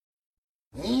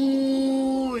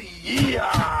Ooh,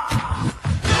 yeah!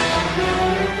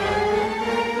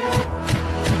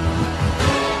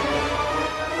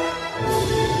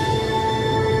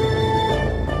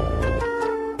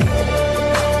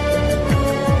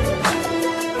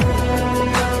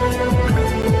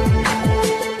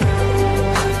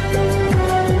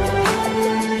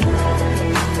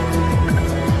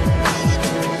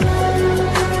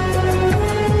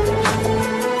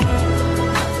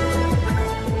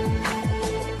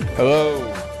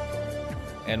 Hello,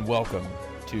 and welcome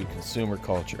to Consumer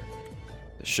Culture,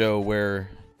 the show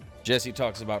where Jesse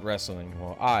talks about wrestling,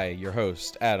 while I, your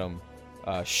host, Adam,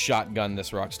 shotgun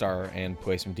this rock star and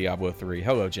play some Diablo 3.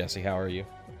 Hello, Jesse, how are you?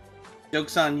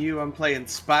 Joke's on you, I'm playing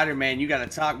Spider-Man. You gotta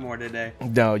talk more today.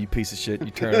 No, you piece of shit, you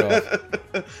turn it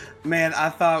off. Man, I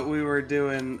thought we were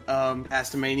doing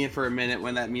Pastamania for a minute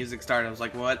when that music started. I was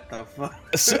like, what the fuck?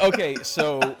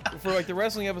 So for like the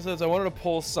wrestling episodes, I wanted to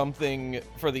pull something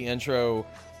for the intro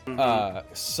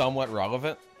somewhat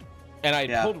relevant, and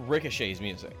I pulled Ricochet's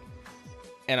music.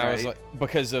 And I was like,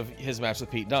 because of his match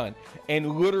with Pete Dunne.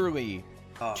 And literally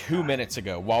 2 minutes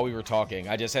ago, while we were talking,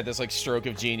 I just had this like stroke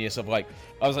of genius of like,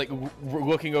 I was like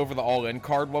looking over the All In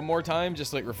card one more time,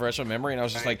 just like refresh my memory, and I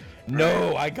was just like,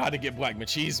 no, I gotta get Black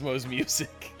Machismo's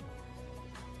music.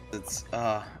 It's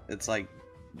like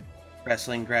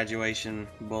wrestling graduation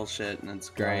bullshit, and it's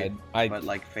great, but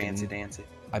like fancy dancy.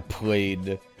 I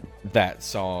played that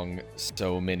song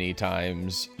so many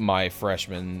times my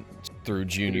freshman through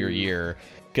junior year,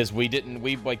 because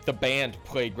the band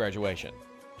played Graduation.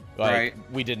 Like,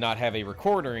 we did not have a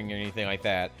recording or anything like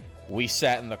that. We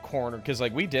sat in the corner, because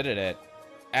like we did it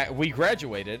we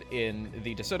graduated in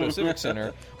the DeSoto Civic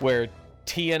Center where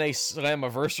TNA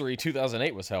Slammiversary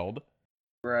 2008 was held.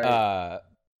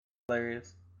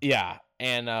 Hilarious. Yeah,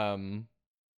 and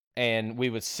we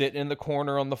would sit in the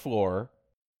corner on the floor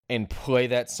and play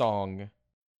that song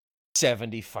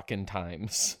 70 fucking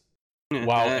times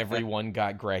while everyone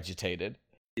got gradutated.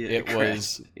 Yeah, it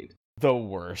was the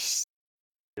worst.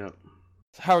 Yep.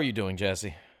 How are you doing,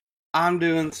 Jesse? I'm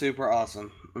doing super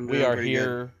awesome. We are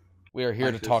here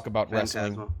to talk about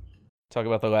wrestling. Talk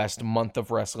about the last month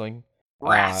of wrestling.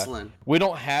 We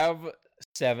don't have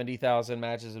 70,000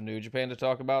 matches of New Japan to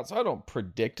talk about, so I don't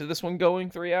predict this one going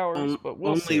 3 hours, but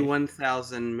we'll see. Only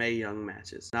 1,000 Mae Young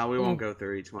matches. Now, we won't go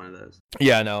through each one of those.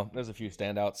 Yeah, no, there's a few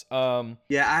standouts.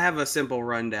 Yeah, I have a simple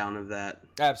rundown of that.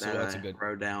 Absolutely, that's a good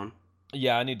wrote down.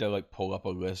 Yeah, I need to like pull up a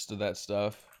list of that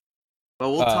stuff. But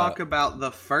we'll talk about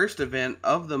the first event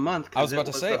of the month. I was about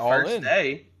to say, All In.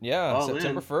 Day. Yeah,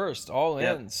 September 1st, All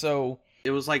In. So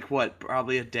it was like what,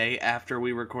 probably a day after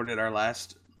we recorded our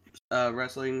last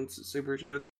wrestling super show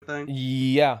thing.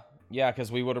 Yeah,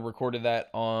 because we would have recorded that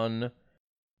on,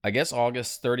 I guess,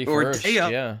 August 31st. Or day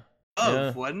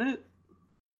up, wasn't it?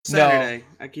 Saturday. No.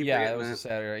 I keep forgetting it was that. a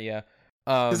Saturday. Yeah.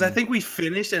 Because I think we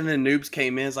finished and then Noobs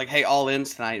came in. It's like, hey, All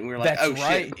In's tonight, and we were like, that's oh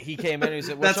right. Shit. He came in and he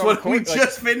said, "That's what we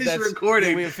just finished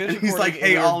recording." Yeah, and he's like,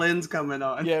 "Hey, All In's coming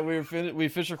on." Yeah, we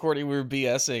finished recording. We were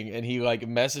BSing, and he like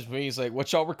messaged me. He's like,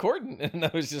 "What y'all recording?" And I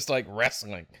was just like,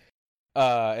 "Wrestling."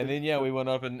 And then we went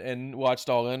up and watched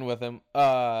All In with him.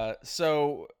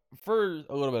 So for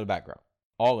a little bit of background,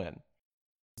 All In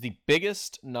is the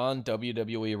biggest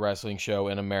non-WWE wrestling show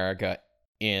in America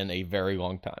in a very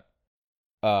long time.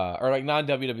 Or like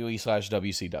non-WWE /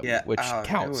 WCW, which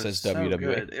counts as WWE.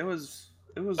 Good. It was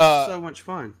so much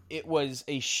fun. It was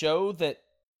a show that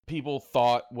people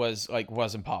thought was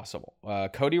impossible.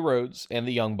 Cody Rhodes and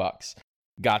the Young Bucks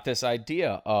got this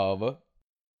idea of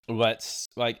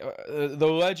the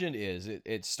legend is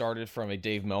it started from a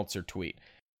Dave Meltzer tweet,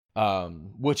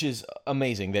 which is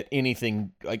amazing that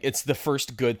anything it's the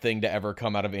first good thing to ever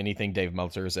come out of anything Dave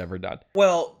Meltzer has ever done.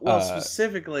 Well,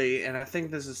 specifically, and I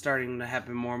think this is starting to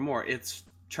happen more and more. It's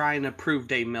trying to prove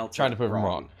Dave Meltzer him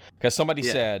wrong, because somebody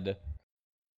said,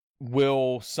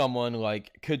 could someone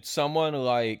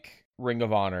like Ring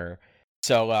of Honor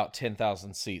sell out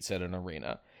 10,000 seats at an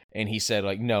arena? And he said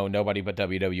no, nobody but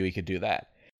WWE could do that.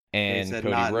 And said,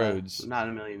 Cody Rhodes, not in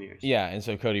a million years. Yeah, and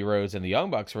so Cody Rhodes and the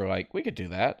Young Bucks were like, we could do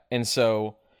that. And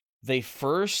so they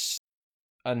first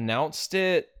announced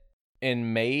it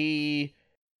in May.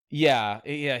 Yeah,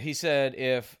 he said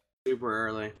if super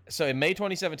early. So in May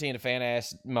 2017, a fan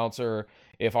asked Meltzer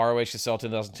if ROH could sell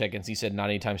 10,000 tickets. He said not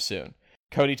anytime soon.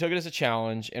 Cody took it as a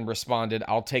challenge and responded,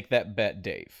 "I'll take that bet,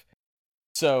 Dave."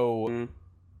 So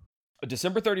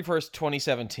December 31st,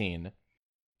 2017,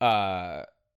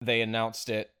 they announced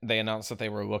it. They announced that they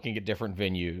were looking at different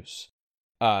venues.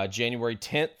 January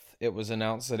 10th, it was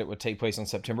announced that it would take place on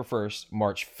September 1st.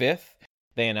 March 5th,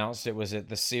 they announced it was at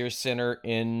the Sears Center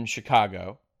in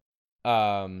Chicago.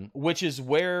 which is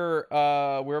where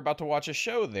we're about to watch a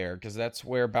show there, because that's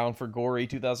where Bound for Glory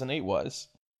 2008 was.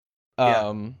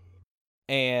 And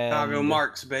Chicago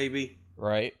Marks, baby.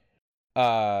 Right.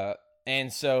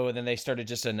 And so then they started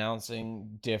just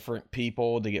announcing different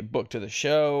people to get booked to the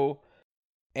show.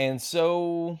 And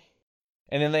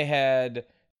then they had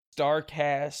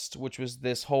StarCast, which was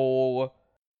this whole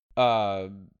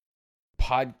wrestling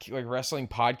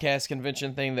podcast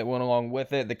convention thing that went along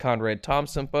with it that Conrad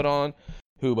Thompson put on,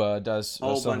 who does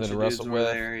something to wrestle with.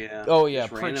 There, yeah. Oh yeah,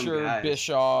 just Pritchard,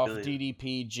 Bischoff,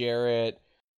 DDP, Jarrett,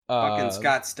 fucking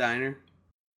Scott Steiner.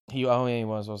 He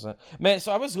was, wasn't it? Man,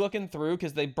 so I was looking through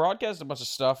because they broadcast a bunch of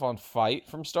stuff on Fight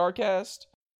from StarCast,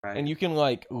 right? And you can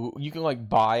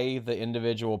buy the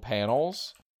individual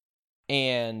panels,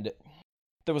 and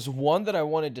there was one that I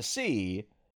wanted to see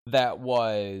that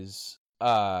was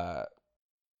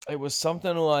it was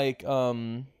something like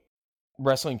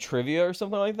wrestling trivia or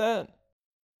something like that,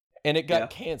 and it got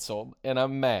canceled, and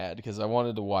I'm mad because I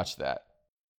wanted to watch that.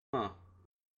 Huh.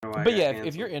 But yeah,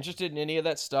 if you're interested in any of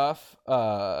that stuff,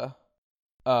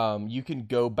 you can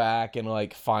go back and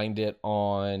like find it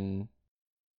on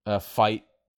Fight.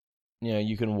 You know,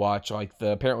 you can watch like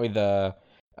apparently the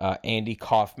Andy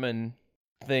Kaufman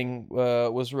thing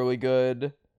was really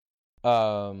good.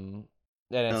 And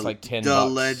it's like $10. The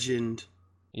legend.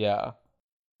 Yeah.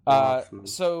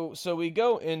 So we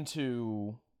go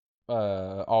into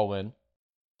All In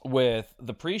with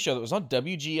the pre-show that was on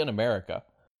WGN America.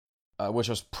 Which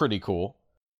was pretty cool.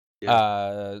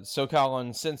 Yeah. SoCal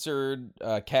Uncensored,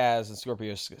 Kaz and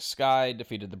Scorpio Sky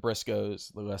defeated the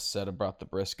Briscoes. The less said about the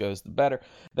Briscoes, the better.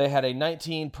 They had a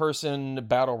 19-person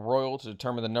battle royal to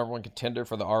determine the number one contender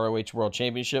for the ROH World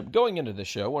Championship. Going into the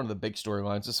show, one of the big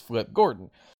storylines is Flip Gordon.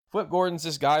 Flip Gordon's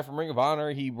this guy from Ring of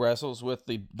Honor. He wrestles with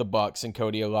the Bucks and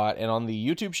Cody a lot. And on the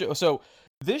YouTube show... So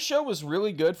this show was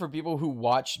really good for people who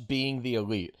watched Being the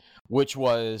Elite, which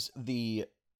was the...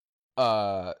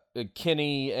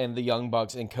 Kenny and the Young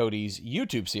Bucks and Cody's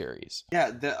YouTube series.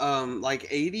 Yeah, the like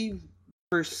 80%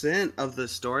 of the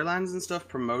storylines and stuff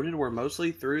promoted were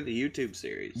mostly through the YouTube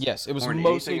series. Yes, it was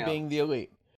mostly Being the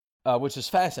Elite, which is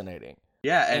fascinating.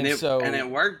 Yeah, and it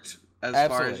worked as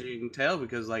far as you can tell,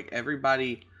 because like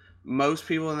most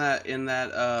people in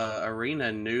that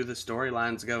arena knew the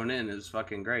storylines going in. It was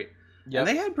fucking great. Yep. And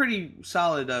they had pretty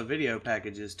solid video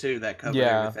packages too that covered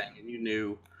everything, and you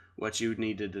knew what you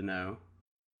needed to know.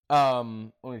 Let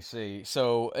me see.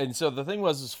 So the thing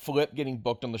was Flip getting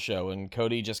booked on the show, and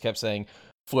Cody just kept saying,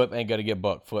 Flip ain't gonna get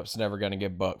booked. Flip's never gonna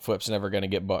get booked. Flip's never gonna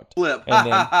get booked. Flip, and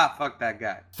then fuck that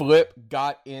guy. Flip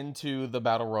got into the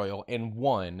Battle Royal and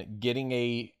won, getting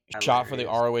a shot for the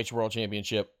ROH World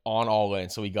Championship on All In,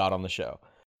 so he got on the show.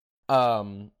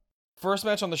 First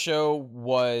match on the show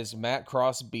was Matt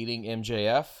Cross beating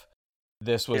MJF.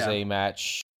 This was a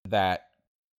match that,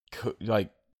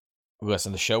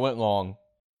 listen, the show went long.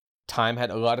 A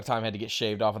lot of time had to get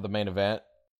shaved off of the main event.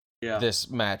 Yeah. This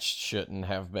match shouldn't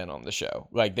have been on the show.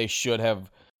 Like, they should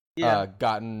have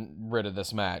gotten rid of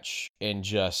this match and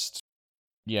just,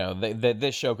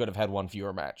 this show could have had one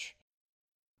fewer match.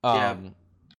 And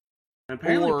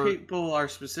apparently people are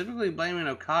specifically blaming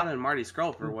Okada and Marty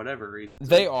Scurll for whatever reason.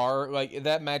 They are. Like,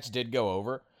 that match did go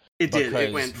over. It did.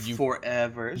 It went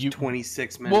forever. It was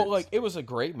 26 minutes. Well, like, it was a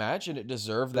great match, and it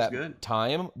deserved that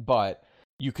time, but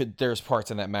there's parts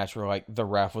in that match where, like, the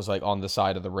ref was, like, on the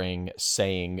side of the ring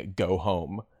saying, go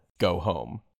home. Go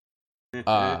home. You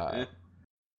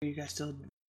guys still...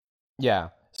 Yeah.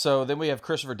 So then we have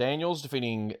Christopher Daniels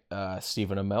defeating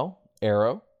Stephen Amell,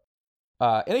 Arrow,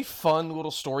 in a fun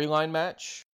little storyline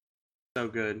match. So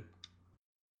good.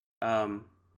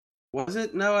 Was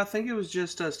it? No, I think it was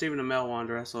just Stephen Amell wanted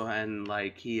to wrestle, and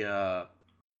like he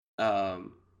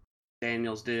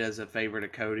Daniels did as a favor to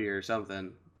Cody or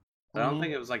something. I don't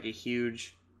think it was like a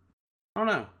huge. I don't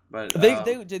know, but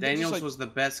Daniels was the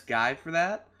best guy for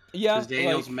that. Yeah, because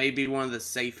Daniels may be one of the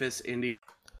safest indie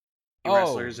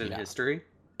wrestlers in history.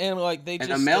 And like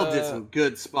Amell did some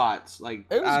good spots. Like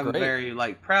I'm very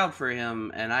proud for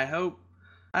him, and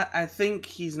I think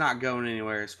he's not going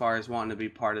anywhere as far as wanting to be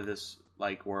part of this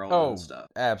world and stuff.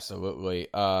 Absolutely.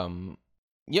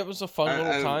 It was a fun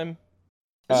little time.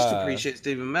 I just appreciate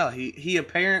Stephen Amell. He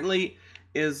apparently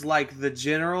is like the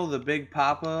general, the big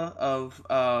papa of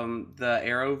the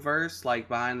Arrowverse, like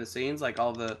behind the scenes, like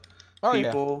all the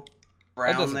people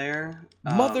around there.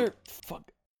 Motherfucker!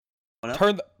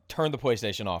 Turn the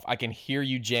PlayStation off. I can hear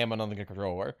you jamming on the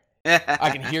controller.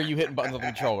 I can hear you hitting buttons on the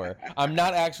controller. I'm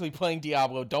not actually playing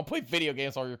Diablo. Don't play video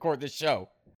games while I record this show.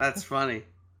 That's funny.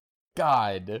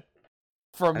 God.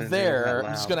 From there,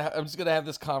 I'm just gonna have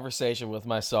this conversation with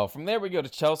myself. From there, we go to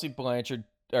Chelsea Blanchard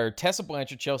Tessa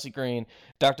Blanchard, Chelsea Green,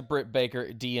 Dr. Britt Baker,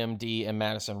 DMD, and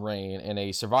Madison Rayne in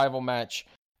a survival match.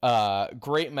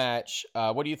 Great match.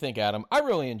 What do you think, Adam? I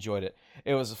really enjoyed it.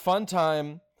 It was a fun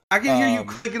time. I can hear you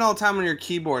clicking all the time on your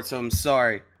keyboard, so I'm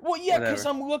sorry. Well, yeah, because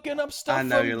I'm looking up stuff. I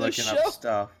know you're looking up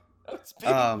stuff. It's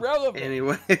being relevant.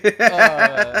 Anyway.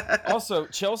 Also,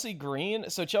 Chelsea Green.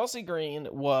 So Chelsea Green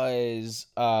was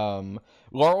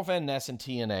Laurel Van Ness in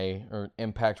TNA or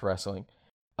Impact Wrestling.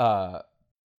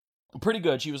 Pretty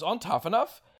good. She was on Tough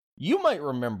Enough. You might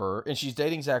remember, and she's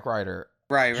dating Zack Ryder.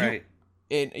 Right.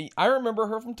 And I remember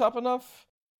her from Tough Enough.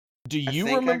 Do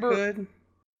you remember?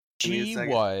 She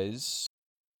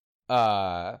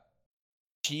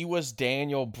was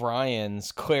Daniel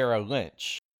Bryan's Clara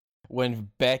Lynch. When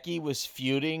Becky was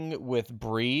feuding with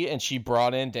Brie and she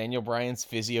brought in Daniel Bryan's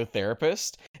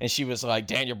physiotherapist, and she was like,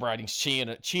 Daniel Bryan's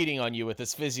cheating on you with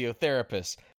his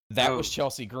physiotherapist. That was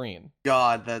Chelsea Green.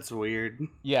 God, that's weird.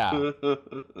 Yeah.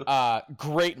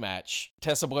 Great match.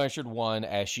 Tessa Blanchard won,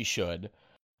 as she should.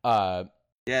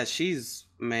 Yeah, she's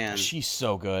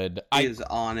so good. She is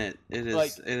on it. It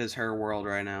is her world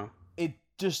right now. It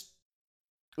just,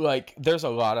 like, there's a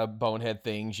lot of bonehead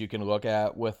things you can look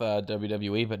at with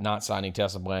WWE, but not signing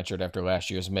Tessa Blanchard after last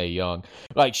year's Mae Young.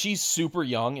 Like, she's super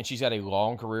young and she's got a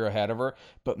long career ahead of her,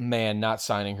 but man, not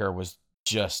signing her was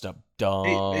just a dumb.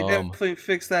 They definitely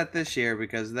fixed that this year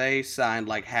because they signed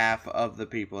like half of the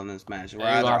people in this match. Were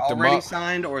either already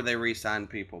signed or they re-signed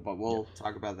people, but we'll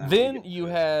talk about that. Then you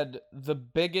had the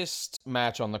biggest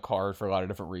match on the card for a lot of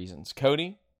different reasons.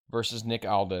 Cody versus Nick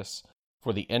Aldis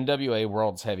for the NWA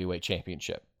World's Heavyweight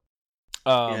Championship.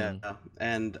 Yeah,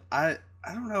 and I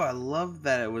don't know. I love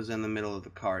that it was in the middle of the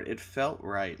card. It felt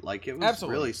right. Like, it was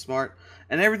really smart.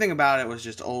 And everything about it was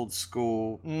just old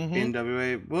school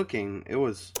NWA booking. It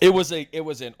was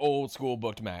an old school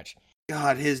booked match.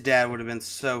 God, his dad would have been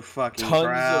so fucking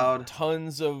proud.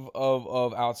 Tons of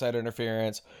outside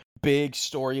interference. Big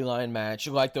storyline match.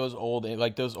 Like those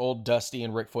old Dusty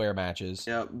and Ric Flair matches.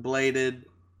 Yeah, bladed.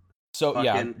 So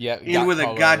yeah. In with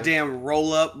a goddamn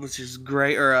roll up, which is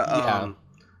great. Or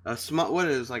a small, what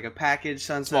is like a package,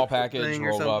 sunset small package, thing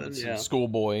roll or up,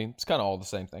 schoolboy. It's kind of all the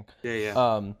same thing.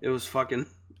 Yeah. It was fucking.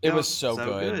 It was so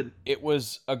good. It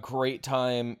was a great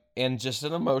time and just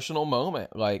an emotional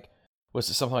moment. Like, was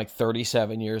it something like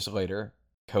 37 years later,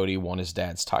 Cody won his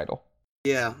dad's title.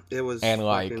 Yeah, it was. And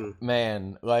like,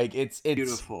 man, like it's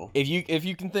beautiful. If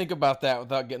you can think about that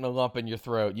without getting a lump in your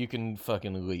throat, you can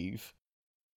fucking leave.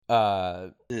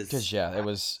 Because it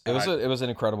was an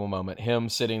incredible moment. Him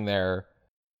sitting there.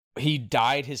 He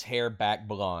dyed his hair back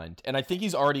blonde, and I think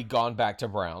he's already gone back to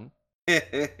brown.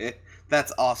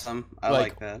 That's awesome. I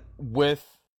like that. With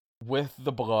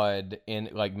the blood in,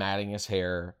 like, matting his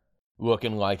hair,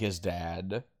 looking like his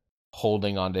dad,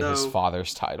 holding onto his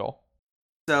father's title.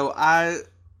 So I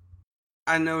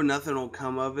know nothing will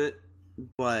come of it,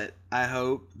 but I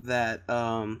hope that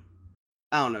I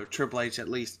don't know, Triple H at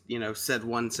least, said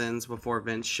one sentence before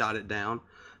Vince shot it down.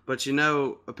 But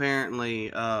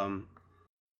apparently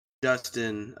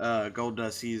Dustin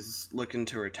Goldust, he's looking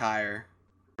to retire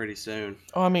pretty soon.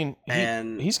 Oh, I mean,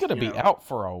 he's going to be out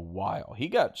for a while. He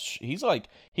got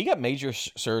major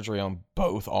surgery on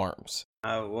both arms.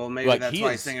 Oh, well, maybe that's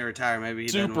why he's thinking of retire. Maybe he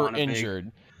didn't want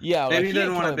injured. Maybe he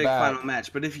didn't want a big final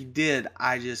match. But if he did,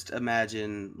 I just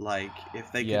imagine, like,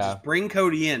 if they could just bring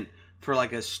Cody in for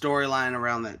like a storyline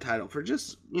around that title for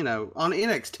just, on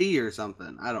NXT or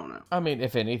something. I don't know. I mean,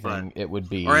 if anything, it would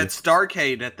be... Or at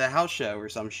Starrcade at the house show or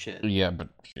some shit. Yeah, but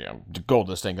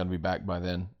Goldust ain't gonna be back by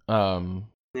then.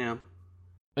 Yeah.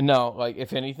 No, like,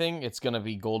 if anything, it's gonna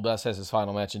be Goldust has his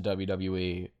final match in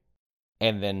WWE,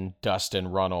 and then Dustin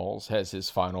Runnels has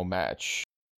his final match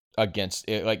against...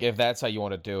 Like, if that's how you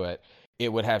want to do it,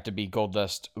 it would have to be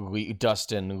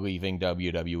Dustin leaving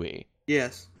WWE.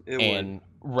 Yes, it would.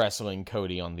 Wrestling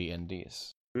Cody on the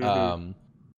indies. Mm-hmm.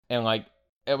 And like,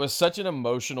 it was such an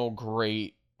emotional,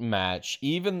 great match.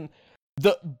 Even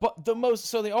the most,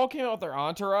 so they all came out with their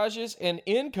entourages, and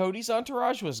in Cody's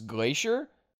entourage was Glacier.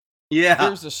 Yeah.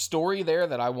 There's a story there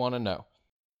that I want to know.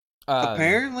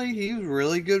 Apparently he was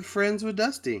really good friends with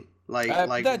Dusty. Like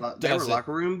they were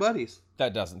locker room buddies.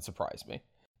 That doesn't surprise me.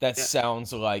 That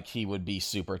sounds like he would be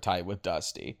super tight with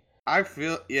Dusty. I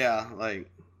feel, definitely.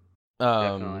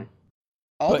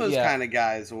 All those kind of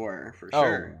guys were, for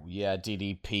sure. Oh, yeah,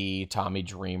 DDP, Tommy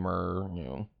Dreamer,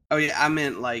 Oh, yeah, I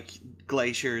meant, like,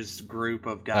 Glacier's group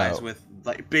of guys with,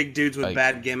 like, big dudes with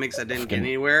bad gimmicks that didn't get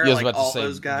anywhere. Like, all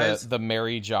those guys. The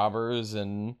Mary Jobbers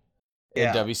and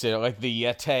WCW, like the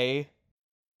Yeti.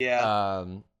 Yeah.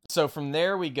 So from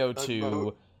there we go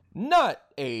to not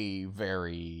a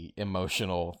very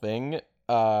emotional thing.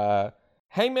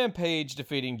 Hangman Page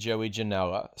defeating Joey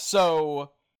Janela.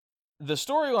 So the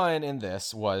storyline in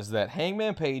this was that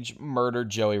Hangman Page murdered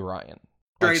Joey Ryan.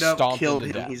 Straight up killed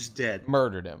him. He's dead.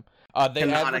 Murdered him.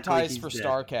 They advertised for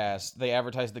StarCast. They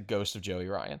advertised the ghost of Joey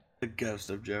Ryan. The ghost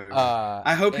of Joey Ryan.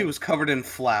 I hope he was covered in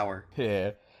flour.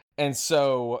 Yeah. And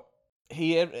so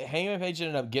Hangman Page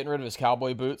ended up getting rid of his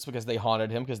cowboy boots because they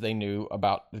haunted him because they knew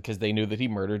that he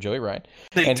murdered Joey Ryan.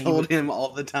 They told him all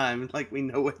the time, like, we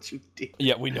know what you did.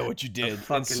 Yeah, we know what you did.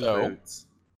 Boots.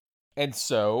 And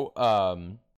so,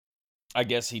 I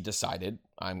guess he decided,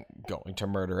 I'm going to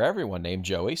murder everyone named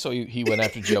Joey. So he went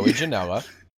after Joey Janela.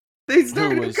 They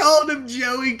started calling him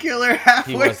Joey Killer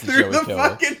halfway through the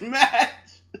fucking match.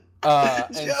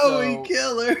 Joey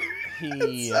Killer.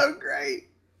 That's so great.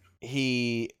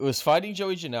 He was fighting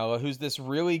Joey Janela, who's this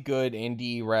really good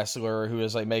indie wrestler who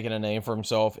is like making a name for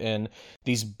himself in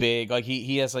these big, like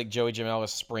he has like Joey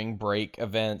Janela's spring break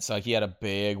events. Like he had a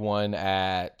big one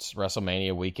at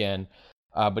WrestleMania weekend.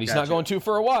 But he's not going to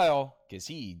for a while because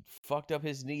he fucked up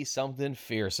his knee something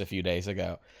fierce a few days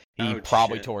ago. He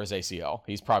probably tore his ACL.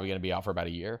 He's probably going to be out for about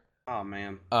a year. Oh,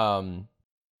 man.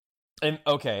 And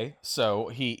okay, so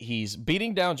he's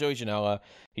beating down Joey Janela.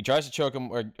 He tries to choke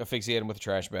him or asphyxiate him with a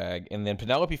trash bag. And then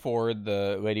Penelope Ford,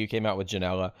 the lady who came out with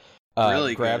Janela,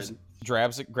 grabs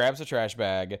a trash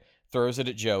bag, throws it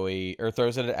at Joey, or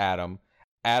throws it at Adam.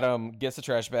 Adam gets the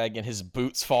trash bag and his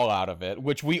boots fall out of it,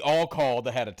 which we all called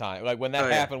ahead of time. Like when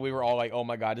that happened, we were all like, "Oh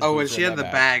my god!" When she had the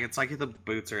bag, it's like the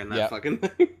boots are in that fucking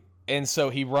thing. And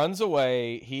so he runs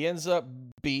away. He ends up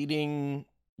beating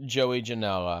Joey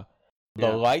Janela.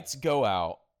 The lights go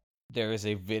out. There is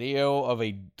a video of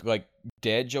a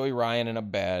dead Joey Ryan in a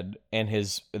bed, and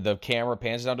the camera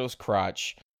pans down to his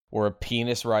crotch, where a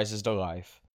penis rises to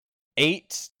life.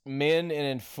 8 men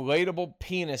in inflatable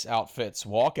penis outfits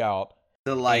walk out.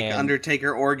 The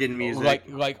Undertaker organ music.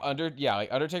 Like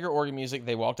Undertaker organ music.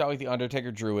 They walked out like the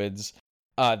Undertaker druids.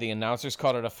 The announcers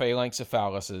called it a phalanx of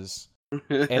phalluses.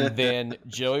 And then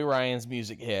Joey Ryan's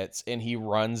music hits and he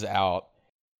runs out.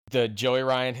 The Joey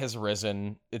Ryan has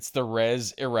risen. It's the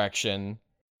res erection.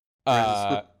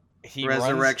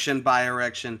 Resurrection by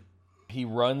erection. He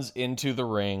runs into the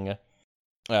ring.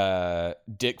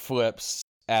 Dick flips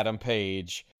Adam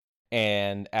Page.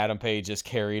 And Adam Page is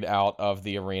carried out of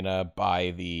the arena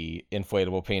by the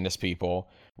inflatable penis people.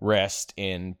 Rest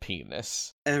in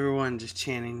penis. Everyone just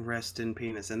chanting "Rest in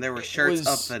penis," and there were shirts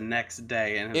up the next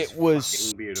day, and it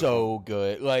was beautiful. So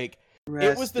good. Like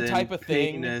it was the type of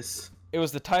thing. It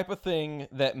was the type of thing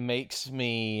that makes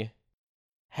me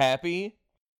happy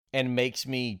and makes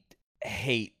me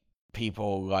hate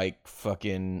people like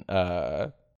fucking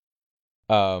God.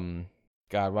 Why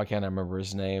can't I remember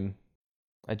his name?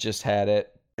 I just had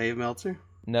it. Dave Meltzer?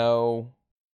 No.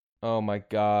 Oh my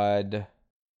god.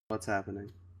 What's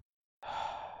happening?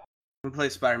 I'm gonna play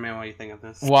Spider-Man while you think of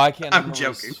this. Why can't I remember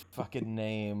his fucking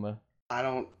name?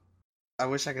 I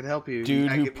wish I could help you.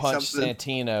 Dude who punched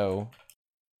Santino.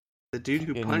 The dude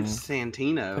who punched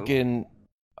Santino. Fucking.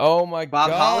 Oh my god.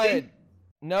 Bob Holly?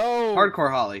 No.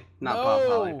 Hardcore Holly. Not Bob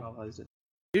Holly. Bob Holly's it.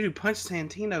 Dude who punched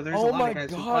Santino. There's a lot of guys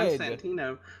who punched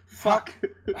Santino. Fuck.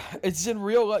 It's in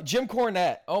real life. Jim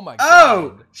Cornette. Oh my god.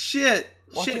 Oh, shit.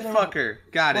 Shit fucker.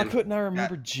 Got him. Why couldn't I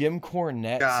remember Jim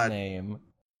Cornette's name?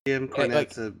 Jim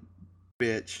Cornette's a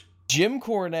bitch. Jim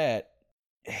Cornette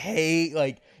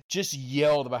just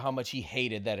yelled about how much he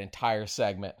hated that entire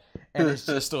segment. And it's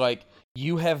just like,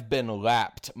 you have been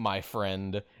lapped, my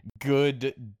friend.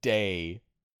 Good day.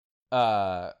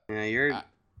 It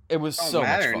was so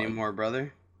much fun. Anymore,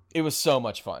 brother. It was so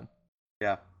much fun.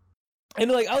 Yeah. And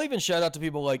I'll even shout out to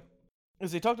people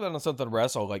as they talked about on Something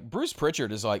Wrestle, Bruce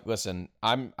Pritchard is like, listen,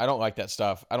 I don't like that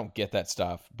stuff. I don't get that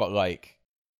stuff. But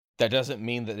that doesn't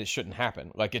mean that it shouldn't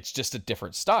happen. It's just a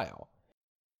different style.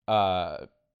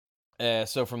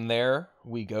 So from there,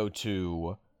 we go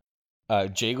to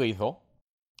Jay Lethal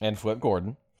and Flip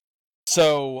Gordon.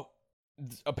 So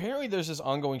apparently there's this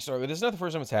ongoing story. This is not the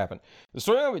first time it's happened. The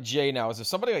storyline with Jay now is if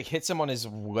somebody hits him on his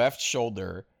left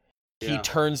shoulder, he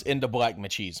turns into Black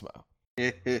Machismo.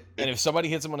 And if somebody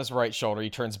hits him on his right shoulder,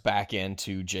 he turns back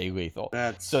into Jay Lethal.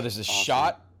 So there's a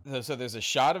shot. So there's a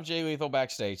shot of Jay Lethal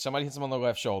backstage. Somebody hits him on the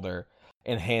left shoulder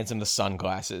and hands him the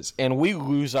sunglasses. And we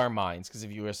lose our minds because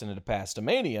if you listen to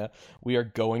Pastamania, we are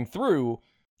going through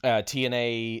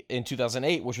TNA in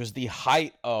 2008, which was the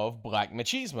height of Black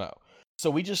Machismo.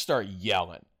 So we just start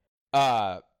yelling.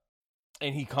 And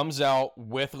he comes out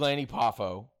with Lanny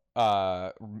Poffo,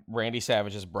 Randy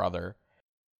Savage's brother,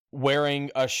 wearing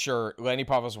a shirt. Lanny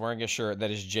Poffo's wearing a shirt that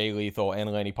is Jay Lethal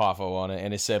and Lanny Poffo on it,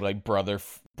 and it said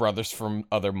brothers from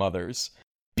other mothers.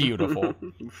 Beautiful.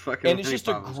 And it's just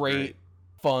a great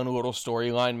fun little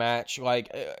storyline match.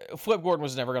 Like, Flip Gordon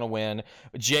was never going to win.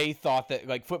 Jay thought that,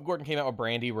 like, Flip Gordon came out with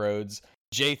Brandy Rhodes.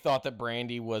 Jay thought that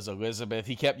Brandy was Elizabeth.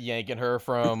 He kept yanking her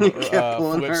from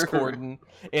Flip's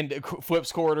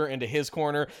corner into his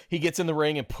corner. He gets in the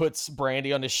ring and puts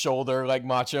Brandy on his shoulder like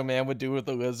Macho Man would do with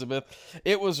Elizabeth.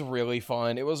 It was really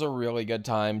fun. It was a really good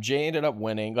time. Jay ended up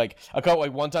winning.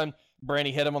 One time,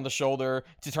 Brandy hit him on the shoulder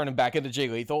to turn him back into Jay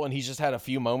Lethal, and he just had a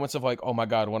few moments of like, oh my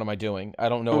god, what am I doing? I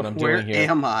don't know what I'm doing here.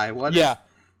 Where am I? What? Yeah.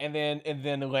 And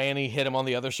then Lanny hit him on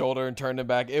the other shoulder and turned him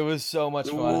back. It was so much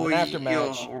fun. After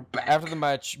the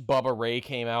match, Bubba Ray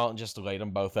came out and just laid them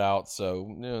both out.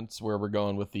 So it's where we're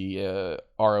going with the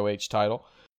ROH title.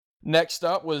 Next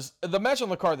up was the match on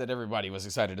the card that everybody was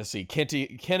excited to see: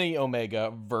 Kenny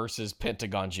Omega versus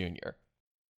Pentagon Jr.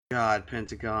 God,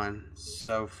 Pentagon,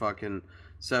 so fucking.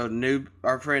 So Noob,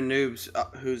 our friend Noobs,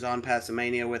 who's on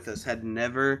Passamania with us, had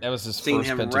never seen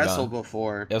him wrestle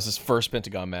before. That was his first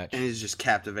Pentagon match, and he's just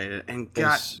captivated. And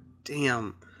god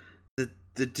damn,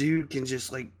 the dude can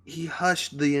just he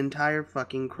hushed the entire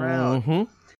fucking crowd.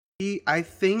 Mm-hmm. I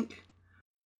think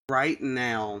right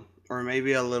now, or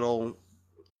maybe a little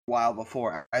while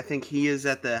before, I think he is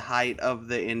at the height of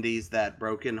the indies that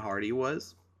Broken Hardy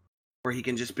was, where he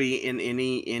can just be in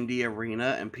any indie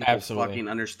arena and people fucking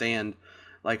understand.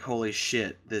 Like, holy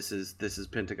shit, this is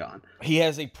Pentagon. He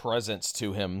has a presence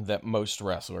to him that most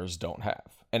wrestlers don't have,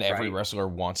 and every wrestler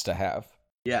wants to have.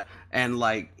 Yeah, and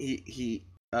he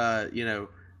Noobs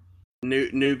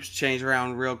changed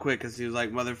around real quick because he was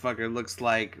like, motherfucker looks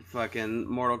like fucking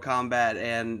Mortal Kombat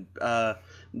and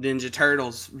Ninja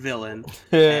Turtles villain,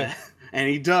 and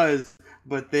he does.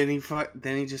 But then he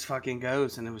just fucking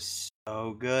goes, and it was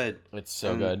so good. It's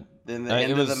so good. Then the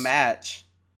end of the match.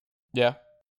 Yeah.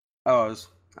 Oh, I was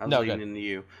leaning into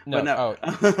you. But I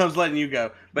was letting you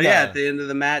go. But at the end of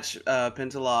the match,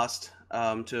 Penta lost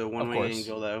to a one-wing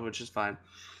angel, though, which is fine.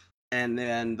 And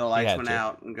then the lights went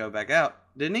out and go back out.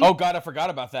 Didn't he? Oh, God, I forgot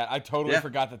about that. I totally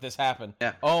forgot that this happened.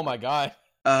 Yeah. Oh, my God.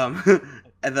 And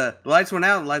the lights went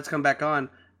out, and the lights come back on,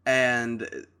 and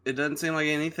it doesn't seem like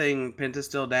anything. Penta's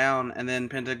still down, and then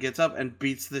Penta gets up and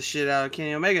beats the shit out of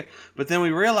Kenny Omega. But then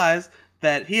we realize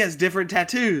that he has different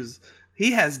tattoos.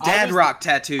 He has Dad Rock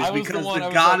tattoos because the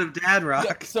god of Dad Rock.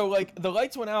 Yeah, so the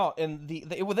lights went out and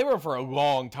they were for a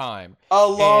long time. A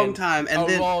long time.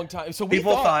 So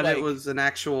people thought it was an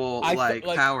actual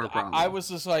power problem. I was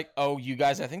just like, oh, you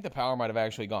guys, I think the power might have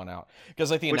actually gone out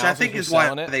because the which I think is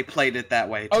why they played it that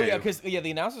way too. Oh yeah, because the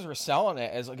announcers were selling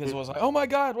it because it was like, oh my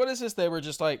god, what is this? They were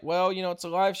just like, well, it's a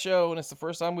live show and it's the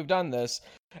first time we've done this,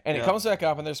 and it comes back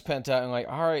up and there's Penta and like,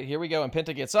 all right, here we go, and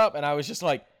Penta gets up and I was just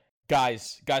like.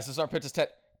 Guys, this is our Penta's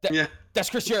that's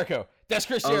Chris Jericho. That's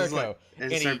Chris Jericho.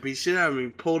 And he started beating shit out of him. He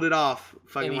pulled it off.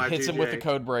 And he hits him with the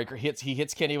code breaker. He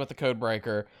hits Kenny with the code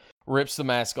breaker. Rips the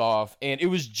mask off. And it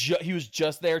was he was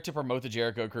just there to promote the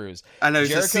Jericho Cruise. I know.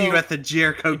 Jericho, see you at the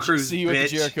Jericho Cruise. See you at the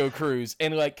Jericho Cruise.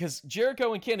 And because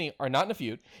Jericho and Kenny are not in a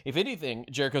feud. If anything,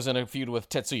 Jericho's in a feud with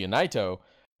Tetsuya Naito.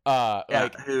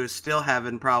 Who's still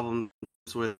having problems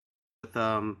with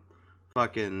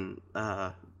fucking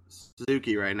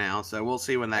Suzuki right now, so we'll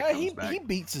see when that comes back. He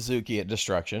beat Suzuki at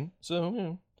Destruction,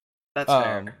 so that's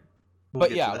fair. He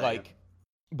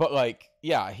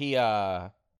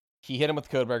hit him with the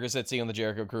code breakers at on the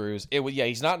Jericho Cruise. It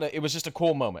was just a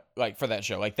cool moment, for that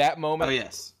show, that moment. Oh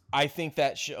yes, I think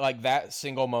that that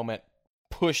single moment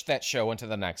pushed that show into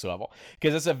the next level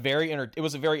because it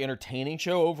was a very entertaining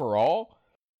show overall,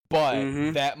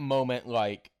 but that moment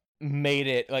made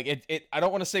it it I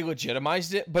don't want to say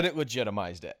legitimized it, but it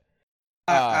legitimized it.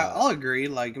 I'll agree.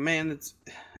 Man,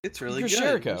 it's really Chris good.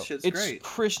 Jericho. It's great.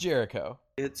 Chris Jericho.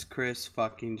 It's Chris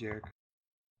fucking Jericho.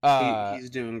 He's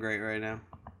doing great right now.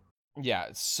 Yeah,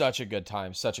 it's such a good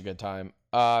time. Such a good time.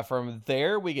 From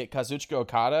there, we get Kazuchika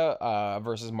Okada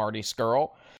versus Marty Scurll.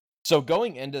 So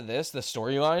going into this, the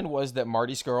storyline was that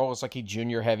Marty Scurll is a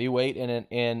junior heavyweight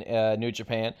in New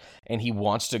Japan, and he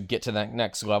wants to get to that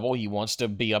next level. He wants to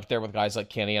be up there with guys like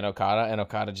Kenny and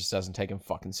Okada just doesn't take him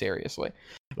fucking seriously.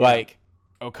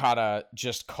 Okada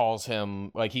just calls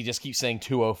him, he just keeps saying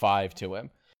 205 to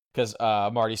him, because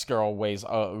Marty Scurll weighs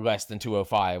less than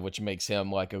 205, which makes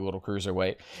him a little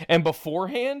cruiserweight. And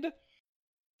beforehand...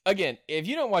 Again, if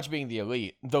you don't watch Being the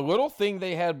Elite, the little thing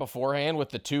they had beforehand with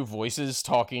the two voices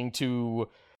talking to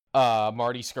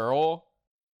Marty Scurll,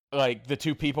 the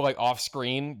two people off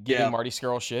screen giving Marty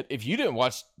Scurll shit, if you didn't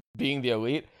watch Being the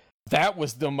Elite, that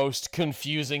was the most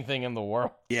confusing thing in the world.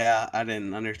 Yeah, I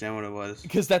didn't understand what it was.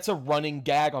 Because that's a running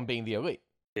gag on Being the Elite.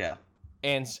 Yeah.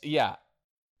 And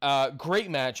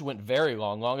great match, went very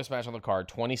long, longest match on the card,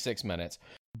 26 minutes.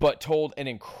 but told an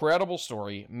incredible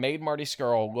story, made Marty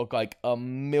Scurll look like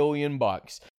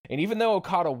 $1,000,000. And even though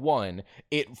Okada won,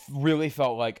 it really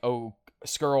felt like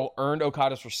Scurll earned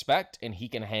Okada's respect, and he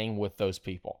can hang with those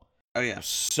people. Oh yeah,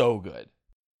 so good.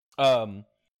 And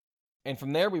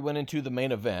from there we went into the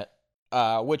main event,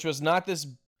 which was not this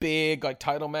big like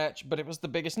title match, but it was the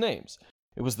biggest names.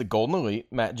 It was the Golden Elite,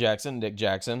 Matt Jackson, Nick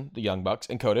Jackson, the Young Bucks,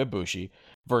 and Kota Ibushi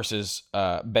versus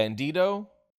Bandito,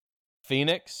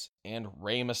 Phoenix, and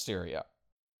Rey Mysterio.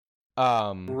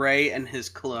 Rey and his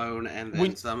clone, and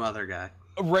then some other guy.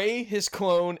 Rey, his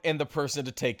clone, and the person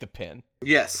to take the pin.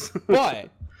 Yes. But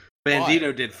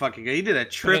Bandito did fucking good. He did a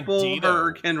triple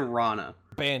Hurricane Rana.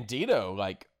 Bandito,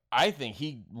 like, I think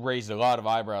he raised a lot of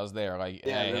eyebrows there. Like,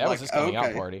 hey, that was his coming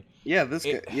out party. Yeah, this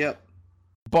guy, yep.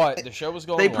 But the show was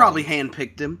going They probably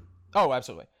handpicked him. Oh,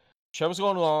 absolutely. Show was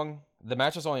going along. The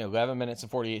match was only 11 minutes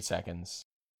and 48 seconds.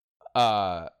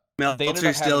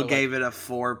 Meltzer still gave it a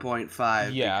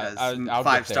 4.5. Yeah, because I'll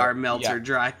 5-star Meltzer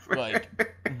driver. Like,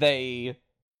 they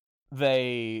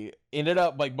ended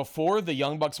up, like, before the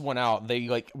Young Bucks went out, they,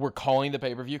 like, were calling the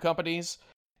pay-per-view companies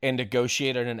and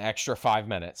negotiated an extra 5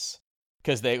 minutes.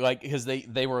 Because they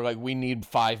were like, we need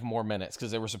 5 more minutes,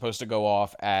 because they were supposed to go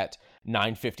off at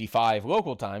 9:55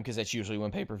 local time, because that's usually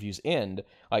when pay-per-views end,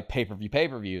 like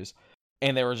pay-per-views.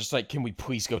 And they were just like, can we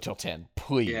please go till 10?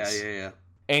 Please. Yeah.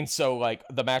 And so, like,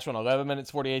 the match went 11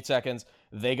 minutes, 48 seconds.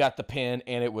 They got the pin,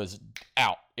 and it was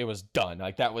out. It was done.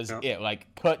 Like, that was it.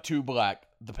 Like, cut to black.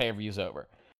 The pay-per-view's over.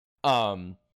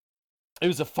 It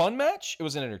was a fun match. It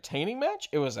was an entertaining match.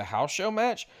 It was a house show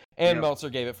match. And Meltzer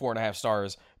gave it 4.5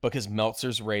 stars because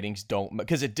Meltzer's ratings don't...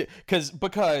 Because it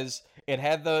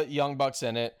had the Young Bucks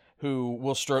in it who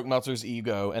will stroke Meltzer's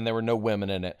ego, and there were no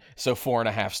women in it. So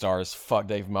 4.5 stars. Fuck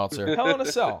Dave Meltzer. Hell in a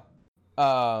cell.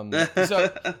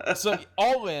 So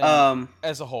all in,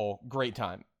 as a whole, great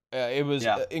time. It was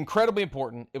incredibly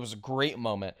important. It was a great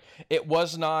moment. It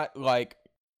was not like...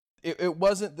 It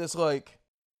wasn't this, like,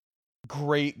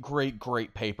 great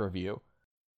pay-per-view.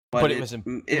 But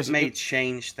it may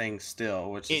change things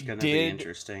still, which is going to be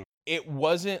interesting. It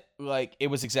wasn't like... It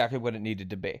was exactly what it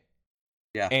needed to be.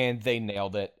 Yeah. And they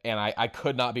nailed it. And I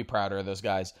could not be prouder of those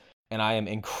guys. And I am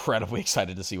incredibly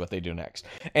excited to see what they do next.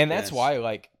 And that's why,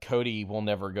 like, Cody will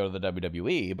never go to the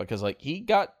WWE, because, like, he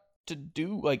got to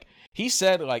do, like, he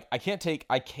said, like, I can't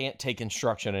take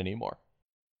instruction anymore.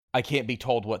 I can't be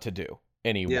told what to do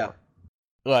anymore. Yeah.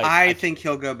 Like, I think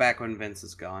he'll go back when Vince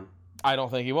is gone. I don't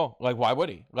think he will. Like, why would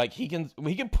he? Like, he can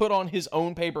put on his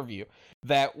own pay-per-view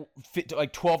that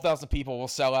like 12,000 people will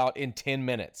sell out in 10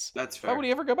 minutes. That's fair. Why would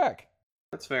he ever go back?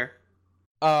 That's fair.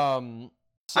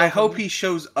 So I hope he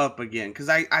shows up again, because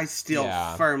I still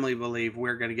firmly believe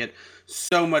we're going to get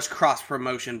so much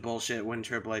cross-promotion bullshit when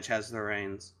Triple H has the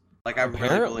reins. Like, I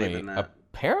really believe in that.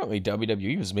 Apparently,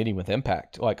 WWE was meeting with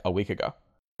Impact, like, a week ago.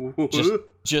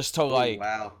 Just to, like,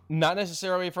 not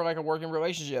necessarily for, like, a working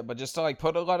relationship, but just to, like,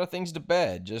 put a lot of things to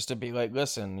bed, just to be like,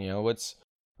 listen, we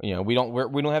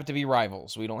don't have to be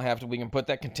rivals. We can put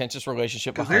that contentious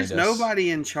relationship behind us. There's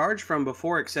nobody in charge from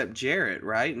before except Jarrett,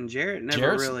 right? And Jarrett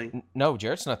No,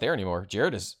 Jarrett's not there anymore.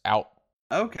 Jarrett is out.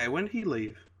 Okay, when did he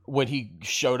leave? When he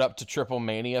showed up to Triple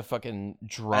Mania fucking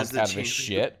drunk out of his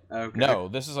shit. Okay. No,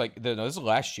 this is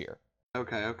last year.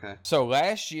 Okay. So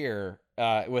last year,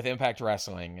 with Impact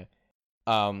Wrestling,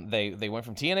 they went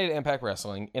from TNA to Impact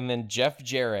Wrestling, and then Jeff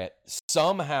Jarrett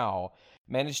somehow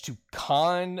managed to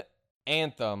con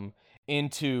Anthem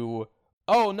into,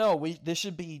 this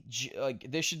should be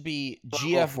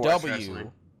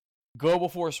GFW, Global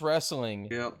Force Wrestling.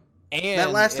 Yep. And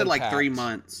that lasted Impact, like 3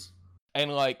 months.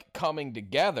 And, like, coming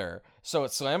together. So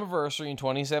at Slammiversary in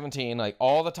 2017, like,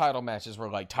 all the title matches were,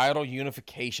 like, title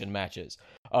unification matches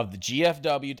of the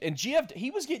GFW. And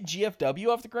he was getting GFW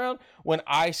off the ground when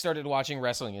I started watching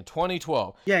wrestling in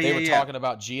 2012. They were talking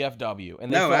about GFW.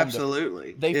 And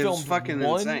absolutely. It was fucking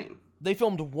insane. They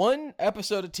filmed one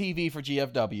episode of TV for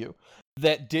GFW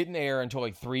that didn't air until,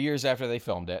 like, 3 years after they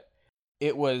filmed it.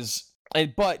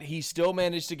 But he still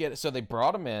managed to get it. So they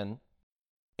brought him in.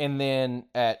 And then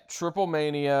at Triple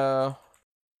Mania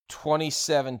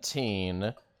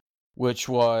 2017, which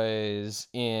was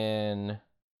in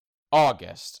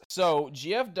August. So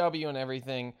GFW and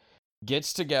everything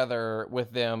gets together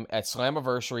with them at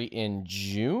Slammiversary in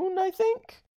June, I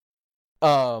think.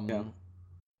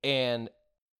 And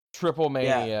Triple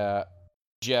Mania,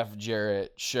 Jeff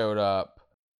Jarrett showed up.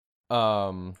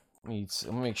 Let me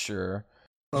make sure.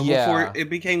 It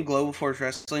became Global Force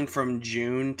Wrestling from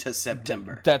June to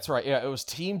September. That's right. Yeah, it was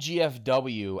Team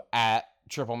GFW at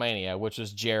Triple Mania, which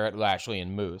was Jarrett, Lashley,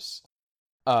 and Moose.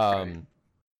 And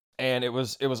and it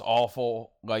was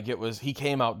awful. Like he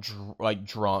came out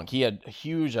drunk. He had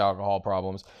huge alcohol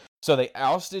problems. So they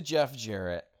ousted Jeff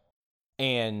Jarrett,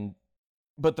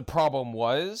 but the problem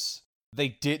was they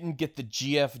didn't get the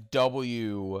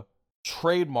GFW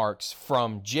trademarks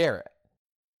from Jarrett.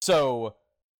 So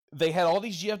they had all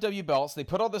these GFW belts. They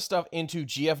put all this stuff into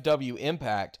GFW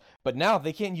Impact, but now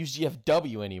they can't use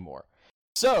GFW anymore.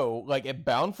 So, like, at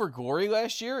Bound for Glory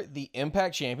last year, the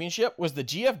Impact Championship was the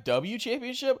GFW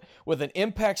Championship with an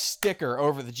Impact sticker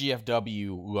over the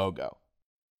GFW logo.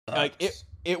 Sucks. Like,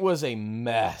 it was a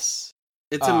mess.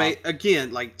 It's amazing.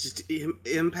 Again, like, just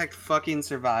Impact fucking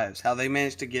survives. How they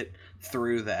managed to get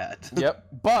through that. Yep.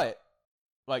 But,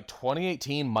 like,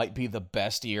 2018 might be the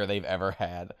best year they've ever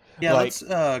had. Yeah, like,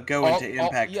 let's go into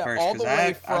Impact first,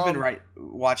 because I've been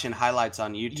watching highlights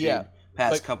on YouTube. Yeah.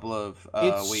 Past couple of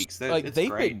weeks. They've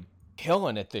been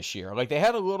killing it this year. Like, they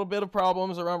had a little bit of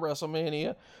problems around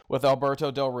WrestleMania with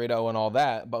Alberto Del Rio and all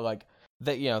that, but like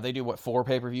they do 4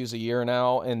 pay-per-views a year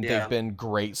now, and they've been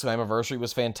great. Slammiversary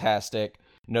was fantastic.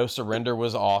 No Surrender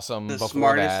was awesome. The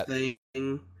smartest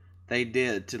thing they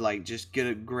did to like just get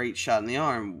a great shot in the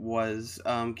arm was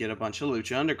get a bunch of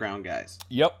Lucha Underground guys.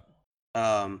 Yep.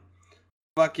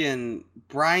 Fucking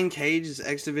Brian Cage is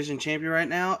X Division champion right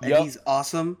now, and he's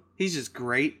awesome. He's just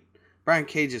great. Brian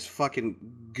Cage is fucking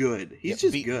good. He's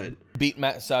just good. Beat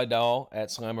Matt Sydal at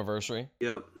Slammiversary.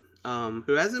 Yep.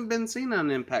 Who hasn't been seen on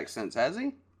Impact since, has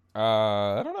he?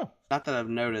 I don't know. Not that I've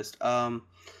noticed.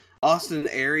 Austin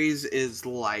Aries is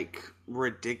like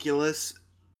ridiculous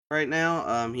right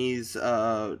now. He's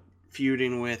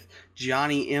feuding with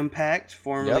Johnny Impact,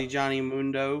 formerly Johnny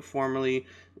Mundo, formerly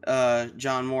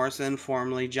John Morrison,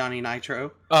 formerly Johnny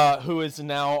Nitro, who is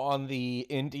now on the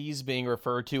Indies being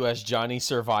referred to as Johnny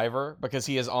Survivor because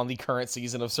he is on the current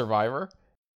season of Survivor.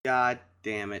 God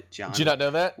damn it, Johnny! Did you not know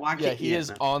that? He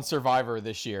is on Survivor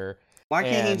this year. Why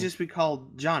can't he just be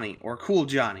called Johnny or Cool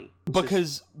Johnny?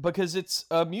 Because it's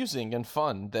amusing and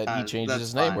fun that he changes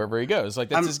his name wherever he goes. Like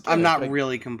that's I'm not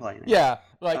really complaining. Yeah,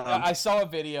 like I saw a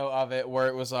video of it where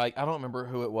it was like, I don't remember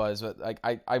who it was, but like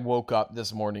I woke up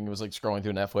this morning, it was like scrolling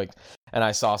through Netflix, and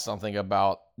I saw something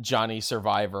about Johnny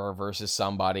Survivor versus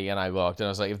somebody, and I looked and I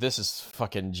was like, if this is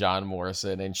fucking John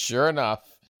Morrison, and sure enough,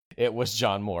 it was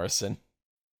John Morrison.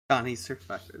 Johnny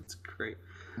Survivor, it's great.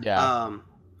 Yeah.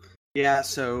 Yeah,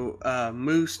 so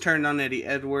Moose turned on Eddie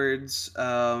Edwards.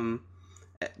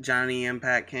 Johnny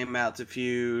Impact came out to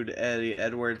feud. Eddie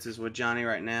Edwards is with Johnny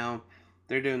right now.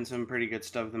 They're doing some pretty good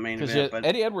stuff in the main event. But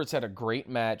Eddie Edwards had a great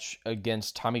match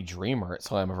against Tommy Dreamer at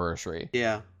Slammiversary.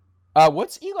 Yeah.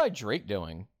 What's Eli Drake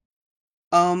doing?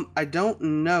 I don't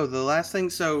know. The last thing.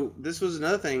 So this was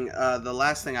another thing. The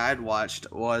last thing I had watched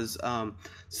was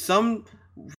some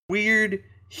weird,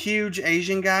 huge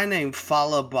Asian guy named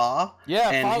Fallah Bahh.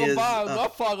 Yeah, Fallah Bahh. I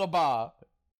love Fallah Bahh.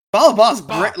 Fallah Bahh's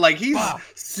great. Like, he's...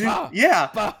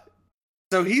 yeah.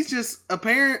 So he's just...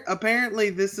 Apparently,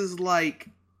 this is like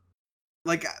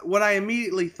what I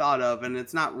immediately thought of, and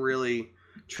it's not really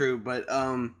true, but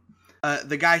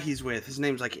the guy he's with, his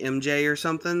name's like MJ or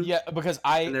something. Yeah, because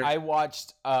I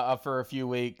watched for a few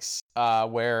weeks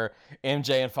where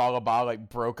MJ and Fallah Bahh like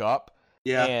broke up.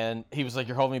 Yeah, and he was like,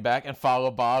 "You're holding me back," and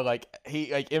Fallah Bahh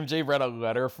MJ read a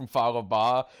letter from Fallah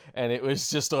Bahh, and it was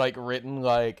just like written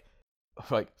like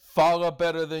Fallah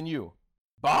better than you,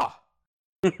 Bah.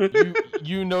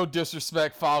 you no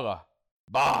disrespect, Fallah,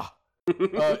 Bah.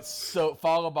 So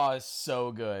Fallah Bahh is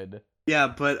so good. Yeah,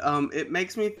 but it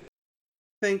makes me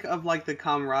think of like the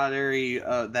camaraderie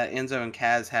that Enzo and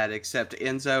Kaz had, except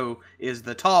Enzo is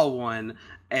the tall one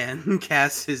and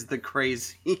Kaz is the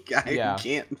crazy guy who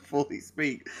can't fully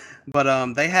speak.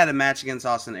 But they had a match against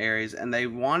Austin Aries, and they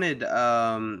wanted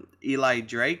Eli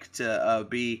Drake to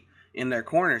be in their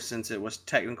corner since it was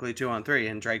technically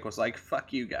 2-on-3, and Drake was like,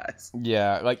 "Fuck you guys."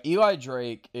 Yeah, like Eli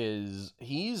Drake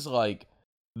he's like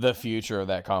the future of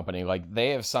that company. Like,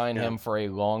 they have signed him for a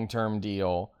long-term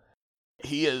deal.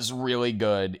 He is really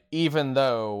good, even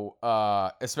though,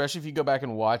 especially if you go back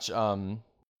and watch, like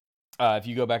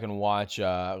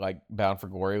Bound for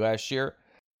Glory last year,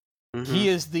 he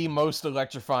is the most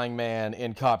electrifying man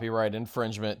in copyright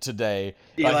infringement today.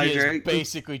 Eli he Drake? is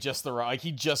basically just The Rock. Like,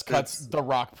 he just cuts The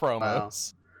Rock promos. Wow.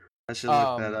 I should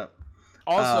look that up.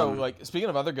 Also, like, speaking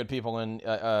of other good people in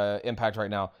Impact right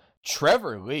now,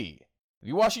 Trevor Lee. Have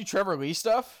you watched Trevor Lee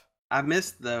stuff? I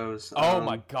missed those. Oh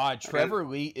my god, Trevor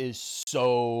Lee is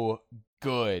so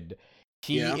good.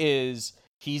 He is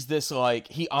He's this like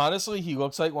he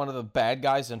looks like one of the bad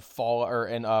guys in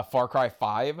Far Cry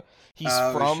 5.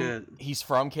 He's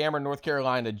from Cameron, North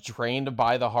Carolina, trained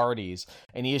by the Hardys,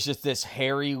 and he is just this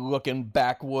hairy looking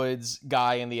backwoods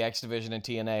guy in the X Division in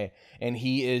TNA, and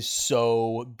he is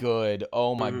so good.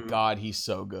 Oh my god, he's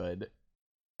so good.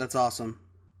 That's awesome.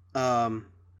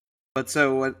 But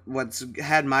so what's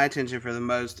had my attention for the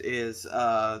most is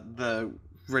the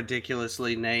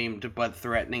ridiculously named but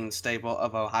threatening staple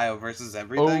of Ohio versus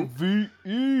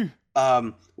everything.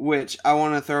 OVE. Which I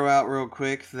want to throw out real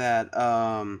quick that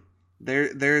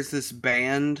there's this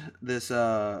band, this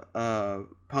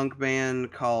punk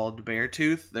band called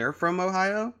Beartooth. They're from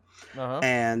Ohio.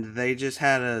 And they just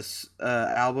had a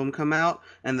album come out,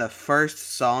 and the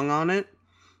first song on it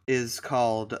is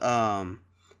called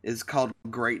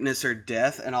Greatness or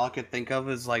Death, and all I could think of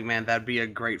is like, man, that'd be a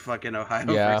great fucking Ohio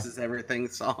versus everything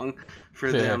song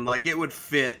for them. Like, it would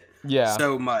fit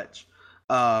so much.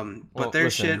 But their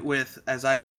shit with, as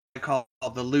I call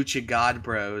the Lucha God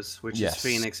Bros, which is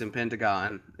Phoenix and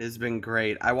Pentagon, has been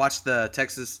great. I watched the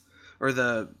Texas or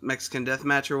the Mexican Death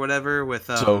Match or whatever with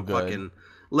fucking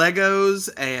Legos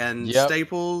and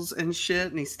staples and shit,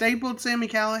 and he stapled Sami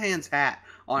Callihan's hat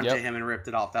onto him and ripped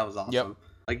it off. That was awesome.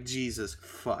 Like, Jesus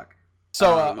fuck.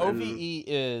 So OVE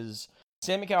is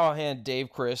Sami Callihan, Dave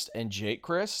Christ, and Jake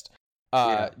Christ.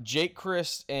 Jake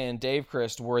Christ and Dave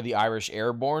Christ were the Irish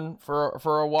Airborne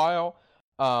for a while,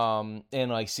 in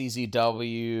like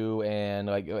CZW and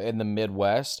like in the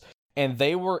Midwest, and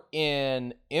they were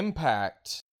in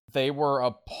Impact. They were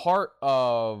a part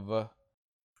of,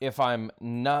 if I'm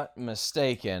not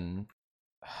mistaken,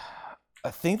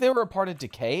 I think they were a part of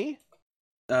Decay.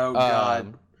 Oh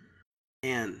god.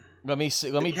 Man, let me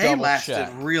see. Let me Decay double lasted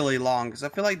check. really long because I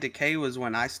feel like Decay was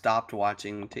when I stopped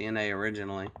watching TNA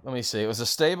originally. Let me see. It was a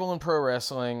stable in pro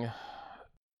wrestling.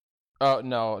 Oh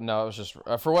no, it was just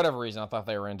for whatever reason I thought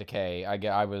they were in Decay.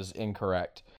 I was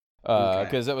incorrect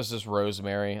because it was just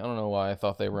Rosemary. I don't know why I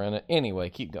thought they were in it. Anyway,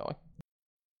 keep going.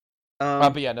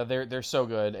 But yeah, no, they're so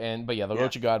good, the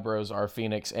Lucha God Bros are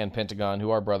Phoenix and Pentagon, who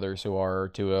are brothers, who are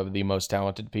two of the most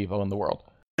talented people in the world.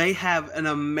 They have an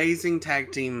amazing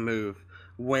tag team move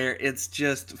where it's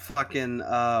just fucking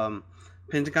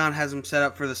Pentagon has him set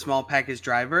up for the small package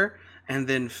driver, and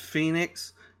then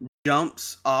Phoenix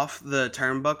jumps off the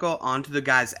turnbuckle onto the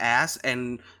guy's ass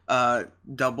and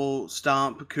double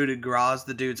stomp coup de grace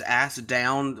the dude's ass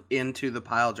down into the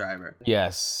pile driver.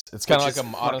 Yes, it's kind of like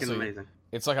honestly amazing.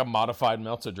 It's like a modified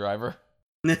Meltzer driver.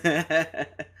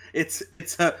 it's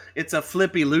a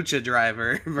flippy lucha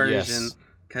driver version. Yes.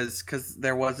 Because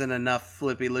there wasn't enough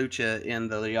flippy lucha in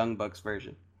the Young Bucks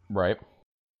version, right?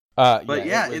 But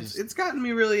it's gotten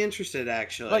me really interested,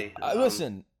 actually. Like,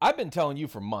 listen, I've been telling you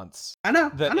for months. I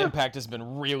know that Impact has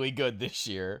been really good this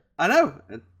year. I know.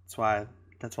 That's why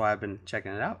I've been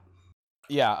checking it out.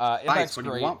 Yeah, Impact's what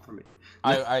great. Do you want from me?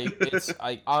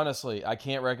 I honestly, I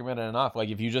can't recommend it enough. Like,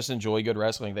 if you just enjoy good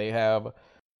wrestling, they have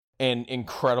an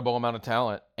incredible amount of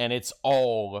talent, and it's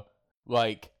all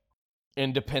like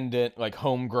independent, like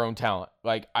homegrown talent.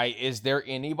 Like, is there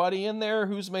anybody in there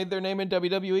who's made their name in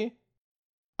WWE?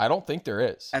 I don't think there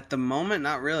is. At the moment,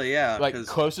 not really, yeah. Like,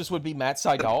 closest would be Matt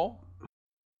Sydal.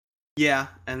 Yeah,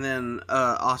 and then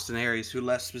Austin Aries, who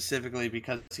left specifically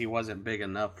because he wasn't big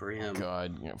enough for him.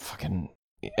 God, fucking...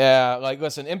 Yeah, like,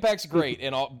 listen, Impact's great,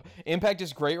 and Impact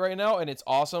is great right now, and it's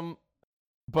awesome,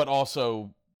 but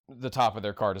also the top of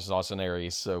their card is Austin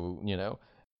Aries, so,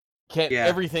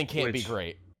 everything can't be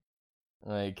great.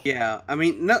 Like, yeah, I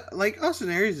mean, no, like, Austin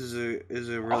Aries is a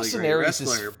really Austin great Aries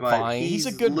wrestler, is but fine. He's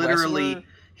a good wrestler.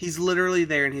 He's literally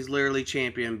there, and he's literally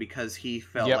champion because he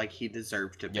felt like he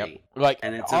deserved to be. Like,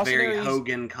 and it's Austin a very Aries,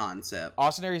 Hogan concept.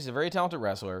 Austin Aries is a very talented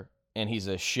wrestler, and he's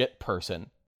a shit person,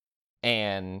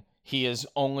 and he is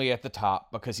only at the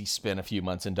top because he spent a few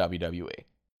months in WWE.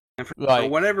 And for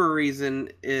whatever reason,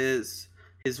 is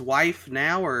his wife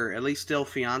now, or at least still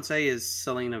fiance, is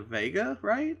Selena Vega,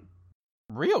 right?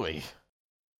 Really?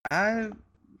 I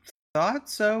thought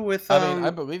so.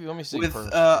 I believe you. Let me see. With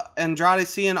Andrade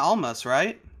Cien Almas,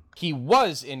 right? He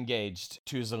was engaged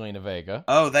to Zelina Vega.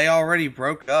 Oh, they already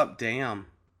broke up. Damn.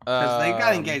 Because they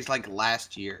got engaged like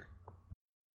last year.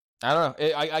 I don't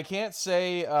know. I can't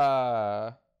say.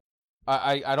 I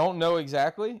don't know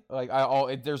exactly. Like,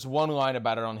 there's one line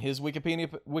about it on his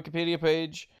Wikipedia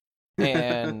page,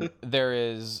 and there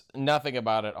is nothing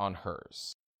about it on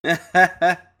hers.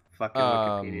 Fucking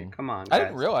Wikipedia. Come on, guys. I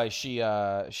didn't realize she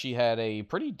had a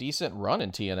pretty decent run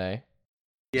in TNA.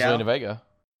 Yeah. Zelina Vega.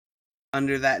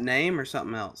 Under that name or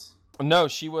something else? No,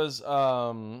 she was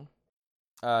Davina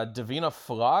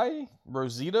Fly,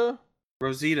 Rosita.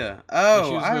 Rosita. Oh,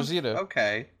 she was Rosita.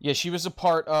 Okay. Yeah, she was a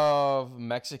part of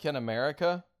Mexican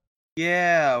America.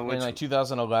 Yeah, in like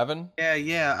 2011.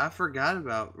 Yeah, I forgot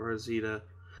about Rosita.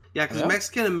 Yeah, because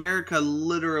Mexican America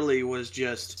literally was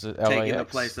just taking the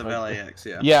place of LAX.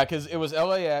 Yeah, because it was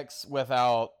LAX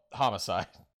without Homicide.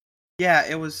 Yeah,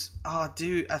 it was. Oh,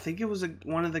 dude, I think it was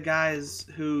one of the guys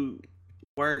who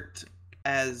worked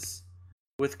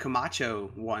with Camacho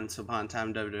once upon a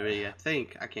time WWE. I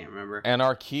think I can't remember.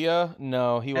 Anarchia?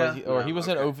 No, he was. He was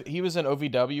in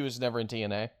OVW. He was never in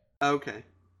TNA. Okay,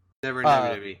 never in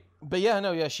WWE. But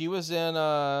yeah, she was in.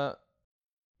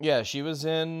 She was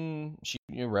in. She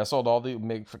wrestled all the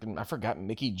freaking. I forgot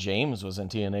Mickie James was in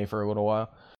TNA for a little while.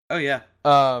 Oh yeah.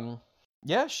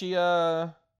 Yeah, she.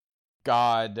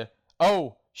 God.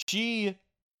 Oh,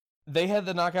 they had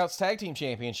the Knockouts Tag Team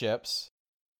Championships,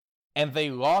 and they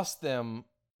lost them,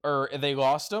 and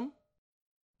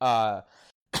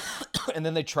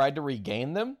then they tried to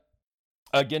regain them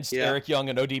against Eric Young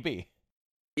and ODB.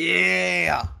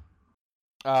 Yeah.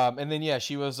 And then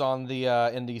she was on the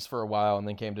Indies for a while, and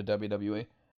then came to WWE.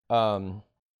 I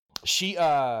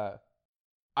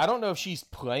don't know if she's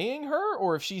playing her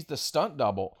or if she's the stunt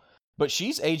double, but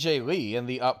she's AJ Lee in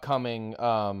the upcoming.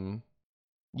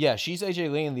 She's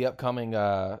AJ Lee in the upcoming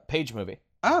Paige movie.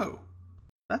 Oh,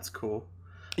 that's cool.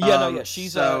 Yeah,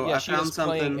 she's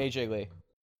playing AJ Lee.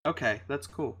 Okay, that's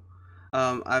cool.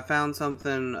 I found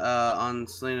something on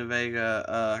Selena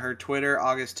Vega. Her Twitter,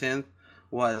 August 10th,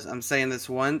 was, I'm saying this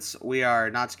once, we are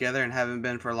not together and haven't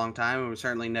been for a long time, and we're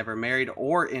certainly never married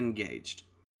or engaged.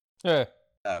 Yeah.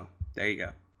 So, there you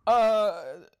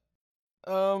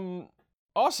go.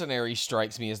 Austin Aries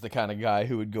strikes me as the kind of guy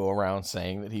who would go around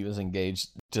saying that he was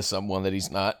engaged to someone that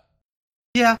he's not.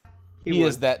 Yeah. He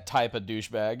is that type of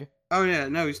douchebag. Oh, yeah.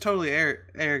 No, he's totally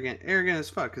arrogant. Arrogant as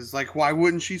fuck. Because, why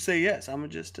wouldn't she say yes? I'm going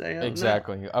to just say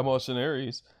exactly. No. I'm Austin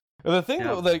Aries. The thing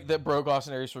that broke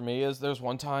Austin Aries for me is there was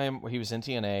one time where he was in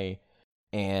TNA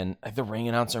and the ring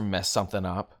announcer messed something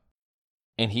up.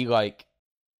 And he, cut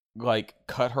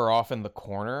her off in the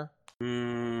corner.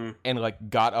 And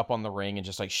got up on the ring and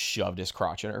just shoved his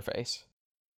crotch in her face.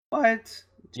 What?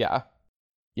 Yeah.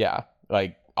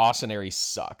 Austin Aries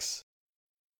sucks.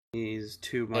 He's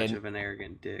too much of an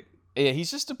arrogant dick. Yeah,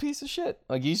 he's just a piece of shit.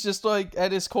 He's just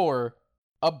at his core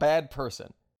a bad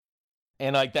person.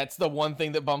 And that's the one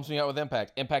thing that bums me out with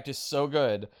Impact. Impact is so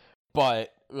good,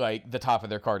 but the top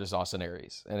of their card is Austin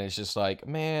Aries, and it's just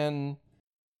man.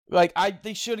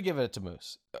 They should have given it to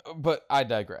Moose, but I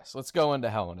digress. Let's go into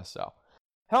Hell in a Cell.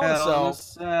 Hell in a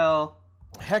Cell.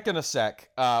 Heck in a Sec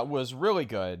was really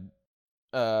good.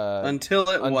 Until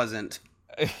it wasn't.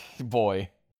 Boy,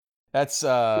 that's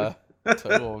total.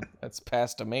 That's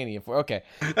past a mania. Okay,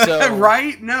 so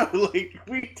right? No,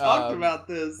 we talked about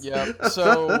this. Yep.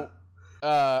 So,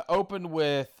 opened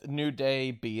with New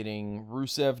Day beating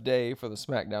Rusev Day for the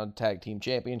SmackDown Tag Team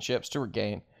Championships to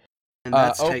regain. And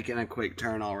that's taking a quick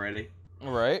turn already.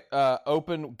 Right.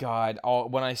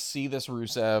 When I see this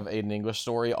Rusev Aiden English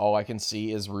story, all I can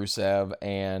see is Rusev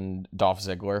and Dolph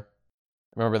Ziggler.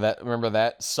 Remember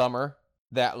that summer?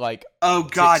 That oh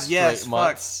god, yes,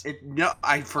 fuck.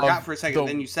 I forgot for a second.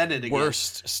 Then you said it again.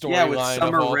 Worst storyline with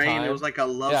Summer of all Rain. time. It was a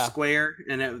love square,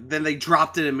 and then they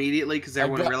dropped it immediately because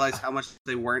everyone realized how much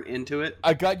they weren't into it.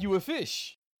 I got you a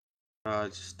fish.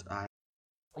 One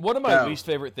of my least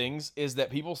favorite things is that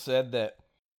people said that,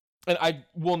 and I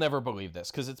will never believe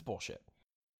this because it's bullshit.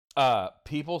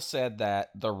 People said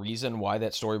that the reason why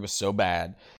that story was so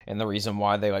bad, and the reason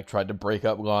why they tried to break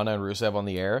up Lana and Rusev on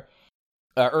the air,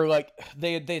 or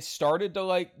they started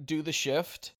to do the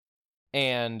shift,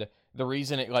 and the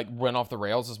reason it went off the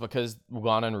rails is because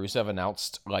Lana and Rusev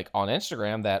announced on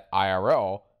Instagram that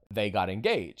IRL they got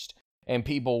engaged. And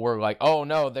people were like, "Oh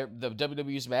no, the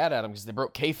WWE's mad at them because they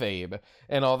broke kayfabe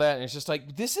and all that." And it's just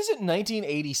this isn't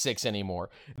 1986 anymore.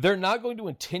 They're not going to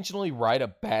intentionally write a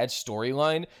bad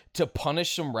storyline to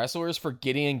punish some wrestlers for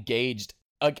getting engaged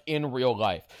in real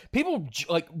life. People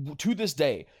to this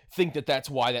day think that that's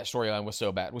why that storyline was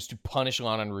so bad, was to punish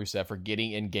Lana and Rusev for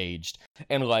getting engaged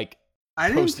and I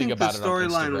didn't think the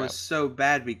storyline was so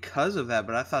bad because of that,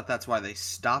 but I thought that's why they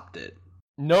stopped it.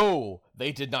 No,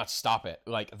 they did not stop it.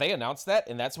 They announced that,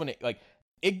 and that's when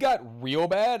it got real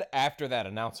bad after that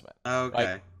announcement.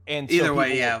 Okay. And either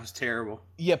way, it was terrible.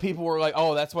 Yeah, people were like,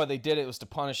 "Oh, that's why they did it. It was to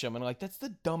punish him." And that's the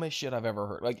dumbest shit I've ever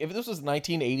heard. If this was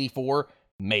 1984,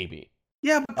 maybe.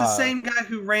 Yeah, but the same guy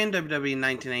who ran WWE in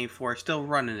 1984 is still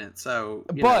running it, so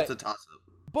it's a toss-up.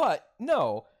 But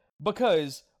no,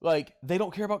 because they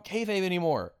don't care about kayfabe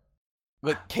anymore.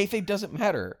 Kayfabe doesn't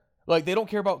matter. They don't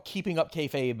care about keeping up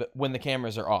kayfabe when the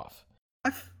cameras are off.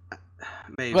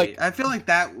 Maybe. Like, I feel like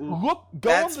that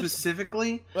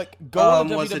specifically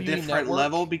was a different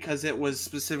level because it was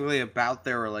specifically about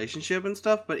their relationship and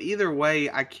stuff. But either way,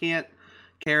 I can't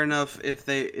care enough if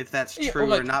that's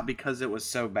true or not because it was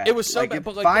so bad. It was so bad,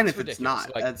 but fine if it's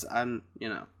not. That's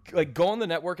go on the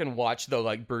network and watch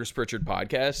the Bruce Pritchard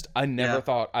podcast. I never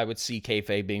thought I would see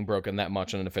kayfabe being broken that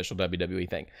much on an official WWE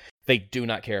thing. They do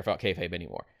not care about kayfabe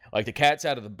anymore. Like, the cat's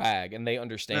out of the bag, and they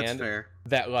understand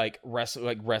that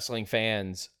wrestling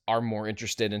fans are more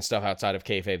interested in stuff outside of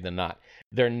kayfabe than not.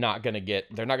 They're not gonna,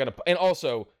 and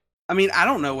also, I mean, I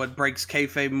don't know what breaks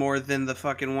kayfabe more than the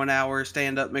fucking 1 hour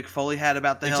stand up Mick Foley had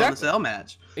about the Hell in a Cell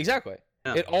match. Exactly.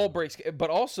 Yeah. It all breaks, but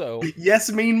also,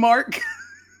 yes, Mean Mark.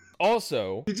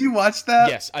 Also, did you watch that?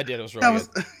 Yes, I did. It was really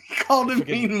good. He called him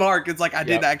Mean Mark. It's like, I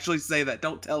didn't actually say that.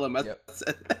 Don't tell him I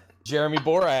said that. Jeremy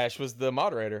Borash was the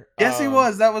moderator. Yes, he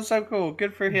was. That was so cool.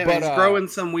 Good for him. He's growing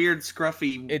some weird,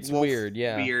 scruffy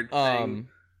beard thing.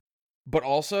 But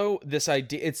also, this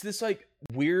idea, it's this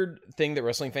weird thing that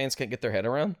wrestling fans can't get their head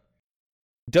around.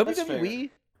 WWE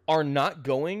are not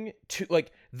going to,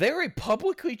 they're a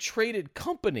publicly traded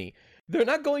company. They're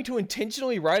not going to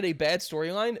intentionally write a bad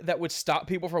storyline that would stop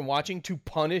people from watching to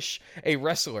punish a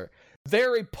wrestler.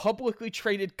 They're a publicly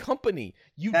traded company.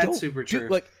 That's super true.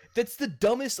 That's the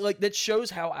dumbest, that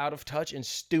shows how out of touch and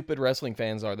stupid wrestling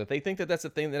fans are, that they think that that's the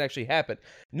thing that actually happened.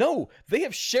 No, they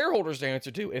have shareholders to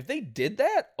answer to. If they did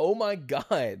that, oh my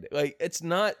God. It's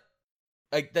not,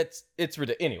 it's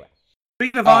ridiculous. Anyway.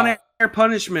 Speaking of on-air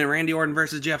punishment, Randy Orton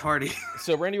versus Jeff Hardy.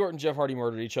 So Randy Orton and Jeff Hardy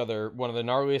murdered each other. One of the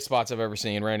gnarliest spots I've ever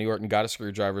seen. Randy Orton got a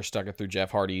screwdriver, stuck it through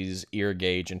Jeff Hardy's ear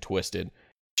gauge, and twisted.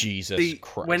 Jesus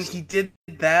Christ. When he did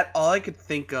that, all I could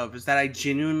think of is that I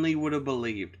genuinely would have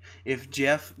believed if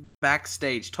Jeff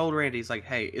backstage told Randy, he's like,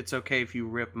 hey, it's okay if you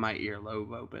rip my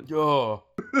earlobe open. Oh.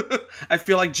 I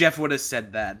feel like Jeff would have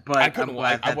said that, but I'm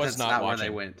glad that's not where they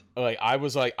went. I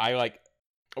was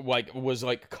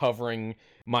covering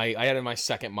I had my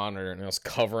second monitor, and I was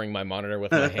covering my monitor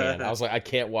with my hand. I was like, I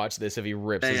can't watch this if he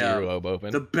rips his earlobe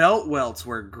open. The belt welts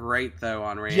were great though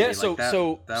on Randy. Yeah, so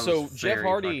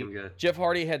Jeff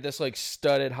Hardy had this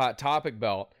studded Hot Topic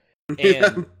belt,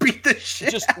 and beat the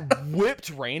shit. Just whipped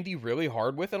Randy really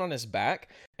hard with it on his back,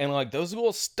 and those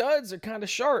little studs are kind of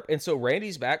sharp, and so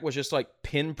Randy's back was just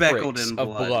pinpricks of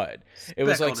blood. It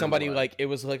was like somebody it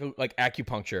was like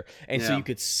acupuncture, and so you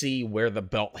could see where the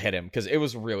belt hit him because it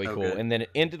was really cool. And then it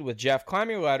ended with Jeff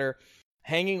climbing a ladder,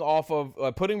 hanging off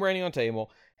of putting Randy on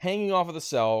table, hanging off of the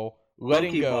cell,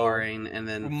 letting go, barring, and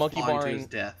then monkey barring to his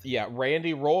death. Yeah,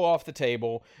 Randy roll off the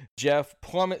table. Jeff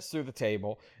plummets through the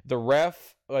table. The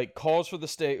ref calls for the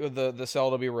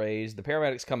cell to be raised. The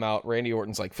paramedics come out. Randy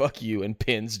Orton's like, "Fuck you," and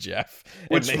pins Jeff.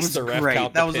 Which was the ref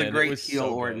great. That was a great heel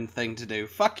Orton thing to do.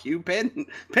 Fuck you, pin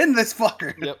this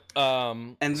fucker. Yep.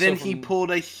 And then he pulled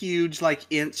a huge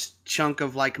inch chunk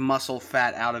of muscle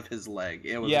fat out of his leg.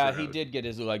 It was gross. He did get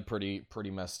his leg pretty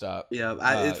messed up. Yeah,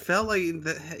 it felt like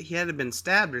he had been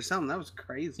stabbed or something. That was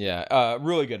crazy. Yeah,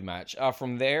 really good match.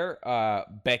 From there,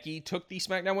 Becky took the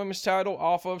SmackDown Women's title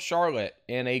off of Charlotte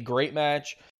in a great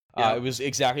match. It was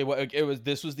exactly what it was.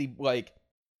 This was the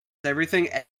everything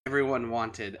everyone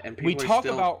wanted, and people are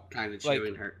still kind of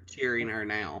cheering her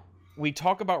now. We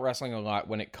talk about wrestling a lot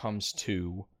when it comes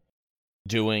to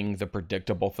doing the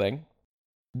predictable thing,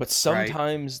 but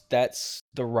sometimes that's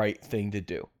the right thing to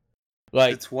do.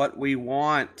 It's what we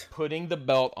want. Putting the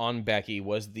belt on Becky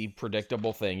was the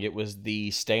predictable thing. It was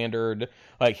the standard,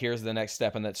 here's the next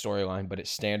step in that storyline, but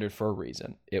it's standard for a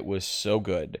reason. It was so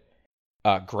good.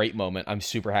 Great moment. I'm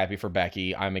super happy for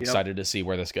Becky. I'm excited to see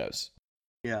where this goes.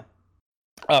 Yeah.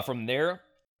 From there,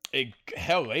 a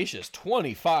hellacious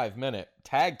 25-minute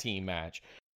tag team match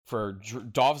for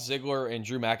Dolph Ziggler and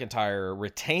Drew McIntyre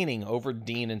retaining over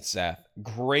Dean and Seth.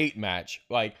 Great match.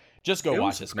 Just go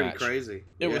watch this match. Crazy.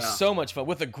 It was so much fun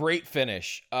with a great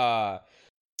finish.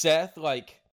 Seth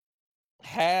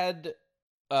had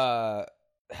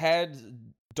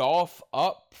Dolph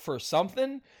up for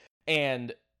something,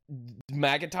 and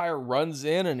McIntyre runs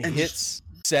in and hits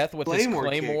Seth with his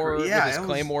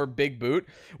Claymore big boot,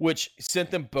 which sent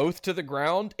them both to the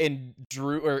ground, and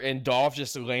Dolph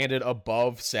just landed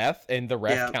above Seth, and the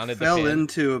ref counted the pin. Fell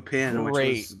into a pin,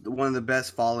 which was one of the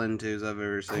best fall intos I've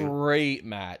ever seen. Great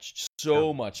match.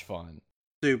 So much fun.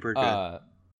 Super good.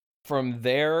 From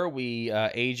there,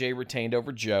 AJ retained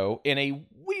over Joe in a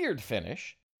weird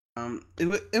finish.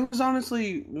 It was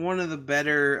honestly one of the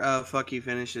better fuck you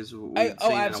finishes we've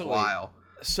seen in a while.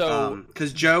 So,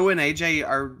 because Joe and AJ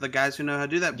are the guys who know how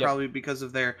to do that, probably because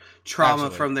of their trauma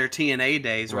from their TNA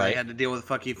days, where they had to deal with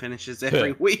fuck you finishes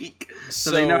every week, so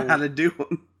they know how to do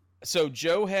them. So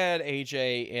Joe had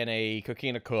AJ in a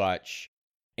coquina clutch,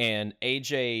 and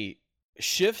AJ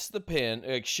shifts the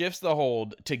pin, shifts the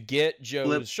hold to get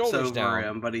Joe's shoulders down.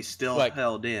 Him, but he's still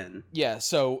held in. Yeah,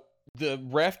 so the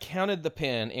ref counted the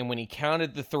pin, and when he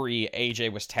counted the 3,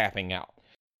 AJ was tapping out.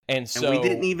 And we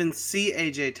didn't even see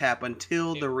AJ tap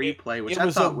until the replay, which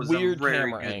I thought was a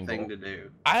very good thing to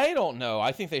do. I don't know.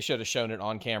 I think they should have shown it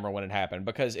on camera when it happened,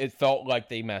 because it felt like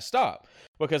they messed up.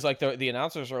 Because like the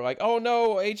announcers were like, "Oh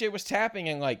no, AJ was tapping,"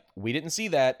 and like, we didn't see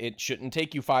that. It shouldn't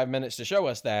take you 5 minutes to show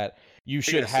us that. You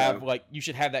should have you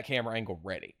should have that camera angle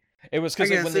ready. It was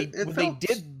because when they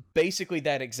did basically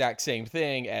that exact same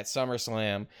thing at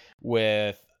SummerSlam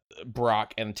with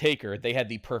Brock and Taker, they had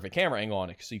the perfect camera angle on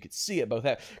it, so you could see it both.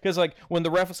 Because like when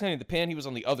the ref was counting the pin, he was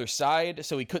on the other side,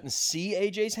 so he couldn't see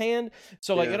AJ's hand.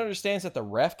 So like it understands that the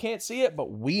ref can't see it,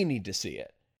 but we need to see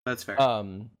it. That's fair.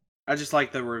 I just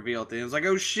like the reveal thing. It was like,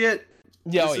 oh shit.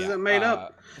 Yeah, this isn't made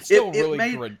up.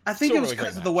 I think it was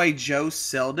because of the way Joe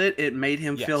sold it. It made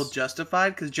him feel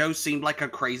justified, because Joe seemed like a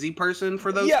crazy person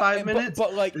for those 5 minutes.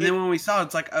 But like, and then when we saw it,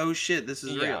 it's like, oh shit, this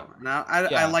is real. Now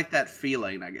I like that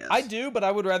feeling, I guess. I do, but I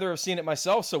would rather have seen it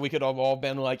myself, so we could have all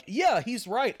been like, yeah, he's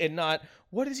right, and not,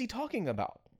 what is he talking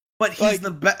about? But he's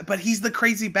he's the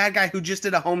crazy bad guy who just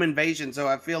did a home invasion. So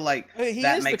I feel like he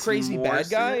that is makes the crazy more bad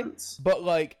sense. guy. But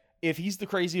like, if he's the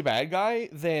crazy bad guy,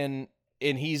 then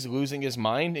and he's losing his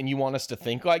mind, and you want us to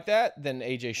think like that, then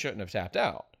AJ shouldn't have tapped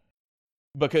out.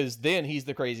 Because then he's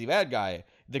the crazy bad guy.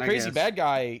 The crazy bad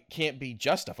guy can't be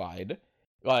justified.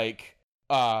 Like,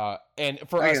 and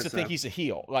for us to think he's a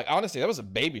heel. Like, honestly, that was a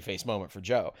babyface moment for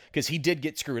Joe, because he did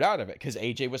get screwed out of it, because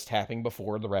AJ was tapping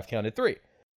before the ref counted 3.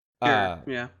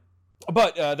 Yeah.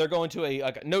 But they're going to a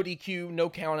like no DQ, no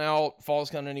count out, falls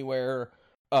count anywhere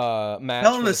match.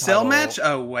 Hell in a Cell match?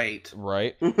 Oh, wait.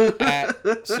 Right.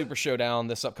 At Super Showdown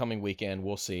this upcoming weekend.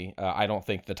 We'll see. I don't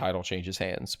think the title changes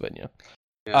hands, but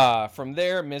yeah. From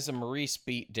there, Miz and Maurice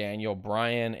beat Daniel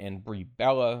Bryan and Brie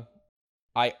Bella.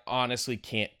 I honestly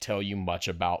can't tell you much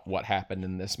about what happened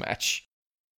in this match.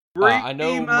 I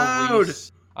know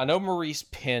Maurice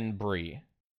pinned Brie.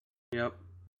 Yep.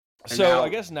 And so I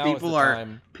guess now people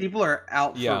are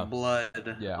out for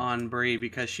blood on Brie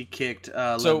because she kicked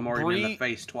Liv Morgan in the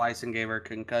face twice and gave her a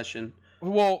concussion.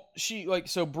 Well,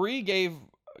 Brie gave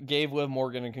Liv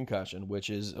Morgan a concussion, which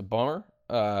is a bummer.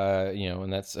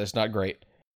 And that's not great.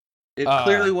 It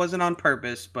clearly wasn't on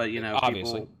purpose, but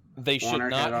obviously they should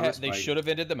not. They should have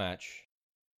ended the match.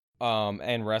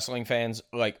 And wrestling fans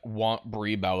want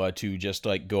Brie Bella to just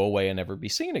go away and never be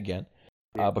seen again,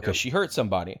 because she hurt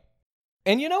somebody.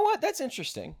 And you know what? That's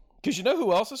interesting. Because you know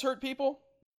who else has hurt people?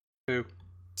 Who?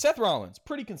 Seth Rollins,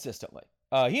 pretty consistently.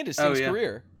 He ended Sting's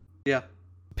career. Yeah.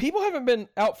 People haven't been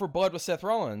out for blood with Seth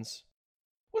Rollins.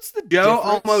 What's the Joe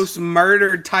difference? Almost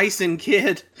murdered Tyson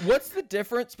Kidd. What's the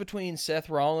difference between Seth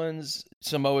Rollins,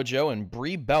 Samoa Joe, and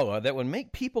Brie Bella that would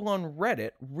make people on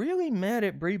Reddit really mad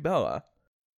at Brie Bella?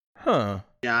 Huh.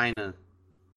 China.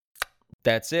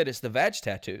 That's it. It's the vag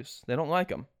tattoos. They don't like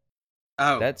them.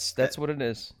 Oh, that's what it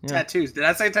is. Yeah. Tattoos. Did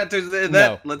I say tattoos?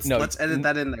 No, let's edit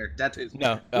that in there. Tattoos.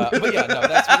 No, but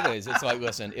that's what it is. It's like,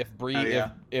 listen, if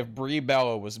Brie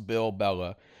Bella was Bill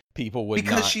Bella, people would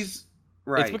because not. she's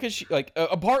right. It's because she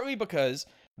partly because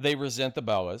they resent the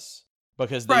Bellas.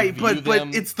 Because they view them...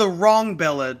 but it's the wrong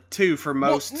Bella too for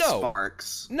most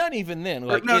Sparks. Not even then.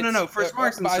 No, for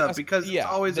Sparks and stuff, because it's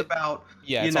always about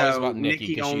about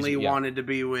Nikki only wanted to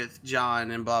be with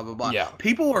John and blah blah blah. Yeah.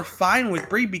 People were fine with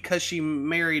Brie because she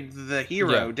married the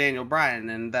hero Daniel Bryan,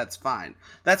 and that's fine.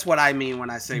 That's what I mean when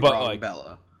I say wrong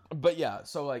Bella. But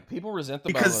people resent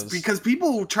the Bellas because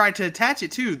people try to attach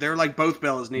it too. They're like, both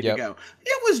Bellas need to go.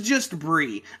 It was just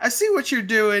Brie. I see what you're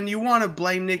doing. You want to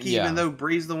blame Nikki, even though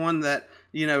Brie's the one that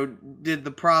did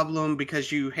the problem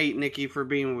because you hate Nikki for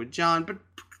being with John. But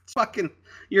fucking,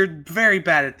 you're very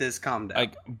bad at this. Calm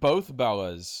down. Both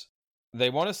Bellas, they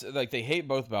want to they hate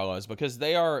both Bellas because the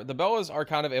Bellas are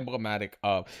kind of emblematic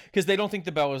of, because they don't think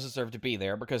the Bellas deserve to be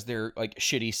there because they're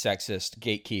shitty, sexist,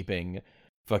 gatekeeping.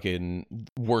 Fucking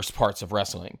worst parts of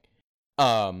wrestling.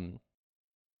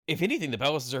 If anything, the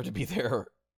Bellas deserve to be there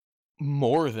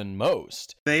more than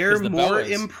most. They are more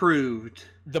improved.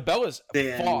 The Bellas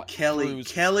than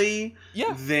Kelly,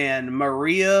 than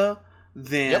Maria,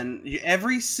 than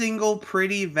every single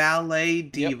pretty valet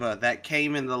diva that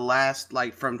came in the last,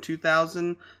 from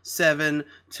 2007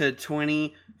 to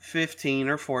 2015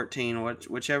 or 14,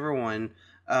 whichever one.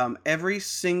 Every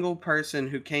single person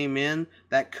who came in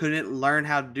that couldn't learn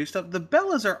how to do stuff, the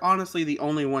Bellas are honestly the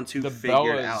only ones who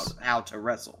figured out how to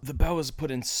wrestle. The Bellas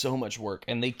put in so much work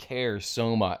and they care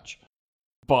so much,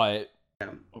 but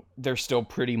they're still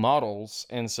pretty models,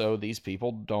 and so these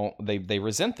people don't they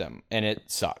resent them, and it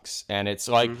sucks. And it's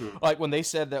like when they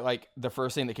said that, like, the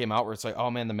first thing that came out where it's like,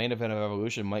 oh man, the main event of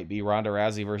Evolution might be Ronda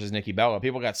Rousey versus Nikki Bella,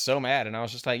 people got so mad, and I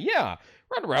was just like, yeah,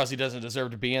 Ronda Rousey doesn't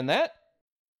deserve to be in that.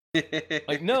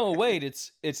 Like, no, wait,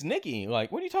 it's Nikki.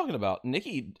 Like, what are you talking about?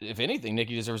 Nikki, if anything,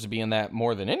 Nikki deserves to be in that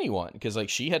more than anyone, because like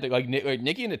she had to, like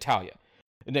Nikki and Natalya.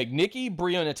 Like Nikki,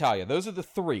 Bria, and Natalya, those are the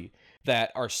three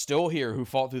that are still here who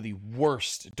fought through the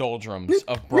worst doldrums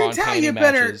of brawn candy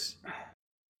matches.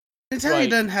 Natalya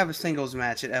doesn't have a singles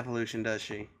match at Evolution, does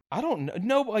she? I don't know.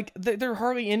 No, like there are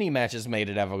hardly any matches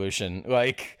made at Evolution.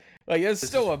 Like it's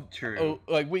still true.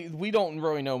 Like we don't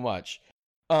really know much.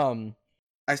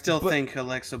 I still think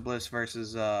Alexa Bliss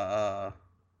versus I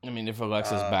mean, if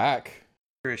Alexa's back,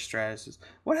 Trish Stratus.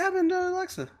 What happened to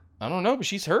Alexa? I don't know, but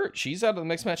she's hurt. She's out of the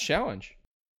mixed match challenge.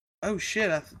 Oh shit!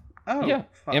 Yeah.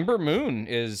 Fuck. Ember Moon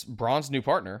is Braun's new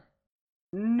partner.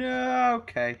 No,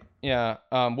 okay. Yeah.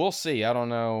 We'll see. I don't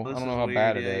know. I don't know how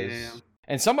bad it is. Yeah.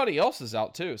 And somebody else is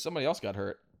out too. Somebody else got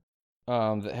hurt.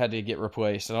 That had to get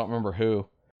replaced. I don't remember who.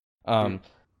 All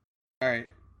right.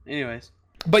 Anyways.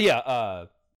 But yeah.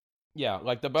 Yeah.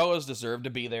 Like, the Bellas deserve to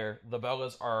be there. The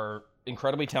Bellas are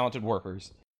incredibly talented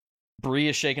workers. Brie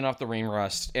is shaking off the ring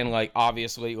rust, and like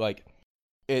obviously, like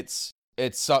it's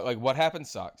like what happened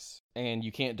sucks, and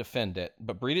you can't defend it.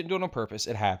 But Brie didn't do it on purpose.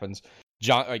 It happens.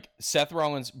 Seth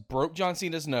Rollins broke John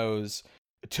Cena's nose,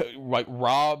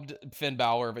 robbed Finn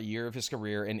Balor of a year of his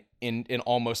career, and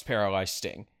almost paralyzed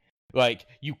Sting. Like,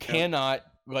 you cannot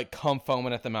come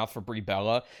foaming at the mouth for Brie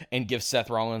Bella and give Seth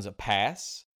Rollins a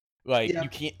pass. You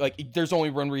can't. Like, there's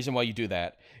only one reason why you do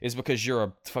that, is because you're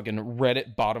a fucking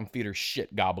Reddit bottom feeder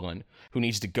shit goblin who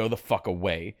needs to go the fuck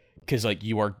away. Because, like,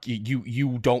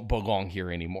 you don't belong here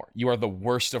anymore. You are the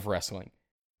worst of wrestling.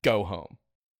 Go home.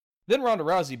 Then Ronda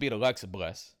Rousey beat Alexa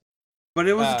Bliss. But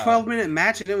it was a 12-minute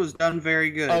match, and it was done very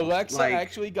good. Alexa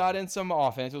actually got in some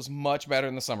offense. It was much better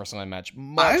than the SummerSlam match.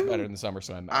 Much better than the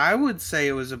SummerSlam match. I would say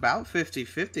it was about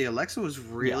 50-50. Alexa was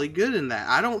really good in that.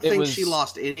 I don't think she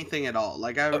lost anything at all.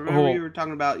 Like, I remember you were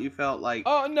talking about, you felt like...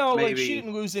 Oh, no, maybe... like, she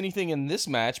didn't lose anything in this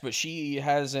match, but she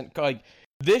hasn't... Like,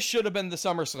 this should have been the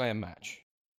SummerSlam match.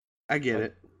 I get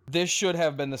it. This should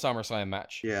have been the SummerSlam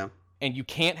match. Yeah. And you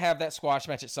can't have that squash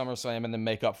match at SummerSlam and then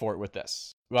make up for it with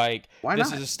this. Like, why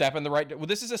this not? is a step in the right... Well,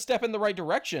 this is a step in the right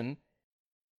direction,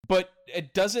 but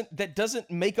that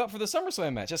doesn't make up for the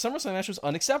SummerSlam match. The SummerSlam match was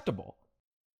unacceptable.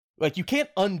 Like, you can't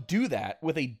undo that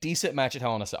with a decent match at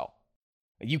Hell in a Cell.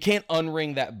 You can't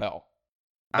unring that bell.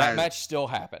 That match still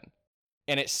happened.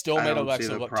 And it still made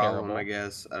Alexa look terrible. I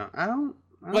guess. I don't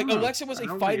Like, know. Alexa was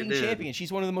a fighting champion.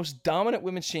 She's one of the most dominant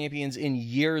women's champions in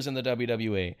years in the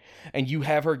WWE. And you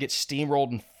have her get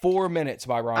steamrolled in 4 minutes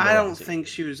by Ronda Rousey. I don't think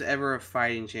she was ever a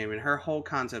fighting champion. Her whole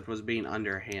concept was being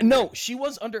underhanded. No, she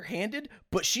was underhanded,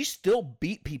 but she still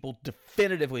beat people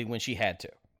definitively when she had to.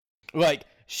 Like,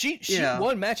 she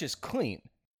won matches clean.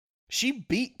 She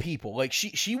beat people. Like,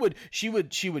 she would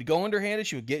go underhanded,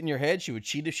 she would get in your head, she would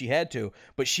cheat if she had to,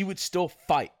 but she would still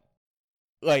fight.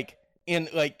 And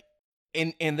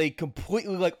they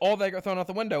completely, like, all that got thrown out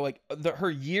the window. Like,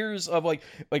 her years of, like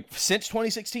since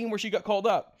 2016 where she got called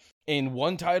up and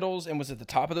won titles and was at the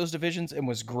top of those divisions and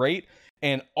was great,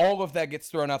 and all of that gets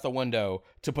thrown out the window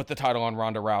to put the title on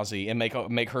Ronda Rousey and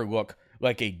make her look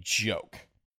like a joke.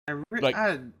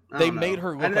 They made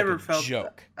her look like a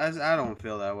joke. I don't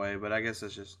feel that way, but I guess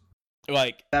it's just...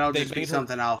 Like, that'll just be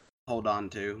something I'll hold on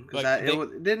to. Because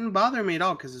it didn't bother me at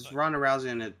all, because it's Ronda Rousey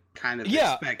and it kind of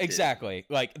expected. Exactly.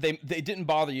 Like, they didn't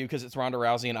bother you because it's Ronda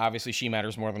Rousey, and obviously she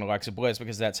matters more than Alexa Bliss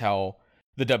because that's how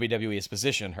the WWE has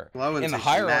positioned her. Well, I wouldn't say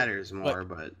she matters more,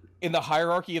 but... In the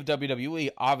hierarchy of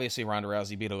WWE, obviously Ronda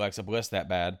Rousey beat Alexa Bliss that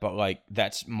bad, but, like,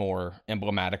 that's more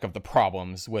emblematic of the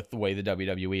problems with the way the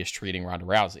WWE is treating Ronda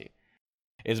Rousey.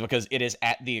 Is because it is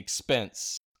at the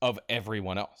expense of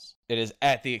everyone else. It is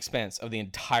at the expense of the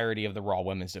entirety of the Raw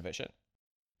Women's division.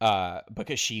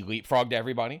 Because she leapfrogged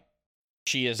everybody.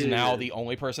 She is now the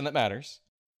only person that matters.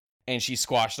 And she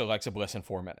squashed Alexa Bliss in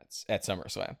 4 minutes at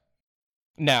SummerSlam.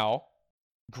 Now,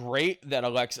 great that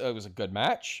it was a good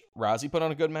match. Rousey put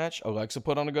on a good match. Alexa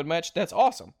put on a good match. That's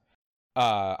awesome.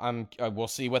 We'll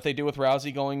see what they do with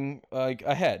Rousey going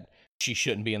ahead. She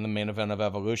shouldn't be in the main event of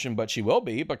Evolution, but she will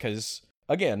be because...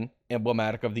 Again,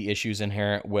 emblematic of the issues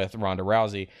inherent with Ronda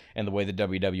Rousey and the way the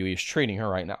WWE is treating her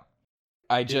right now.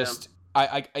 It's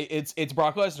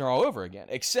Brock Lesnar all over again.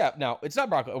 Except now it's not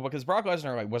Brock because Brock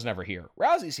Lesnar was never here.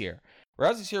 Rousey's here.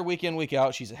 Rousey's here week in, week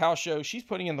out. She's a house show. She's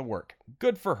putting in the work.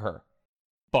 Good for her.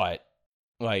 But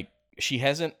like she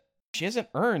hasn't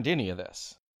earned any of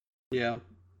this. Yeah.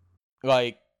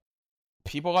 Like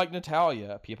people like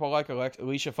Natalya, people like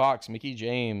Alicia Fox, Mickie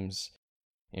James,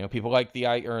 people like the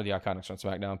Iconics on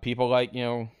SmackDown, people like,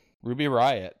 Ruby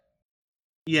Riott.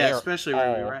 Yeah, especially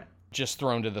Ruby Riott. Just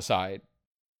thrown to the side.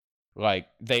 Like,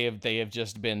 they have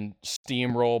just been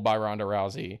steamrolled by Ronda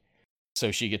Rousey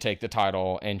so she could take the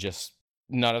title, and just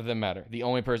none of them matter. The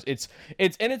only person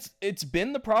it's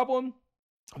been the problem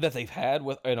that they've had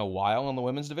in a while in the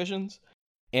women's divisions,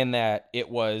 in that it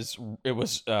was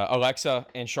Alexa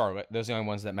and Charlotte. Those are the only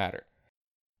ones that matter.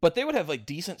 But they would have like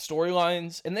decent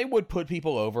storylines, and they would put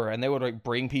people over, and they would like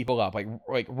bring people up.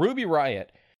 Like Ruby Riott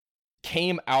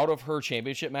came out of her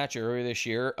championship match earlier this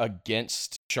year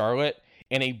against Charlotte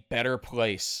in a better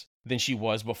place than she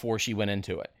was before she went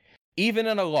into it. Even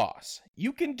in a loss,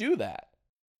 you can do that.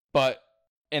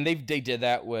 And they did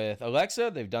that with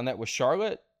Alexa. They've done that with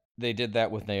Charlotte. They did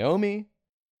that with Naomi.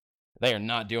 They are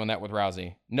not doing that with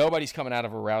Rousey. Nobody's coming out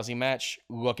of a Rousey match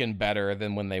looking better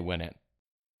than when they went in.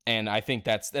 And I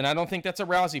don't think that's a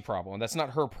Rousey problem. That's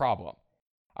not her problem.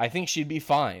 I think she'd be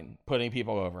fine putting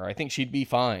people over. I think she'd be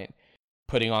fine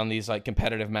putting on these like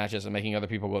competitive matches and making other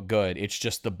people look good. It's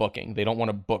just the booking. They don't want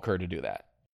to book her to do that.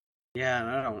 Yeah, and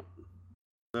I don't.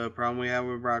 The problem we have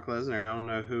with Brock Lesnar, I don't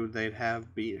know who they'd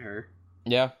have beat her.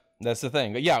 Yeah, that's the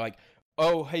thing. Yeah, like,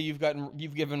 oh, hey, you've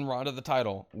given Ronda the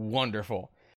title.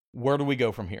 Wonderful. Where do we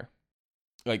go from here?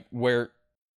 Like, where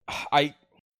they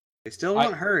still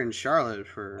want her and Charlotte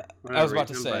for whatever I was about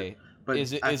reason, to say, but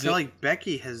I feel like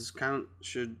Becky has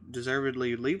should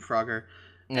deservedly leapfrog her.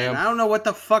 And I don't know what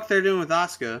the fuck they're doing with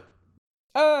Asuka.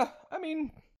 I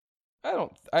mean,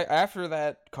 after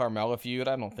that Carmella feud,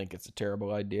 I don't think it's a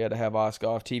terrible idea to have Asuka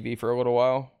off TV for a little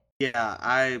while. Yeah,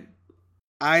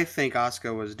 I think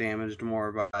Asuka was damaged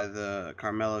more by the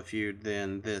Carmella feud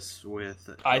than this with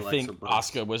Alexa I think Bliss.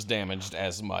 Asuka was damaged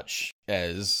as much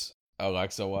as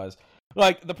Alexa was.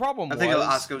 Like, the problem I think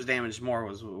Asuka was damaged more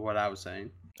was what I was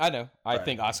saying. I know. I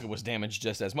think Asuka was damaged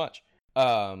just as much.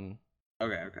 Okay.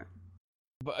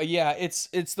 But yeah, it's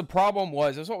the problem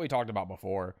was, it's what we talked about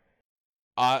before.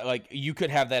 Like, you could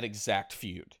have that exact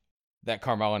feud that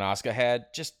Carmella and Asuka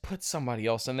had. Just put somebody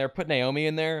else in there. Put Naomi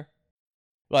in there.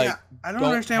 Like, yeah, I don't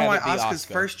understand why Asuka's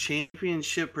first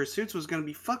championship pursuits was going to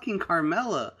be fucking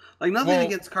Carmella. Like, nothing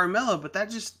against Carmella, but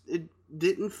it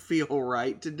didn't feel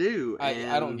right to do.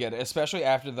 I don't get it, especially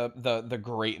after the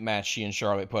great match she and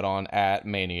Charlotte put on at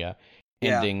Mania,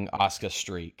 ending Asuka's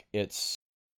streak.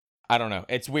 I don't know.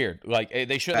 It's weird. Like,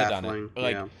 they should have done it.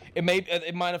 Like,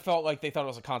 it might have felt like they thought it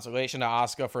was a consolation to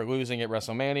Asuka for losing at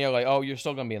WrestleMania. Like, oh, you're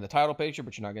still going to be in the title picture,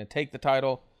 but you're not going to take the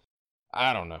title.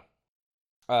 I don't know.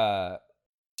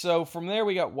 So from there,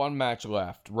 we got one match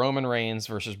left. Roman Reigns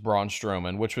versus Braun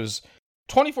Strowman, which was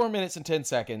 24 minutes and 10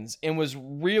 seconds and was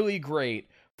really great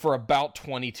for about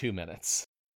 22 minutes.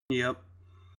 Yep.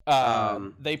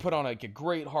 They put on a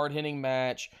great hard-hitting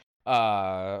match.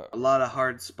 A lot of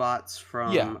hard spots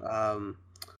from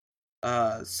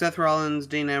Seth Rollins,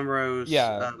 Dean Ambrose,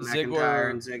 McIntyre,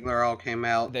 and Ziggler all came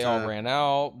out. They all ran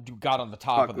out, got on the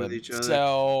top of the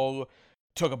cell,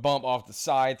 took a bump off the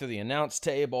side through the announce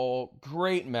table.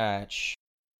 Great match.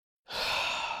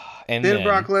 And then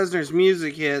Brock Lesnar's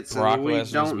music hits, and we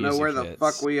don't know where the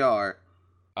fuck we are.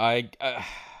 Where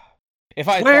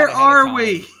are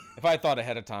we? If I thought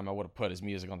ahead of time, I would have put his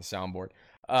music on the soundboard.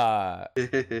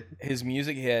 His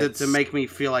music hits to make me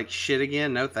feel like shit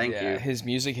again. No, thank you. His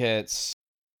music hits.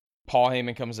 Paul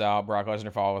Heyman comes out. Brock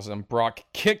Lesnar follows him. Brock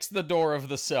kicks the door of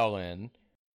the cell in.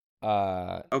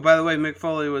 By the way, Mick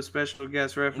Foley was special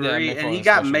guest referee, and he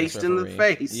got maced in the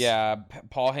face. Yeah,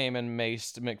 Paul Heyman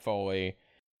maced Mick Foley,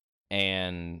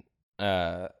 and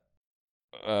Brock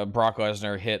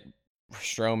Lesnar hit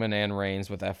Strowman and Reigns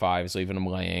with F5s, leaving them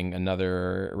laying.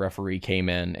 Another referee came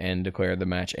in and declared the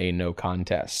match a no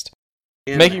contest.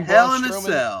 Making Hell in a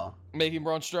Cell. Making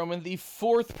Braun Strowman the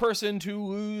fourth person to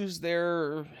lose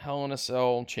their Hell in a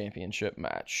Cell championship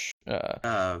match.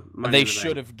 They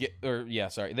should have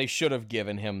they should have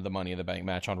given him the Money in the Bank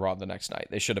match on Raw the next night.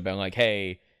 They should have been like,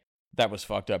 hey, that was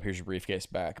fucked up. Here's your briefcase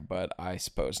back. But I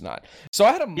suppose not. So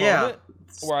I had a moment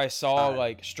where I saw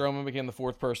like Strowman became the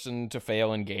fourth person to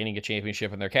fail in gaining a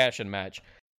championship in their cash-in match.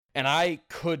 And I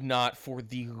could not for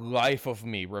the life of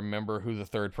me remember who the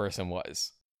third person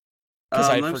was.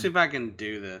 Let me see if I can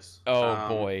do this. Oh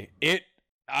boy.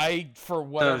 For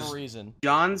whatever reason.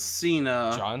 John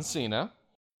Cena.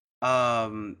 I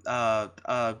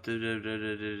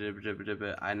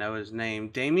know his name.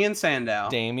 Damien Sandow.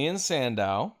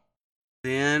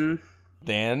 Then.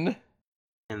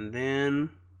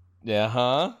 Yeah,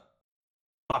 huh?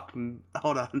 Fuck.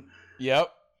 Hold on.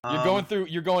 Yep.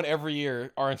 You're going every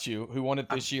year, aren't you? Who won it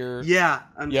this year? Yeah,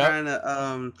 I'm trying to.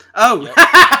 Oh. Yep.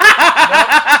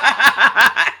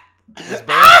 It's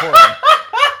Baron Corbin.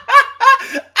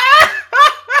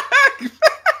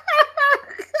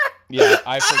 Yeah,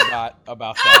 I forgot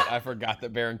about that. I forgot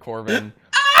that Baron Corbin.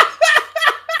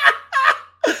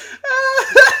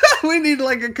 We need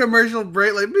like a commercial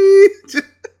break, like me.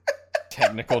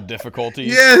 Technical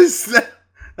difficulties. Yes,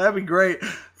 that'd be great.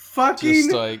 Fucking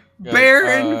just like,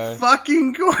 Baron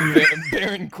fucking Corbin.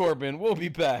 Baron Corbin. We'll be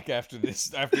back after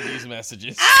these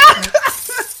messages.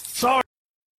 Sorry.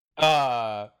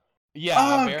 Yeah.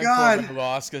 Baron Corbin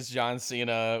lost because John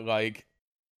Cena like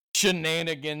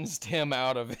shenanigans him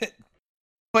out of it.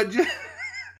 But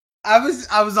I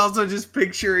was also just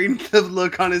picturing the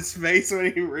look on his face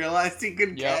when he realized he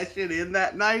could cash it in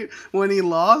that night when he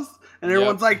lost, and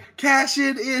everyone's like, "Cash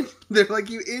it in!" They're like,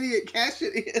 "You idiot, cash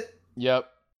it in!" Yep.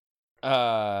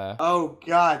 Oh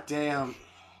god damn.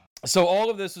 So all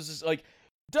of this was just like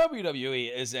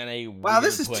WWE is in a weird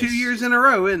this is place. 2 years in a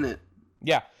row, isn't it?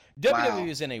 Yeah. WWE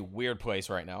is in a weird place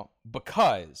right now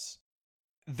because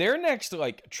their next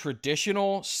like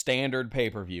traditional standard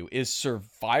pay-per-view is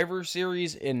Survivor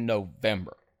Series in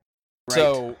November. Right.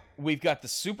 So we've got the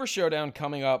Super Showdown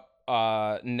coming up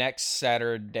next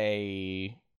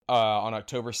Saturday on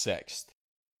October 6th,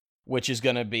 which is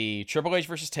going to be Triple H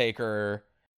versus Taker,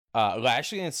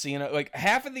 Lashley and Cena. Like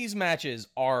half of these matches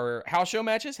are house show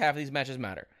matches, half of these matches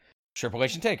matter. Triple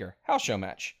H and Taker, house show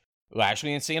match.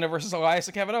 Lashley and Cena versus Elias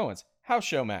and Kevin Owens, house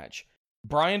show match.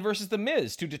 Bryan versus The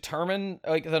Miz to determine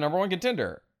like the number one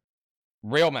contender,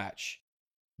 real match.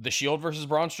 The Shield versus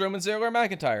Braun Strowman, Ziggler,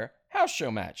 McIntyre, house show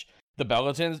match. The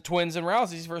Bella Twins and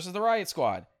Rouseys versus the Riot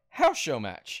Squad, house show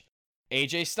match.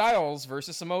 AJ Styles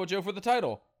versus Samoa Joe for the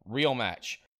title, real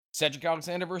match. Cedric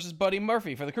Alexander versus Buddy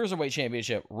Murphy for the Cruiserweight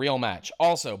Championship, real match.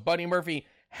 Also, Buddy Murphy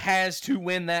has to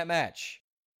win that match.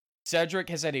 Cedric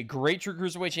has had a great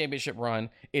Cruiserweight Championship run.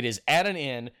 It is at an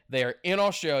end. They are in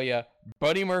Australia.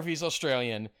 Buddy Murphy's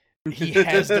Australian. He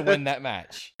has to win that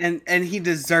match. And he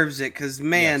deserves it because,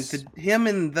 man, him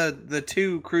in the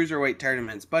two Cruiserweight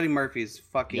tournaments, Buddy Murphy's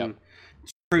fucking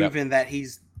proven that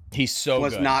he's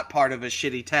good. Not part of a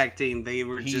shitty tag team. They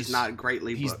were just not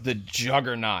greatly booked. He's the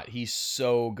juggernaut. He's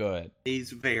so good.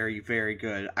 He's very, very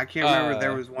good. I can't remember.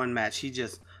 There was one match. He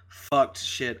just fucked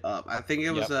shit up. I think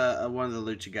it was one of the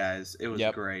Lucha guys. It was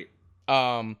great.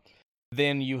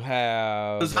 Then you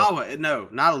have Tozawa. No,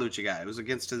 not a Lucha guy. It was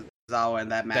against Tozawa,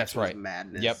 and that match was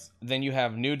madness. Yep. Then you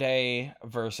have New Day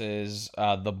versus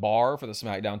The Bar for the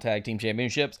SmackDown Tag Team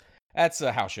Championships. That's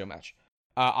a house show match.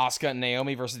 Asuka and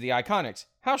Naomi versus the Iconics,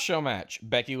 house show match.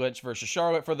 Becky Lynch versus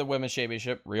Charlotte for the Women's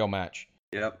Championship, real match.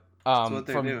 Yep. That's what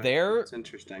they're doing. There, it's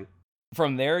interesting.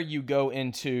 From there, you go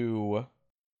into.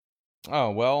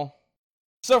 So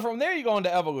from there, you go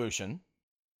into Evolution,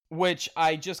 which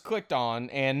I just clicked on,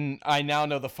 and I now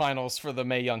know the finals for the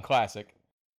Mae Young Classic.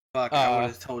 Fuck, I would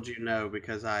have told you no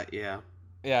because Yeah.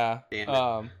 Damn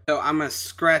it. So I'm gonna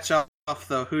scratch off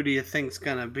the who do you think's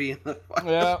gonna be in the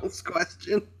finals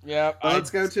question. Yeah.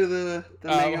 Let's go to the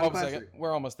Mae Young Classic.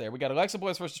 We're almost there. We got Alexa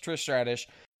Bliss versus Trish Stratus,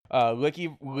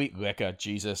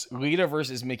 Lita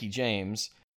versus Mickie James,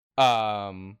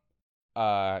 Kairi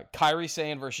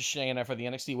Sane versus Shayna for the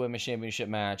NXT Women's Championship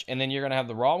match, and then you're gonna have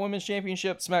the Raw Women's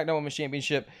Championship, SmackDown Women's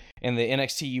Championship, and the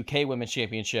NXT UK Women's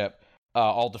Championship,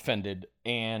 all defended,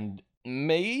 and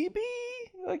maybe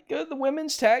like the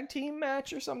women's tag team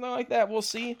match or something like that. We'll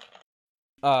see.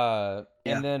 And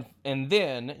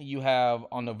then you have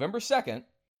on November 2nd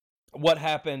what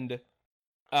happened.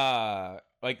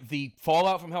 Like the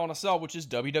fallout from Hell in a Cell, which is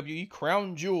WWE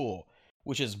Crown Jewel,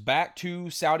 which is back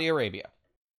to Saudi Arabia.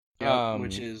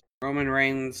 Which is Roman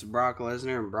Reigns, Brock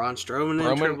Lesnar, and Braun Strowman in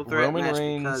a triple threat match.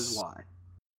 Because why?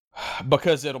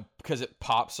 Because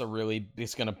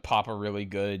it's gonna pop a really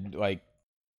good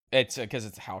it's because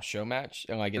it's a house show match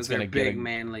and like it's gonna get big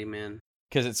manly men.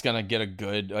 Because it's gonna get a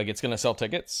good it's gonna sell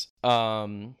tickets.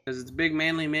 Because it's big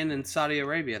manly men in Saudi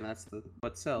Arabia, and that's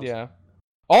what sells. Yeah.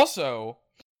 Also,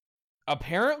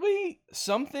 apparently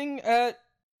something at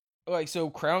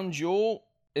Crown Jewel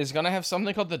is gonna have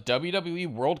something called the WWE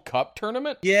World Cup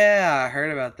tournament. Yeah, I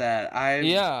heard about that.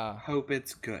 I hope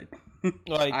it's good.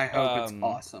 I hope it's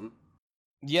awesome.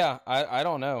 Yeah, I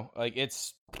don't know. I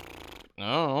don't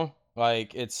know.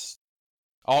 It's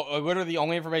all literally the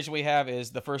only information we have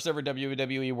is the first ever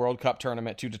WWE World Cup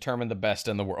tournament to determine the best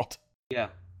in the world. Yeah.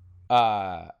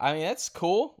 I mean that's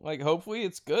cool. Hopefully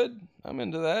it's good. I'm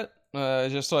into that.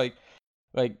 Just like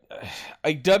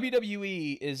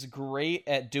WWE is great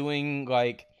at doing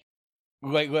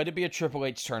Let it be a Triple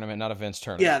H tournament, not a Vince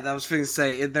tournament. Yeah, that was going to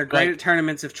say they're great at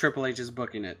tournaments if Triple H is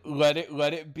booking it. Let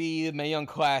it be the Mae Young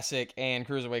Classic and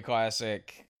Cruiserweight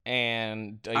Classic,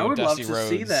 and I would Dusty love to Rhodes.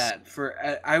 see that.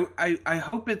 I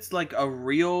hope it's like a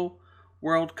real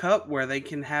World Cup where they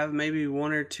can have maybe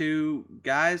one or two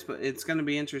guys, but it's going to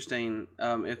be interesting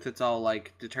if it's all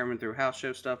like determined through house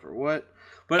show stuff or what.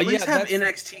 But at least have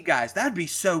NXT guys. That'd be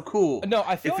so cool. No,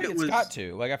 I feel like it's got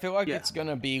to. Like I feel like it's going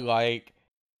to be like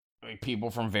people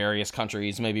from various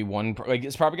countries, maybe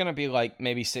it's probably going to be like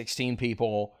maybe 16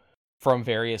 people from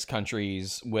various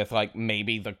countries with like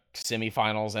maybe the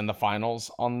semifinals and the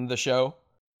finals on the show.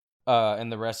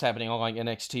 And the rest happening on like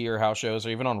NXT or house shows or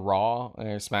even on Raw or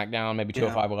SmackDown, maybe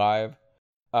 205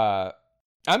 Live.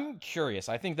 I'm curious.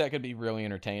 I think that could be really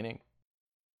entertaining.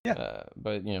 Yeah.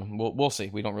 But we'll see.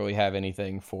 We don't really have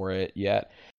anything for it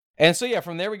yet. And so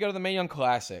from there we go to the Mae Young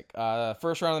Classic.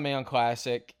 First round of the Mae Young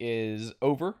Classic is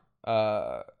over.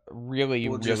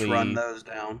 We'll just run those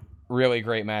down. Really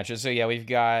great matches. So we've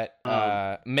got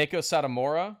Meiko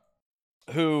Satomura,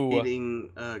 who beating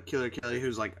Killer Kelly,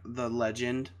 who's like the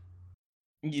legend.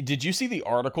 Did you see the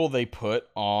article they put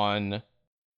on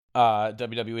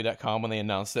WWE.com when they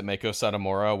announced that Meiko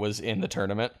Satomura was in the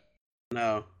tournament?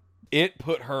 No. It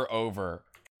put her over.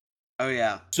 Oh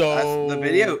yeah. So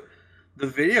the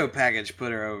video package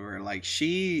put her over. Like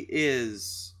she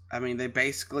is. I mean, they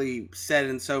basically said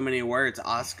in so many words,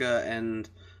 Asuka and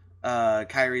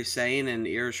Kairi Sane and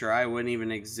Io Shirai wouldn't even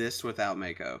exist without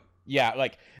Meiko. Yeah,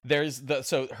 like there's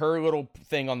her little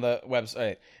thing on the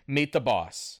website. Meet the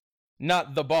boss,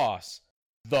 not the boss,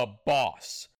 the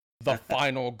boss. The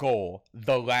final goal,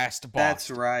 the last boss. That's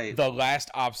right. The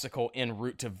last obstacle en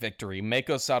route to victory.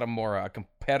 Meiko Satomura, a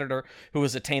competitor who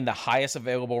has attained the highest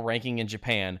available ranking in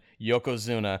Japan,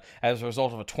 Yokozuna, as a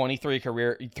result of a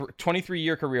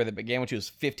 23-year career that began when she was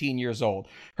 15 years old.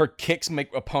 Her kicks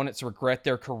make opponents regret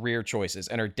their career choices,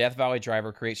 and her Death Valley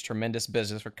driver creates tremendous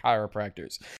business for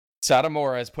chiropractors.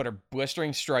 Satomura has put her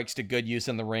blistering strikes to good use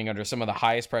in the ring under some of the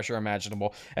highest pressure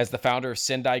imaginable. As the founder of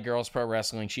Sendai Girls Pro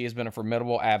Wrestling, she has been a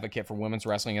formidable advocate for women's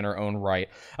wrestling in her own right.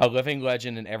 A living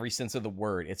legend in every sense of the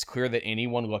word. It's clear that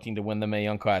anyone looking to win the Mae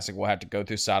Young Classic will have to go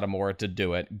through Satomura to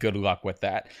do it. Good luck with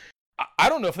that. I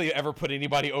don't know if they ever put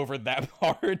anybody over that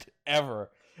hard, ever.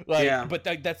 But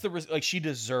that's she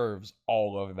deserves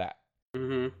all of that.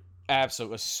 Mm-hmm.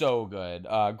 Absolutely. So good.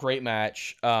 Great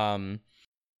match.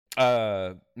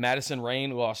 Madison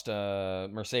Rayne lost to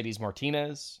Mercedes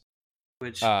Martinez,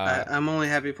 which I'm only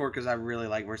happy for because I really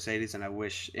like Mercedes and I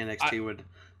wish NXT would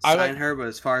sign her, but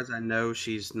as far as I know,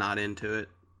 she's not into it.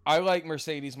 I like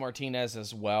Mercedes Martinez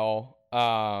as well.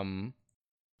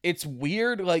 It's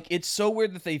weird, it's so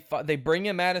weird that they bring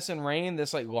in Madison Rayne,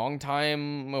 this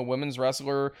long-time women's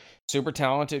wrestler, super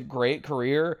talented, great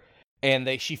career. And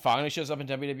she finally shows up in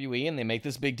WWE, and they make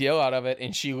this big deal out of it,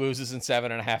 and she loses in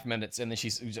 7.5 minutes, and then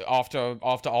she's off to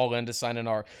All In to sign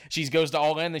an She goes to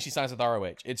All In, then she signs with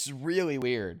ROH. It's really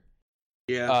weird.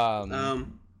 Yeah.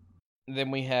 Then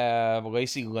we have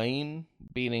Lacey Lane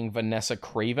beating Vanessa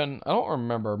Craven. I don't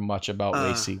remember much about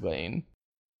Lacey Lane.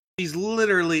 She's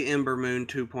literally Ember Moon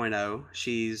 2.0.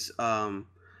 She's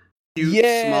cute,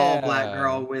 small black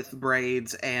girl with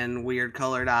braids and weird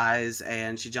colored eyes,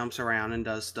 and she jumps around and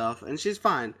does stuff, and she's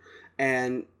fine.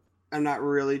 And I'm not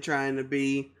really trying to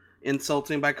be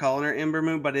insulting by calling her Ember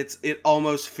Moon, but it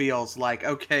almost feels like,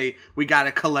 okay, we got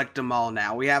to collect them all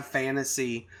now. We have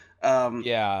fantasy.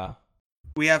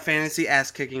 We have fantasy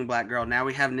ass-kicking black girl. Now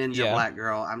we have ninja black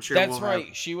girl. I'm sure that's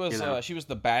right. She was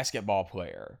the basketball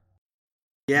player.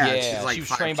 Yeah, she was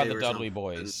trained by the Dudley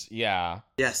Boys. Yeah.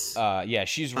 Yes.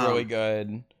 She's really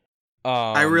good.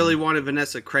 I really wanted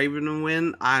Vanessa Craven to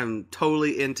win. I'm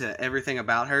totally into everything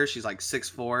about her. She's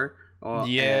 6'4".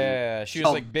 She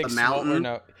was big. The Mountain.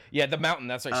 The Mountain.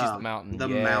 That's right. She's the Mountain. The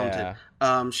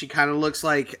Mountain. She kind of looks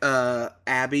like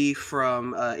Abby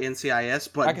from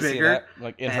NCIS, but bigger.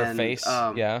 In her face.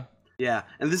 Yeah.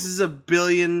 And this is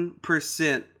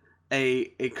 1,000,000,000%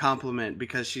 a compliment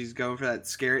because she's going for that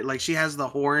scary. She has the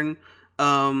horn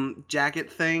jacket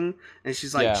thing, and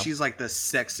she's the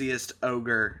sexiest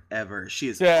ogre ever. She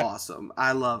is awesome.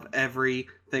 I love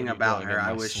everything about her.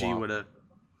 I wish she would have.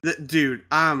 Dude,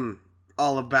 I'm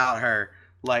all about her.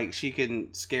 She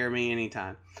can scare me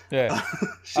anytime. Yeah.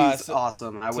 She's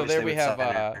awesome. I wish there they we would have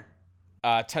sign her.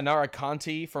 Tanara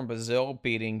Conti from Brazil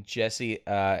beating Jessie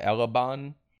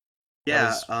Elban.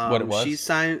 Yeah, what it was. She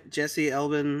signed. Jessie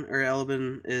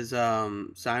Elban is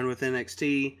signed with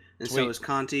NXT, and so is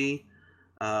Conti.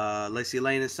 Lacey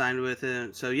Lane is signed with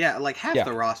it. So half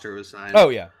the roster was signed. Oh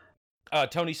yeah.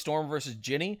 Toni Storm versus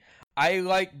Jinny. I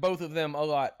like both of them a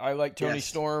lot. I like Toni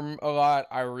Storm a lot.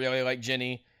 I really like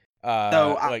Jinny.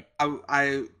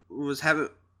 I was having.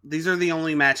 These are the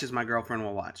only matches my girlfriend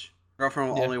will watch.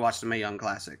 Girlfriend will only watch the Mae Young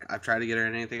Classic. I've tried to get her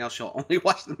in anything else. She'll only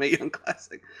watch the Mae Young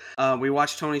Classic. We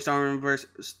watched Toni Storm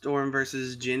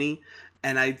versus Jinny,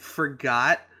 and I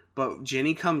forgot. But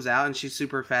Jinny comes out and she's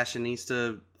super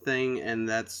fashionista thing, and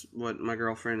that's what my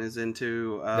girlfriend is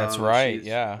into. That's right.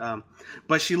 Yeah.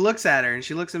 But she looks at her and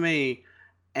she looks at me,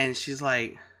 and she's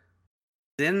like,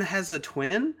 Zen has a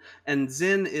twin, and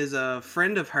Zen is a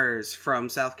friend of hers from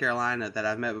South Carolina that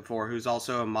I've met before, who's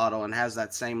also a model and has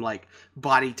that same like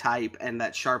body type and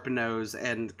that sharp nose,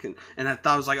 and I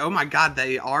thought, I was like, oh my god,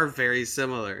 they are very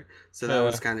similar. So that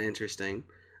was kind of interesting.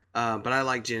 But I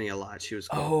like Jinny a lot. She was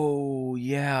cool. Oh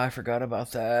yeah, I forgot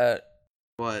about that.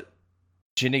 What?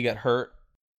 Jinny got hurt.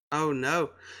 Oh no,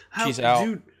 she's out.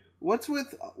 Dude, what's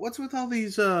with all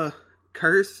these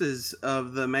curses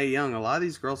of the Mae Young? A lot of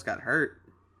these girls got hurt.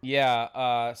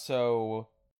 Yeah, so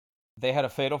they had a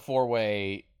fatal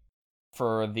 4-way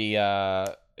for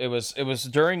the it was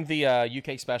during the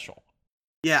UK special.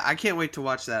 Yeah, I can't wait to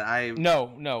watch that.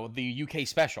 No, the UK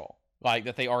special, like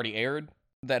that they already aired,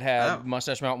 that had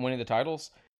Mustache Mountain winning the titles,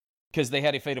 because they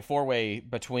had a fatal 4-way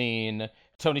between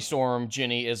Toni Storm,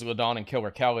 Jinny, Isla Dawn, and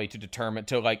Killer Kelly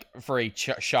for a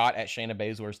shot at Shayna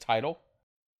Baszler's title.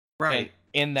 Right.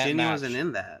 And in that Jinny match, wasn't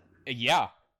in that. Yeah,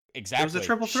 exactly. It was a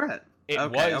triple threat.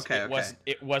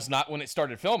 It was not when it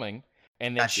started filming,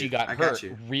 and then she got hurt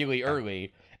really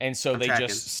early, and so they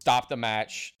just stopped the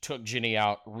match, took Jinny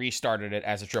out, restarted it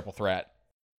as a triple threat,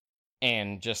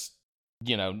 and just,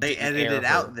 they edited it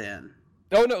out then.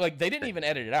 Oh no, like they didn't even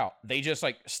edit it out. They just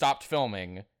like stopped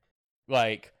filming,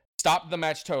 like stopped the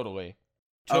match totally,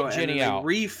 took Jinny out,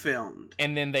 refilmed,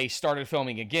 and then they started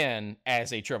filming again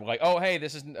as a triple. Like, oh hey,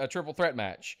 this is a triple threat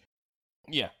match.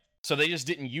 Yeah. So they just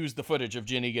didn't use the footage of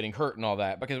Jinny getting hurt and all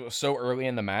that because it was so early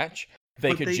in the match.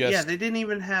 They didn't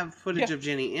even have footage of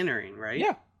Jinny entering, right?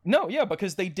 Yeah. No, yeah,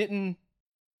 because they didn't.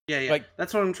 Yeah. Like,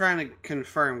 that's what I'm trying to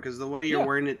confirm, because the way you're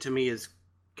wording it to me is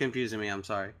confusing me. I'm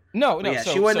sorry. No. Yeah,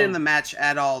 she wasn't in the match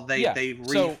at all. They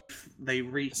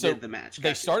redid the match.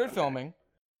 They started filming.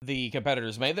 The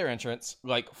competitors made their entrance.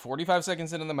 Like 45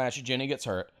 seconds into the match, Jinny gets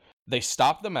hurt. They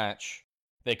stop the match.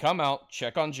 They come out,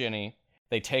 check on Jinny.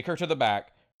 They take her to the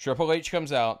back. Triple H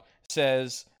comes out,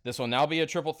 says this will now be a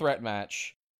triple threat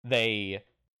match. They,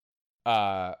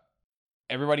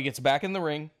 everybody gets back in the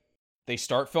ring. They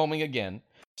start filming again.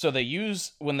 So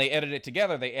when they edit it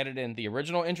together, they edit in the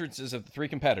original entrances of the three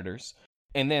competitors,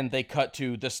 and then they cut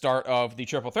to the start of the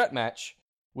triple threat match,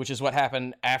 which is what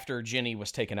happened after Jinny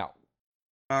was taken out.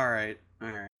 All right.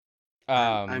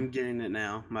 I'm getting it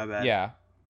now. My bad. Yeah.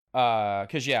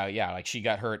 Because like she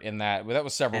got hurt in that. Well, that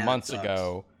was several months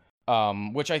ago.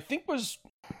 Which I think was,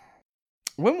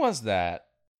 when was that?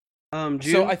 June?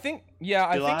 So I think July?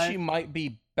 I think she might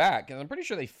be back, and I'm pretty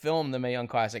sure they filmed the Mae Young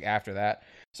Classic after that.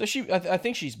 So I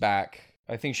think she's back.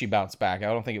 I think she bounced back. I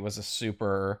don't think it was a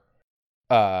super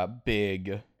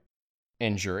big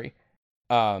injury.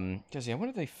 Because when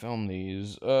did they film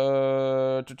these?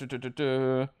 I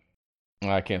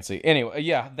can't see. Anyway,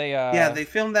 they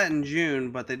filmed that in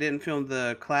June, but they didn't film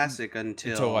the classic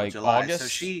until like July. August. So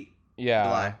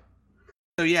July.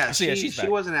 So she's she back.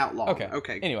 wasn't out long.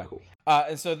 Okay. Anyway, cool.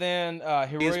 And so then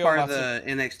Hiroyo She's part of the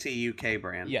NXT UK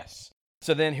brand. Yes.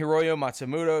 So then Hiroyo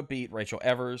Matsumoto beat Rachel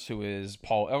Evers, who is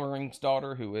Paul Ellering's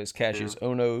daughter, who is Cassius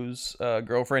Ohno's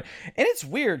girlfriend. And it's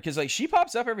weird because like she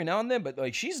pops up every now and then, but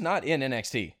like she's not in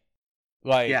NXT.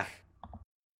 Like,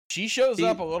 she shows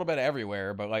up a little bit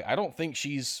everywhere, but like I don't think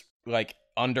she's like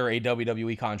under a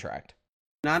WWE contract.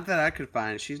 Not that I could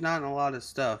find. She's not in a lot of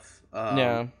stuff.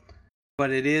 No. But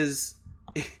it is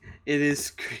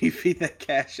creepy that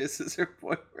Cassius is her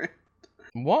boyfriend.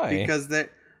 Why?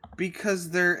 Because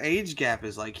their age gap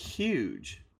is like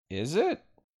huge. Is it?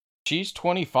 She's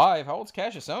 25. How old's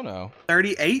Cassius Ohno?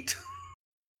 38.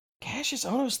 Cassius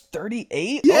Ohno's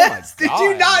 38? Yes! Oh my God. Did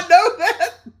you not know that?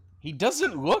 He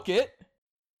doesn't look it.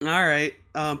 All right.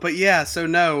 But yeah, so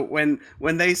no, when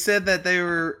they said that they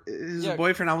were his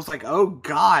boyfriend, I was like, oh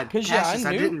God, Cassius,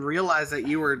 I didn't realize that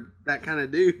you were that kind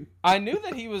of dude. I knew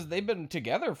that they've been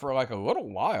together for like a little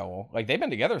while. Like they've been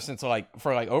together since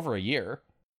for over a year.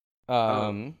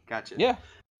 Gotcha. Yeah.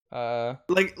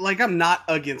 Like I'm not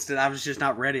against it. I was just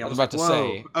not ready. I was about to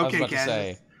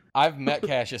say, I've met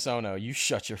Cassius Ohno. You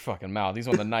shut your fucking mouth. He's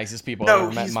one of the nicest people I've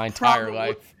ever met in my entire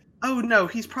life. Oh no,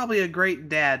 he's probably a great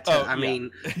dad. I mean,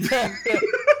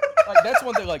 like, that's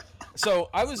one thing. Like,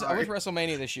 so I went to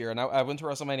WrestleMania this year, and I went to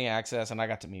WrestleMania Access, and I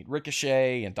got to meet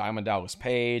Ricochet and Diamond Dallas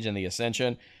Page and the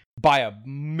Ascension. by a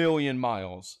million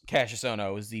miles, Cassius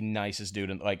Ohno is the nicest dude.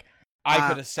 And like, I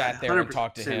could have sat there and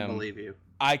talked to him. Believe you.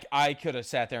 I could have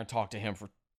sat there and talked to him for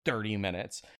 30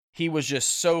 minutes. He was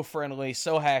just so friendly,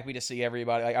 so happy to see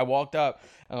everybody. Like, I walked up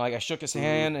and like I shook his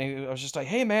hand, and I was just like,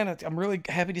 "Hey man, I'm really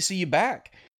happy to see you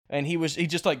back." And he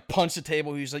just like punched the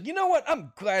table. He was like, "You know what?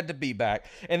 I'm glad to be back."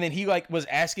 And then he like was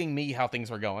asking me how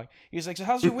things were going. He was like, "So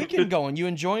how's your weekend going? You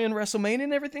enjoying WrestleMania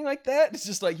and everything like that?" It's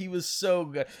just like he was so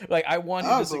good. Like I want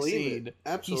him to succeed.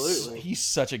 Absolutely, he's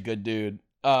such a good dude.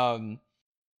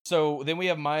 So then we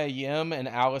have Mia Yim and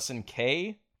Allison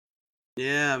Kay.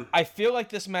 Yeah. I feel like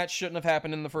this match shouldn't have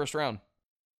happened in the first round.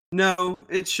 No,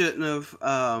 it shouldn't have.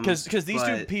 Because these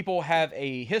two people have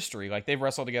a history. Like, they've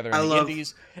wrestled together in the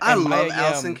Indies. I love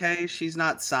Allison Kay. She's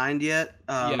not signed yet.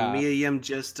 Mia Yim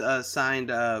just signed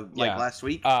last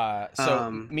week. So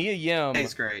Mia Yim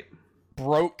is great.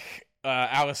 Broke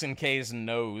Allison Kay's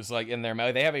nose like in their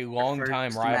mouth. They have a long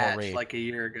time rivalry, match, like a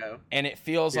year ago, and it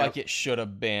feels like it should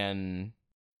have been.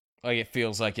 Like, it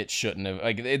feels like it shouldn't have.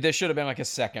 Like, this should have been like a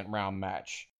second round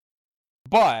match.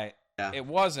 But it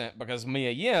wasn't, because Mia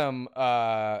Yim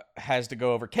has to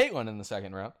go over Caitlyn in the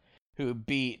second round, who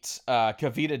beat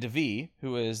Kavita Devi,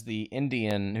 who is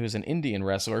an Indian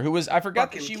wrestler, who was, I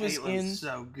forgot that she was in.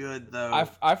 So good though.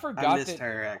 I forgot I missed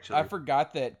her, actually. I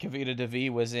forgot that Kavita Devi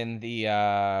was in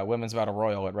the Women's Battle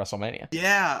Royal at WrestleMania.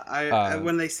 Yeah, I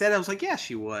when they said it, I was like, yeah,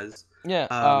 she was. Yeah,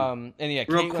 and yeah,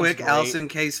 real Caitlyn's quick, great. Allison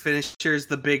Kay's finisher is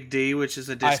the Big D, which is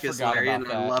a discus lariat,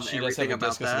 and I love everything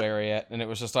about that. Lariat, and it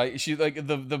was just like, she like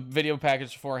the video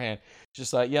package beforehand,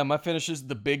 just like, yeah, my finisher's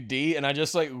the Big D, and I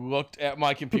just like looked at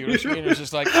my computer screen and was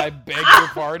just like, I beg your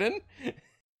pardon.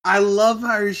 I love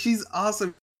her. She's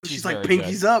awesome. She's like,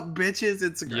 pinkies up, bitches.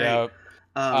 It's great. Yep.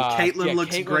 Caitlyn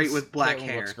looks great with black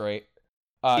hair. Looks great.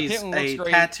 She's a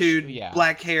tattooed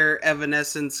black hair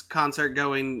Evanescence concert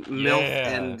going MILF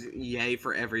and yay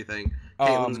for everything.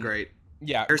 Caitlyn's great.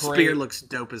 Yeah, her spear looks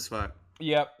dope as fuck.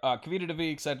 Yep. Kavita Devi,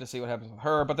 excited to see what happens with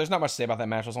her, but there's not much to say about that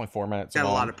match. It was only 4 minutes. Got a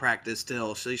lot of practice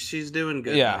still. She's doing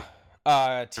good. Yeah.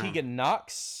 Tegan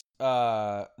Knox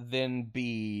then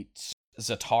beat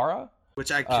Zatara,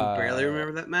 which I can barely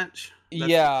remember that match.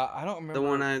 I don't remember the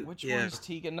one. Which one is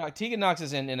Tegan Knox? Tegan Knox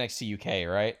is in NXT UK,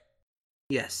 right?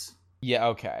 Yes. Yeah,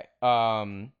 okay.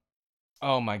 Oh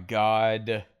my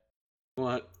god.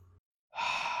 What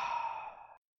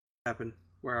happened?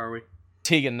 Where are we?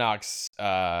 Tegan Knox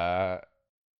got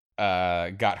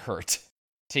hurt.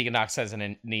 Tegan Knox has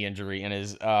a knee injury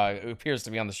and appears to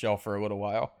be on the shelf for a little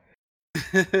while.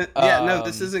 No,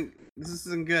 this isn't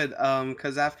good.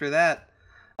 Because after that,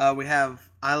 we have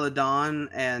Isla Dawn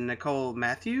and Nicole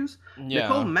Matthews. Yeah.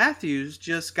 Nicole Matthews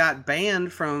just got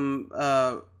banned from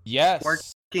working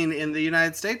in the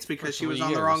United States because she was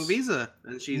on the wrong visa,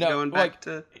 and she's going back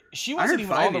to. She wasn't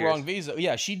even on the wrong visa.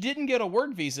 Yeah, she didn't get a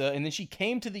work visa, and then she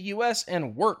came to the U.S.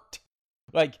 and worked.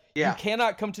 Like, you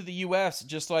cannot come to the U.S.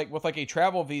 just like with like a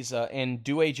travel visa and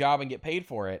do a job and get paid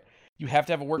for it. You have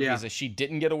to have a work visa. She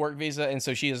didn't get a work visa, and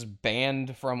so she is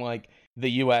banned from like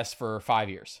the U.S. for 5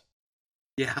 years.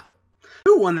 Yeah.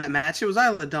 Who won that match? It was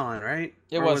Isla Dawn, right?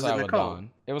 It was Isla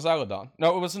Dawn. It was Isla Dawn.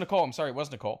 No, it was Nicole. I'm sorry, it was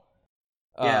Nicole.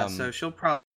 Yeah, so she'll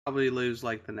probably lose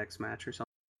like the next match or something.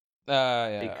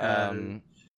 Well,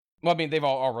 I mean, they've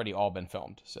already all been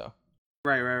filmed, so.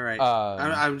 Right.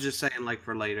 I'm just saying, like,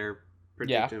 for later,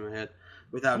 predicting ahead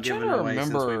without giving it away,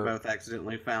 since we both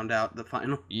accidentally found out the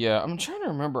final. Yeah, I'm trying to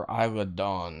remember Isla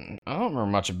Dawn. I don't remember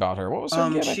much about her. What was her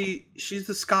gimmick? She's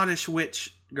the Scottish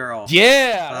witch girl.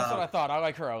 Yeah, that's what I thought. I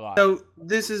like her a lot. So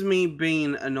this is me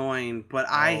being annoying, but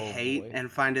I hate and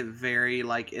find it very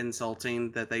like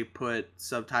insulting that they put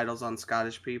subtitles on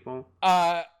Scottish people.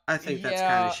 I think that's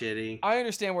kind of shitty. I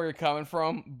understand where you're coming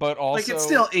from, but also like, it's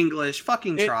still English.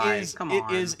 Fucking try. Come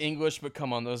on. It is English, but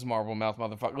come on, those Marvel mouth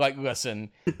motherfuckers. Like,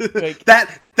 listen, like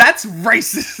that's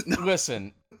racist. No.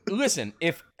 Listen.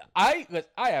 If I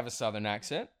have a Southern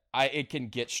accent. It can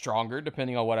get stronger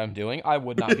depending on what I'm doing. I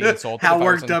would not be insulted. How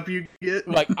worked up you get?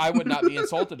 Like, I would not be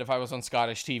insulted if I was on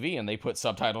Scottish TV and they put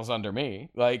subtitles under me.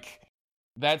 Like,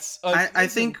 that's. I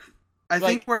think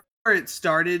where it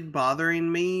started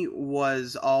bothering me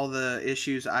was all the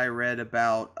issues I read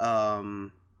about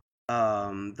the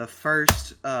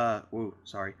first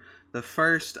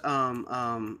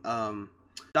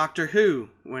Doctor Who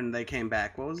when they came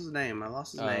back. What was his name? I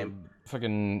lost his name.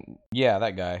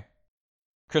 That guy.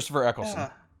 Christopher Eccleston.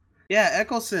 Yeah,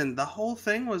 Eccleston. The whole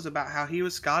thing was about how he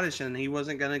was Scottish and he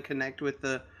wasn't going to connect with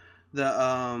the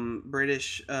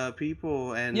British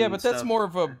people and but that's more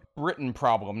of a Britain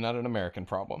problem, not an American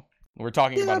problem. We're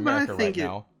talking about America right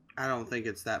now. I don't think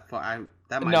it's that far.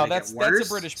 That might make it worse. That's a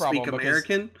British problem. Speak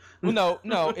American?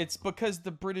 No, it's because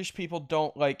the British people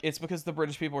don't like. It's because the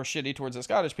British people are shitty towards the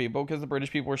Scottish people. Because the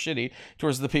British people are shitty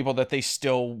towards the people that they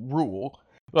still rule.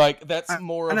 Like that's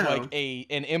more of like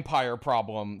an empire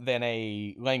problem than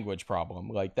a language problem.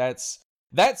 Like that's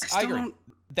I agree.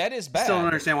 That is bad. I still don't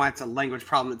understand why it's a language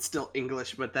problem. It's still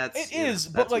English, but it is.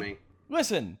 But like, me.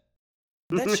 Listen,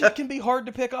 that shit can be hard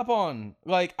to pick up on.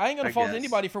 Like, I ain't gonna fault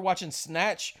anybody for watching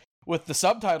Snatch with the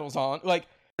subtitles on. Like,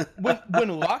 when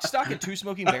Lock, Stock, and Two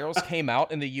Smoking Barrels came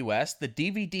out in the U.S., the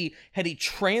DVD had a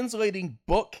translating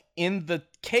book in the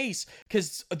case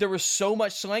because there was so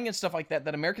much slang and stuff like that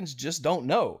Americans just don't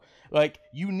know. Like,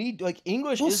 you need, like,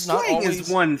 English is not always... slang is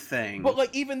one thing. But,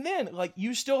 like, even then, like,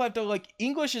 you still have to, like,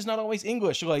 English is not always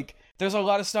English. Like, there's a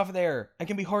lot of stuff there. It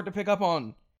can be hard to pick up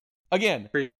on. Again...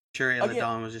 Pretty sure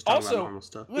Don was just talking about normal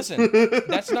stuff. Listen,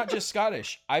 that's not just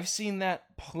Scottish. I've seen that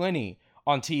plenty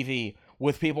on TV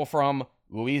with people from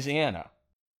Louisiana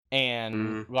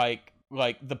and, like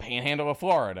the Panhandle of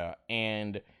Florida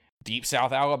and Deep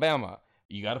South Alabama.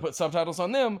 You got to put subtitles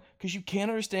on them because you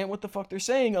can't understand what the fuck they're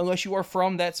saying unless you are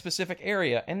from that specific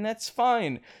area, and that's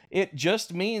fine. It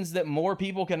just means that more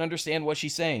people can understand what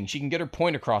she's saying. She can get her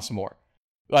point across more.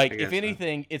 Like, if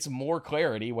anything, it's more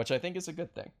clarity, which I think is a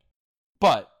good thing.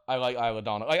 But I like Isla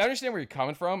Dawn. Like, I understand where you're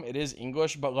coming from. It is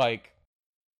English, but, like,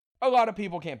 a lot of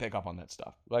people can't pick up on that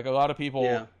stuff. Like, a lot of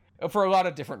people, for a lot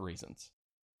of different reasons.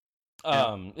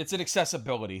 It's an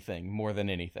accessibility thing more than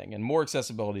anything, and more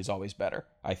accessibility is always better,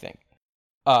 I think.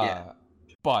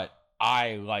 But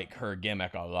I like her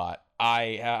gimmick a lot.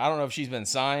 I don't know if she's been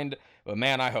signed, but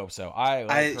man, I hope so. I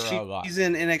like her a lot. She's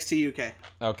in NXT UK.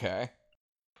 Okay.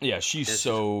 Yeah, she's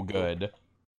so good.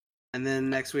 And then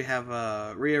next we have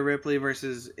Rhea Ripley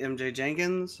versus MJ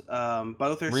Jenkins.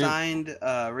 Both are signed.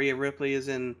 Rhea Ripley is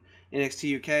in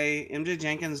NXT UK. MJ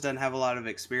Jenkins doesn't have a lot of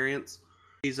experience.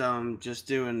 He's just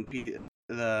doing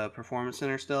the Performance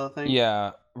Center still, I think.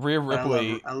 Yeah, Rhea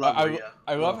Ripley. I love Rhea.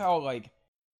 I love how, like,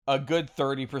 a good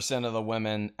 30% of the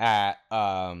women at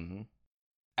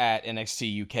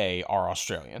NXT UK are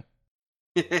Australian.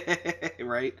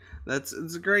 Right? It's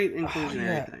a great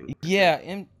inclusionary thing. Yeah,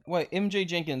 MJ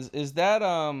Jenkins, is that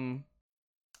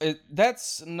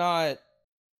that's not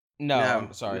No,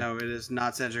 I'm sorry. No, it is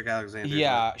not Cedric Alexander.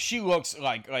 Yeah, she looks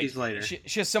like he's later. She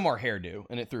has similar hairdo,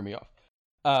 and it threw me off.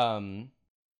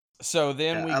 So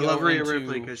then we go love Rhea into...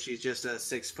 Ripley because she's just a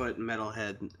 6-foot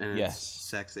metalhead, and it's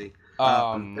sexy.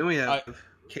 Then we have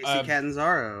Kacy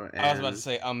Catanzaro. And... I was about to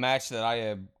say a match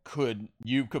that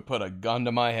you could put a gun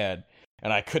to my head,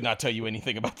 and I could not tell you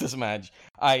anything about this match.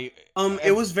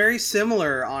 It was very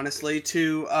similar, honestly,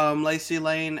 to Lacey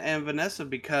Lane and Vanessa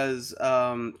because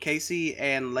Kacy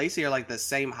and Lacey are like the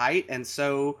same height, and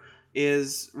so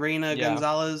is Reina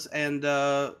Gonzalez and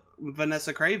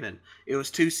Vanessa Craven. It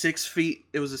was 2 6 feet.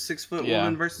 It was a 6-foot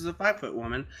woman versus a 5-foot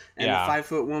woman, and the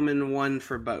 5-foot woman won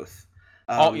for both.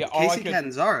 Kacy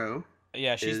Catanzaro.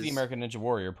 Yeah, she's the American Ninja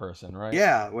Warrior person, right?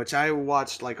 Yeah, which I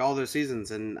watched like all those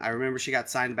seasons, and I remember she got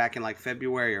signed back in like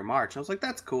February or March. I was like,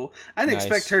 that's cool. I didn't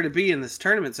expect her to be in this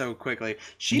tournament so quickly.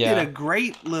 She did a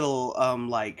great little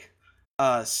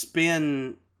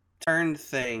spin turn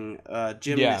thing,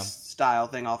 gymnast style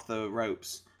thing off the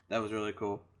ropes. That was really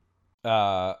cool.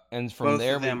 And from both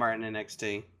of them are in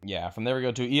NXT. Yeah, from there we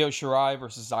go to Io Shirai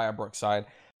versus Xia Brookside.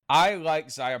 I like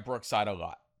Xia Brookside a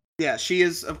lot. Yeah, she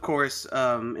is, of course,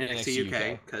 NXT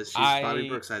UK because she's Bobby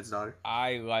Brookside's daughter.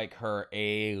 I like her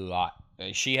a lot.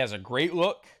 She has a great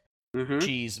look. Mm-hmm.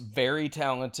 She's very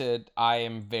talented. I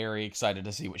am very excited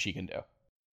to see what she can do.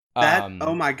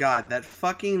 Oh my god, that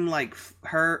fucking like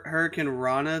Hurricane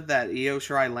Rana that Io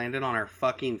Shirai landed on her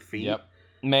fucking feet. Yep.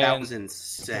 Man, that was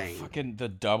insane. The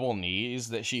double knees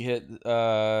that she hit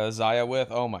Xia with.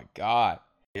 Oh my god.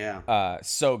 Yeah.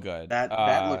 So good.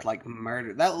 That looked like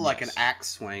murder. That looked like an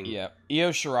axe swing. Yeah. Io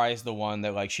Shirai is the one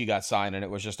that like she got signed and it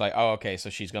was just like, oh, okay, so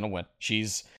she's gonna win.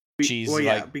 She's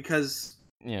because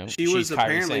she was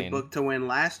apparently booked to win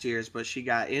last year's, but she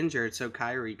got injured, so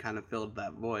Kairi kind of filled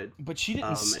that void. But she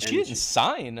didn't. She didn't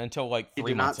sign until like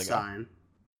 3 months ago. Sign.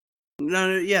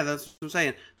 No, yeah, that's what I'm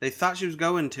saying. They thought she was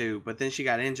going to, but then she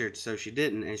got injured, so she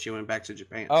didn't, and she went back to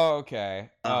Japan. Oh, okay.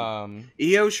 Io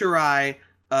Shirai.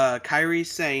 Kairi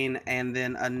Sane, and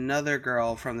then another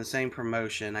girl from the same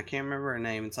promotion. I can't remember her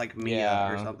name. It's like Mia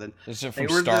or something. They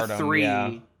were Stardom, the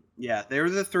three. Yeah, they were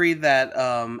the three that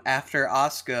after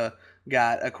Asuka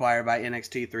got acquired by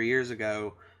NXT 3 years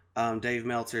ago, Dave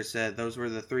Meltzer said those were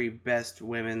the 3 best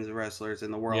women's wrestlers in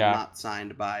the world not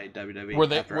signed by WWE. Were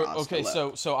they okay?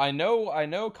 Left. So I know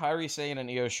Kairi Sane and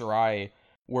Io Shirai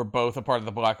were both a part of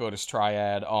the Black Lotus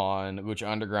Triad on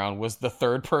Lucha Underground. Was the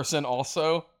third person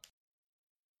also?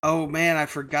 Oh man, I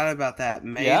forgot about that.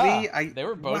 Maybe they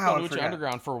were both on Lucha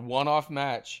Underground for a one-off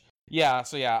match. Yeah,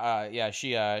 so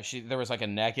she there was like a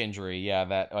neck injury. Yeah,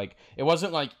 that like it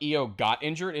wasn't like Io got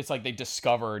injured. It's like they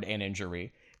discovered an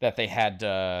injury that they had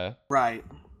to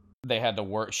They had to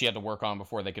work. She had to work on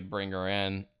before they could bring her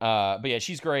in. But yeah,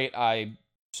 she's great. I'm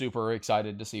super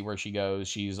excited to see where she goes.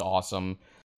 She's awesome.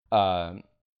 Good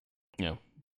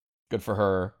for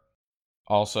her.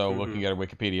 Also, looking at her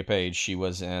Wikipedia page, she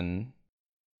was in.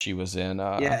 It was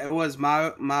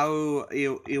Mau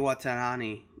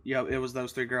Iwatani. Yeah, it was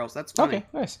those three girls. That's funny. Okay,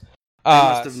 nice. They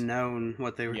must have known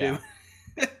what they were doing.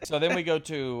 So then we go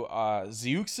to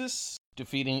Zeuxis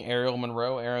defeating Ariel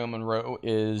Monroe. Ariel Monroe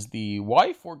is the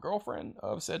wife or girlfriend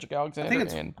of Cedric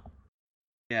Alexander.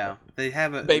 They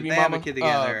have a baby mama. Have a kid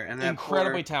together, and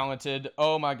incredibly talented.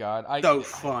 Oh my god, so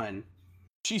fun.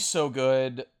 She's so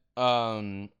good.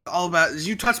 All about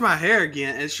you touch my hair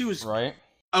again, and she was right.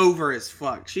 Over as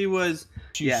fuck. She lost.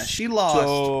 She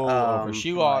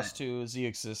lost to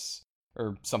Zeuxis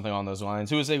or something on those lines,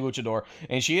 who is a luchador,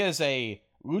 and she is a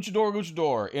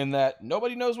luchador in that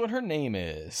nobody knows what her name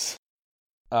is.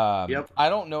 I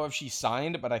don't know if she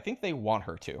signed, but I think they want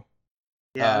her to.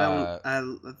 Yeah,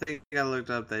 I think I looked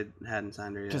up. They hadn't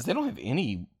signed her yet because they don't have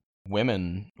any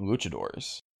women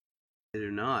luchadors. They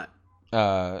do not.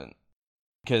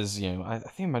 Because, I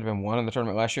think it might have been one in the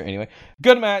tournament last year. Anyway,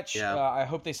 good match. Yeah. I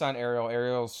hope they sign Ariel.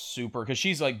 Ariel's super, because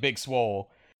she's like Big Swole,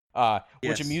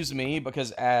 which amused me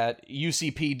because at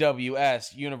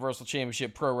UCPWS, Universal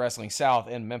Championship Pro Wrestling South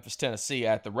in Memphis, Tennessee,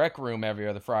 at the Rec Room every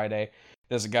other Friday,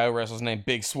 there's a guy who wrestles named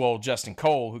Big Swole Justin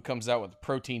Cole, who comes out with a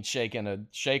protein shake and a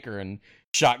shaker and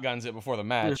shotguns it before the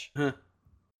match.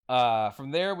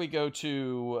 From there, we go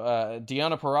to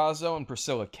Deonna Purrazzo and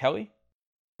Priscilla Kelly.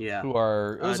 Yeah, it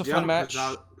was a fun match.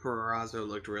 Purrazzo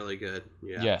looked really good.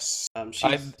 Yeah. Yes.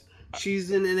 She's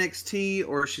in NXT,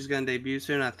 or she's going to debut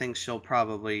soon. I think she'll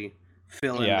probably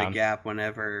fill in the gap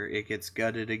whenever it gets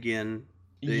gutted again.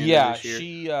 Yeah,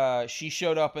 she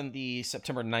showed up in the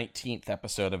September 19th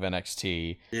episode of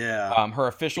NXT. Yeah. Her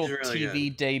official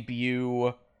TV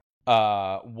debut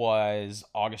was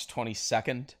August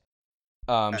 22nd.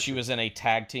 She was in a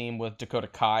tag team with Dakota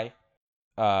Kai.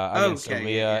 Against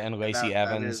Aaliyah and Lacey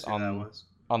Evans on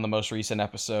the most recent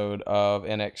episode of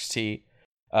NXT.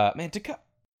 Man,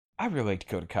 I really like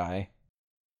Dakota Kai.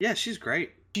 Yeah, she's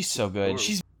great. She's so good.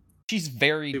 She's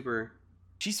very super.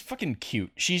 She's fucking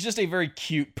cute. She's just a very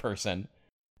cute person.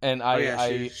 And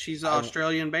she's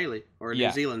Australian Bailey or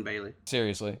New Zealand Bailey.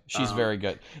 Seriously, she's very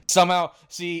good. Somehow,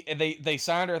 see, they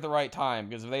signed her at the right time,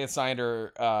 because if they had signed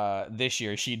her this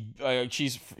year,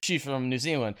 she's from New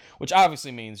Zealand, which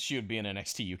obviously means she would be in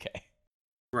NXT UK.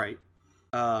 Right.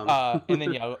 And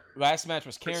then last match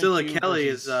was Karen Priscilla Kelly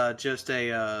is just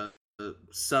a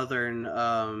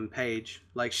Southern Paige.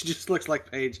 Like, she just looks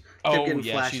like Paige. Kept getting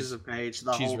flashes of Paige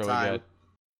the whole time. Good.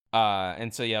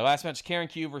 And so last match, Karen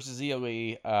Q versus Zia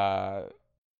Lee. Fun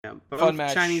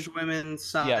match. Chinese women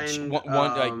signed.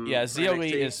 Zia Lee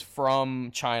is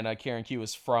from China. Karen Q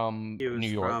is from New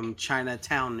York. From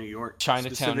Chinatown, New York.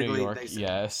 Chinatown, New York.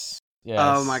 Yes.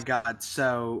 Oh my god!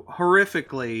 So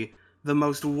horrifically, the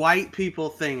most white people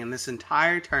thing in this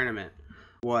entire tournament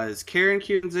was Karen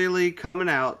Q and Zia Lee coming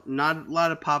out. Not a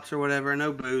lot of pops or whatever.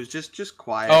 No boos. Just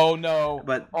quiet. Oh no!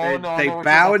 But they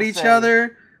bow at each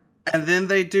other. And then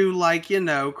they do,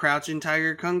 crouching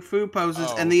tiger kung fu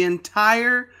poses, and the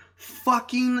entire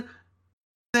fucking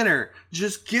center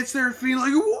just gets their feet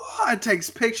like, what?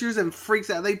 Takes pictures and freaks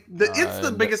out. It's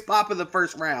the biggest pop of the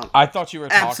first round. I thought you were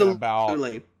talking about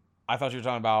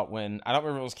when, I don't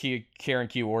remember if it was Karen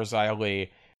Q or Zia Lee,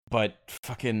 but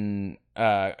fucking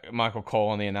Michael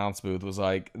Cole in the announce booth was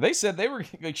like,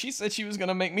 she said she was going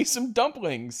to make me some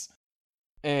dumplings.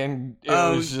 And it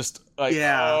was just like,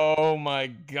 oh my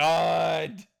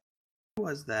god! What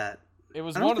was that? It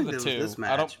was one of the two. This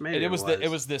match.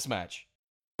 It was this match.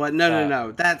 But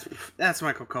no. That's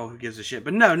Michael Cole who gives a shit.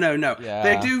 But no. Yeah.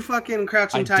 They do fucking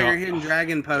crouching tiger, hidden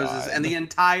dragon poses, and the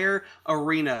entire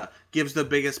arena gives the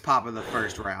biggest pop of the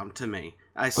first round to me.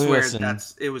 I swear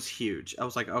it was huge. I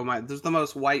was like, oh my, this is the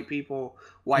most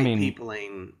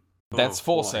peopling. That's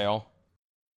Full Sail.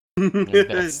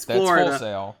 That's Full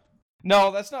Sail.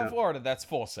 No, that's not Florida. That's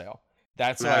Full Sail.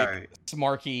 That's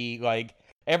smarky. Like,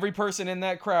 every person in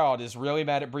that crowd is really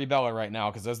mad at Brie Bella right now,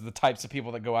 because those are the types of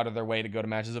people that go out of their way to go to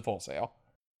matches at Full Sail.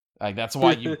 Like, that's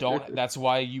why you don't. That's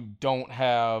why you don't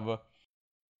have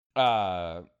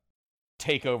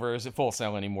takeovers at Full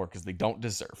Sail anymore, because they don't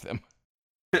deserve them.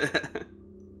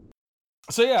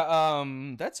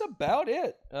 So that's about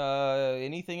it.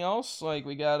 Anything else? Like,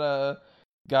 we got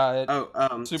got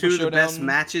Super two of the best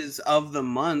matches of the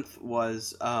month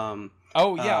was I'm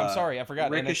sorry, I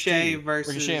forgot. Ricochet NXT.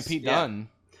 versus Ricochet and Pete Dunne.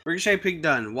 Ricochet Pete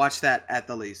Dunne. Watch that at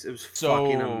the least. It was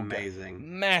fucking amazing. Good.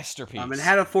 Masterpiece. It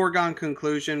had a foregone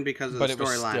conclusion because of the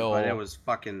storyline, but it was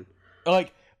fucking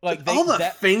like all the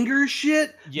finger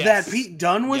shit that Pete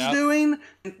Dunne was doing.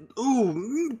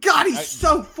 Ooh, God, he's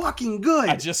so fucking good.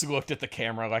 I just looked at the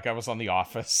camera like I was on The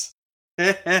Office.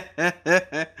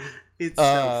 It's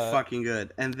so fucking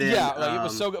good. And then it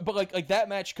was so good. But like that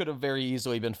match could have very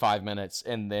easily been 5 minutes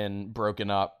and then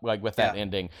broken up like with that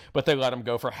ending. But they let him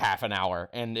go for half an hour,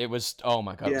 and it was it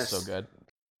was so good.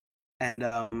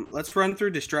 And let's run through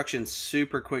Destruction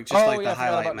super quick, just the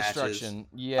highlight matches.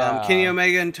 Kenny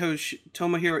Omega and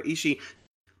Tomohiro Ishii,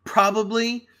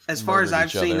 probably as far as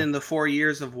I've seen in the 4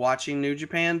 years of watching New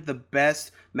Japan, the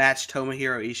best match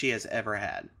Tomohiro Ishii has ever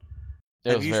had.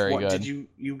 It was very good. Did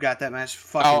you got that match?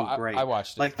 Fucking great. I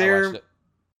watched it. Like their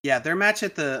match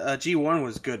at the G1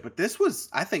 was good, but this was,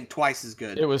 I think, twice as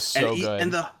good. It was so good.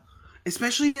 And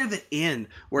especially near the end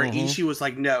where Ishii was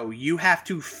like, "No, you have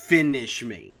to finish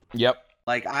me." Yep.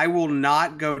 Like, I will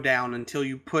not go down until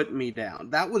you put me down.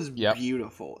 That was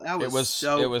beautiful. It was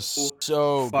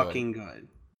so fucking good.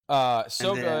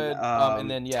 Good.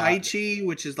 And then Taichi,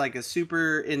 which is like a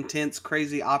super intense,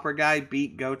 crazy opera guy,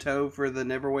 beat Goto for the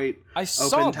Neverweight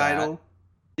Open title.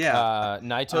 Yeah.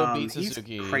 Naito beat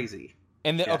Suzuki. He's crazy.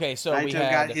 And then so Naito we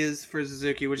had got his for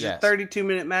Suzuki, which is a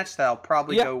 32-minute match that I'll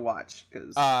probably go watch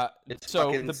because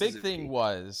so the big thing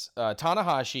was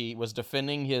Tanahashi was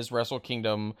defending his Wrestle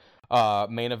Kingdom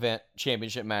main event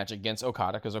championship match against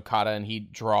Okada because Okada and he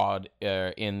drawed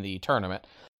in the tournament.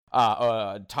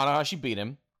 Tanahashi beat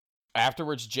him.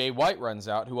 Afterwards, Jay White runs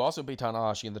out, who also beat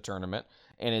Tanahashi in the tournament,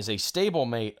 and is a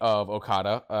stablemate of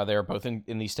Okada. They're both in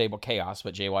the stable Chaos,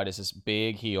 but Jay White is this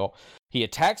big heel. He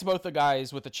attacks both the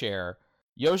guys with a chair.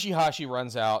 Yoshihashi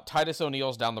runs out. Titus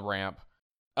O'Neil's down the ramp,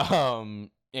 and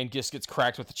just gets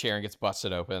cracked with the chair and gets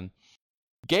busted open.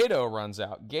 Gato runs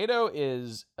out. Gato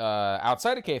is,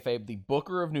 outside of kayfabe, the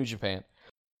booker of New Japan,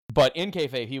 but in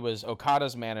kayfabe, he was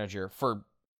Okada's manager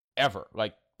forever.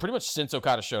 Like, pretty much since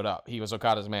Okada showed up, he was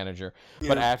Okada's manager. Yeah.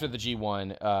 But after the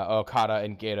G1, Okada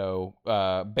and Gato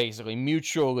basically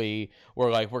mutually were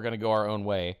like, we're going to go our own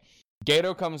way.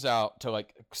 Gato comes out to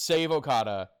like save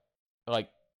Okada, like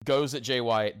goes at Jay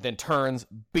White, then turns,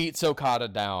 beats Okada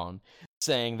down,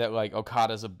 saying that like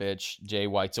Okada's a bitch, Jay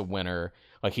White's a winner.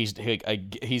 Like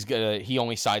he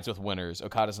only sides with winners.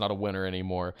 Okada's not a winner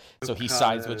anymore. So he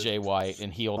sides with Jay White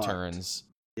and heel turns.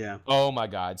 Yeah. Oh my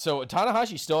God. So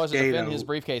Tanahashi still has to defend his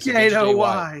briefcase against Jay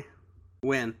White.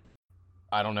 When?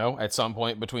 I don't know. At some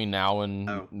point between now and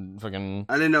freaking.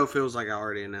 I didn't know if it was like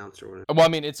already announced or whatever. Well, I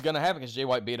mean, it's gonna happen because Jay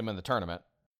White beat him in the tournament.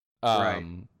 Right.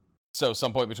 So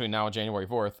some point between now and January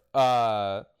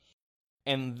 4th.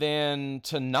 And then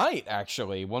tonight,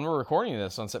 actually, when we're recording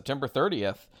this on September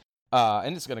 30th,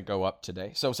 and it's gonna go up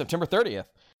today. So September 30th,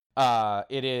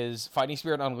 it is Fighting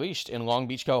Spirit Unleashed in Long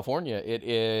Beach, California. It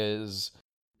is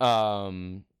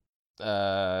Christopher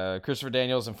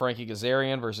Daniels and Frankie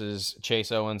Kazarian versus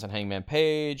Chase Owens and Hangman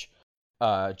Page.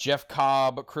 Jeff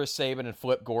Cobb, Chris Sabin, and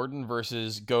Flip Gordon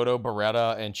versus Goto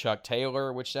Beretta and Chuck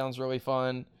Taylor, which sounds really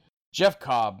fun. Jeff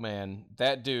Cobb, man,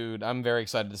 that dude, I'm very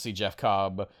excited to see Jeff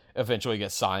Cobb eventually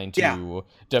get signed to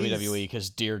WWE because,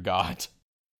 dear God.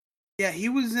 Yeah, he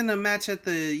was in a match at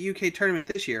the UK tournament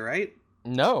this year, right?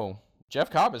 No,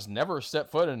 Jeff Cobb has never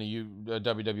stepped foot in a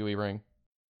WWE ring.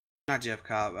 Not Jeff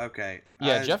Cobb. Okay.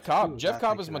 Yeah, Jeff Cobb. Jeff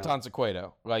Cobb is Matanza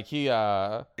Cueto. Like he.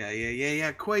 Yeah.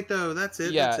 Cueto. That's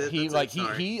it. Yeah, that's it.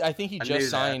 he. I think he just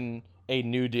signed a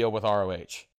new deal with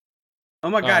ROH. Oh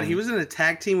my God, he was in a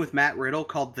tag team with Matt Riddle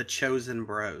called the Chosen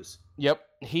Bros. Yep.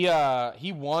 He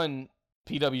won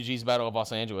PWG's Battle of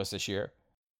Los Angeles this year.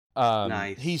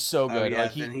 Nice. He's so good. Yeah,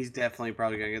 then he's definitely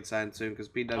probably gonna get signed soon because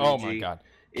PWG. Oh my God.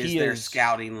 Is their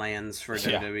scouting lands for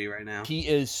WWE right now. He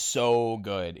is so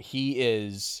good. He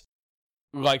is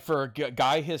like for a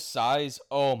guy his size.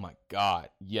 Oh my God,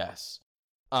 yes.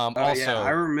 Also, I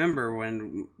remember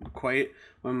when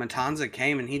Matanza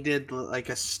came and he did like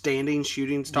a standing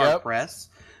shooting star press.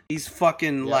 He's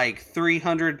fucking like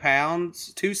 300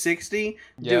 pounds, 260.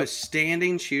 Do a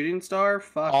standing shooting star.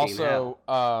 Fucking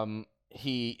hell.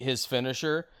 His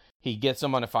finisher. He gets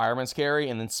him on a fireman's carry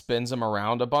and then spins him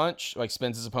around a bunch, like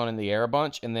spins his opponent in the air a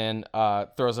bunch, and then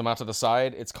throws him out to the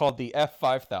side. It's called the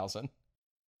F5000.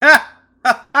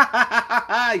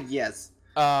 Yes.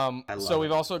 So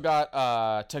we've also got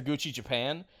Taguchi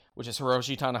Japan, which is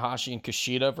Hiroshi Tanahashi and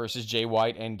Kushida versus Jay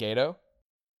White and Gato.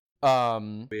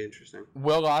 Be interesting.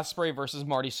 Will Ospreay versus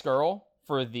Marty Scurll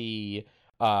for the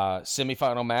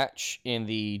semifinal match in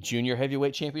the Junior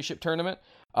Heavyweight Championship tournament.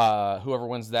 Whoever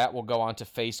wins that will go on to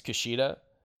face Kushida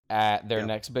at their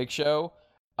next big show.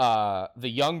 The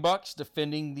Young Bucks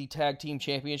defending the Tag Team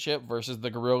Championship versus the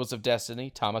Gorillas of Destiny,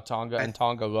 Tama Tonga and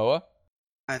Tonga Loa.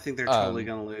 I think they're totally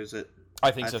going to lose it.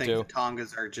 I think so, too. The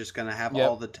Tongas are just going to have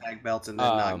all the tag belts and then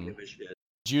not give a shit.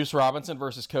 Juice Robinson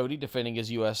versus Cody defending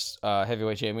his U.S.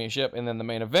 Heavyweight Championship. And then the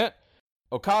main event,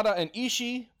 Okada and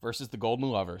Ishii versus the Golden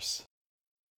Lovers.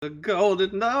 The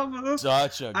Golden Lovers.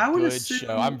 Such a good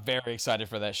show. I'm very excited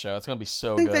for that show. It's going to be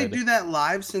so good. I think they do that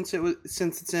live since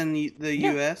it's in the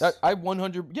U.S.? I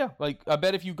 100... Yeah, like, I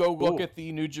bet if you go look at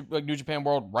the New Japan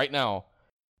World right now,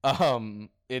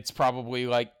 it's probably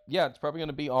like... Yeah, it's probably going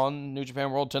to be on New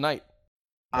Japan World tonight.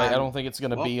 Like, I don't think it's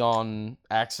going to be on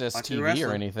Access TV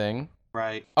or anything.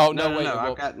 Right. Oh, no, wait.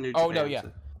 I've got New Japan. Oh, no, yeah. I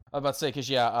was about to say,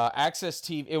 because, Access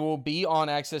TV... It will be on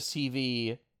Access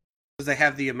TV... Because they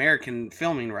have the American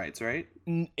filming rights, right?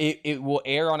 It will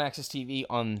air on Access TV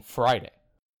on Friday,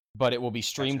 but it will be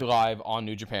streamed live on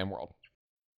New Japan World.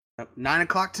 9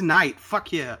 o'clock tonight.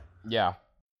 Fuck yeah. Yeah.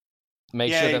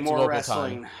 Make sure that's local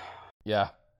wrestling. time. Yeah.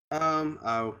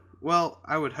 Oh. Well,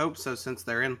 I would hope so since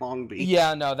they're in Long Beach.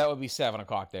 Yeah, no, that would be 7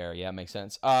 o'clock there. Yeah, makes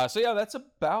sense. So yeah, that's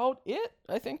about it.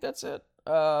 I think that's it.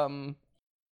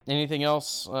 Anything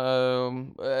else?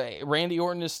 Randy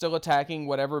Orton is still attacking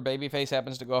whatever babyface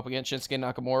happens to go up against Shinsuke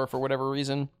Nakamura for whatever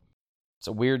reason. It's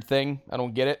a weird thing. I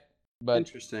don't get it. But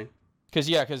interesting.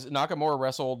 Because Nakamura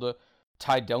wrestled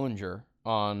Ty Dillinger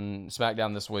on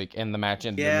SmackDown this week, and the match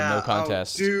ended in no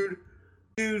contest.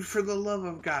 Dude, for the love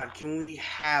of God, can we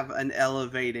have an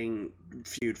elevating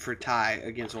feud for Ty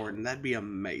against Orton? That'd be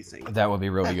amazing. That would be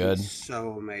really good.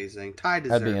 So amazing. Ty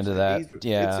deserves I'd be into that.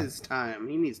 It's his time.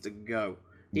 He needs to go.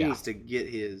 He needs to get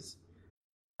his.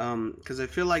 Because I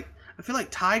feel like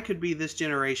Ty could be this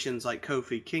generation's like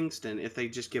Kofi Kingston if they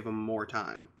just give him more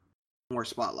time, more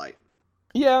spotlight.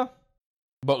 Yeah,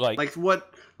 but like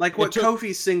what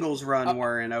Kofi's singles run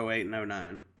were in 08 and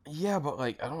 09. Yeah, but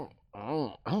like I don't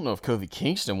know if Kofi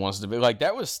Kingston wants to be like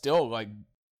that. Was still like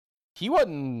he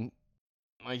wasn't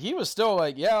like he was still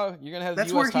like you're gonna have.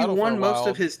 That's the US where he won most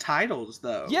of his titles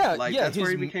though. That's where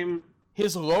he became.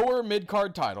 His lower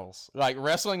mid-card titles, like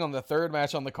wrestling on the third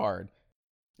match on the card.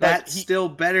 That's still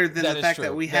better than the fact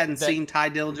that we hadn't seen Ty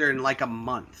Dillinger in like a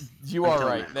month. You are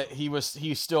right. That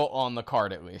he's still on the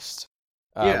card at least.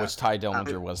 Which Ty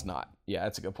Dillinger was not. Yeah,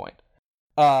 that's a good point.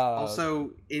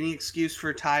 Also, any excuse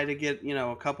for Ty to get,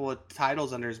 a couple of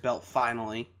titles under his belt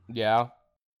finally. Yeah.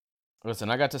 Listen,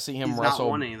 I got to see him wrestle. Not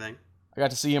won anything. I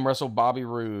got to see him wrestle Bobby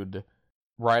Roode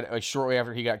shortly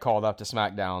after he got called up to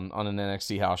SmackDown on an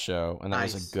NXT house show, and that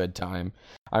was a good time.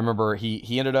 I remember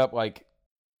he ended up like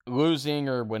losing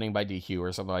or winning by DQ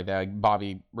or something like that. Like,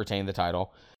 Bobby retained the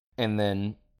title, and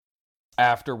then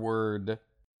afterward,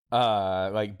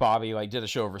 Bobby did a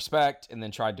show of respect and then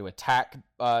tried to attack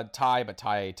Ty, but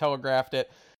Ty telegraphed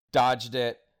it, dodged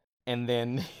it, and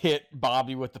then hit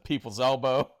Bobby with the people's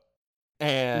elbow.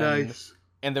 And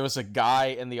there was a guy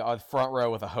in the front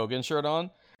row with a Hogan shirt on.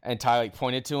 And Ty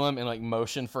pointed to him and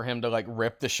motioned for him to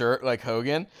rip the shirt like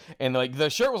Hogan, and the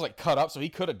shirt was cut up, so he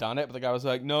could have done it, but the guy was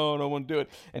like, "No, I don't want to do it."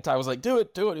 And Ty was like, "Do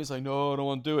it." He's like, "No, I don't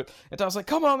want to do it." And Ty was like,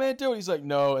 "Come on, man, do it." He's like,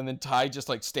 "No." And then Ty just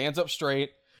stands up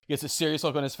straight, gets a serious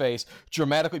look on his face,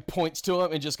 dramatically points to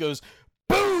him, and just goes,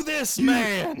 "Boo this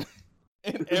man!"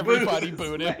 And everybody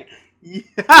booed him. Yeah,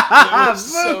 it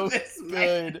was so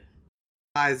good.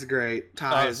 Ty's great.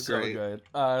 Ty's great. Good.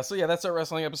 So yeah, that's our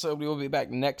wrestling episode. We will be back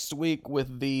next week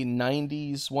with the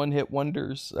 90s one-hit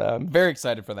wonders. I'm very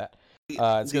excited for that. It's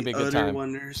going to be a good time.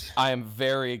 Wonders. I am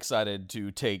very excited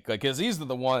to take, because these are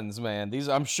the ones, man.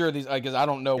 I'm sure these, because I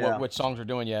don't know which songs we're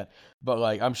doing yet, but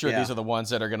I'm sure these are the ones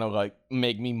that are going to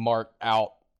make me mark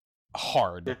out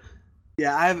hard.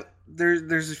 Yeah,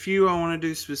 there's a few I want to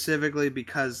do specifically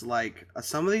because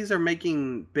some of these are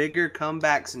making bigger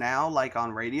comebacks now,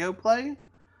 on radio play.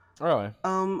 Really?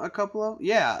 A couple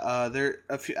of there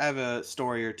a few. I have a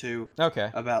story or two. Okay.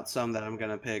 About some that I'm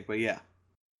gonna pick, but yeah.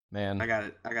 Man, I got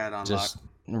it on just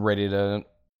lock. Ready to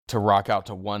rock out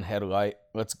to One Headlight.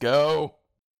 Let's go.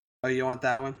 Oh, you want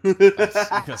that one?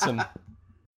 Listen,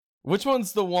 which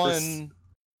one's the one?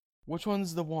 Which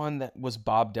one's the one that was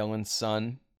Bob Dylan's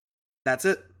son? That's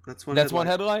it. That's One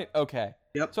Headlight? Okay.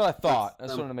 Yep. That's what I thought. I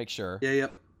just wanted to make sure. Yeah,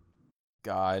 yep.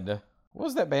 God. What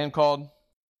was that band called?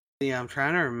 Yeah, I'm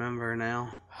trying to remember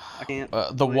now. I can't.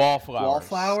 The Wallflowers.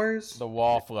 Wallflowers? The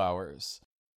Wallflowers.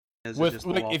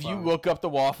 If you look up the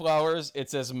Wallflowers, it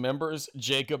says members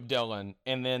Jacob Dylan,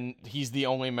 and then he's the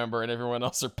only member, and everyone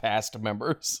else are past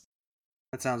members.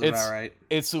 That sounds about right.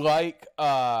 It's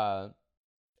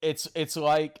it's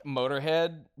like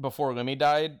Motorhead before Lemmy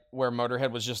died, where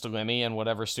Motorhead was just Lemmy and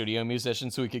whatever studio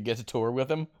musician, so we could get to tour with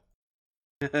him.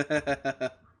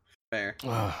 Fair.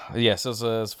 Yes, it was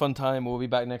a fun time. We'll be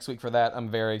back next week for that. I'm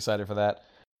very excited for that.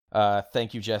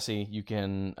 Thank you, Jesse. You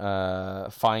can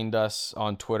find us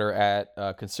on Twitter at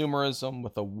Consumerism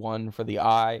with a 1 for the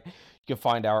I. You can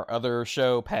find our other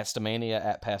show, Pastamania,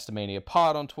 at Pastamania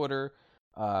Pod on Twitter.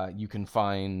 You can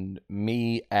find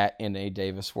me at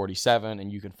NADavis47,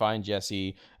 and you can find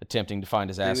Jesse attempting to find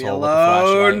his asshole with a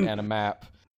flashlight and a map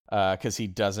because he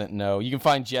doesn't know. You can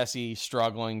find Jesse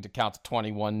struggling to count to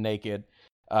 21 naked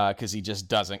because he just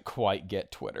doesn't quite get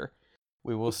Twitter.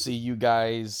 We will see you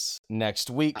guys next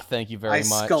week. Thank you very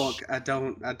much. I skulk. I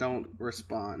don't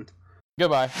respond.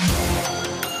 Goodbye.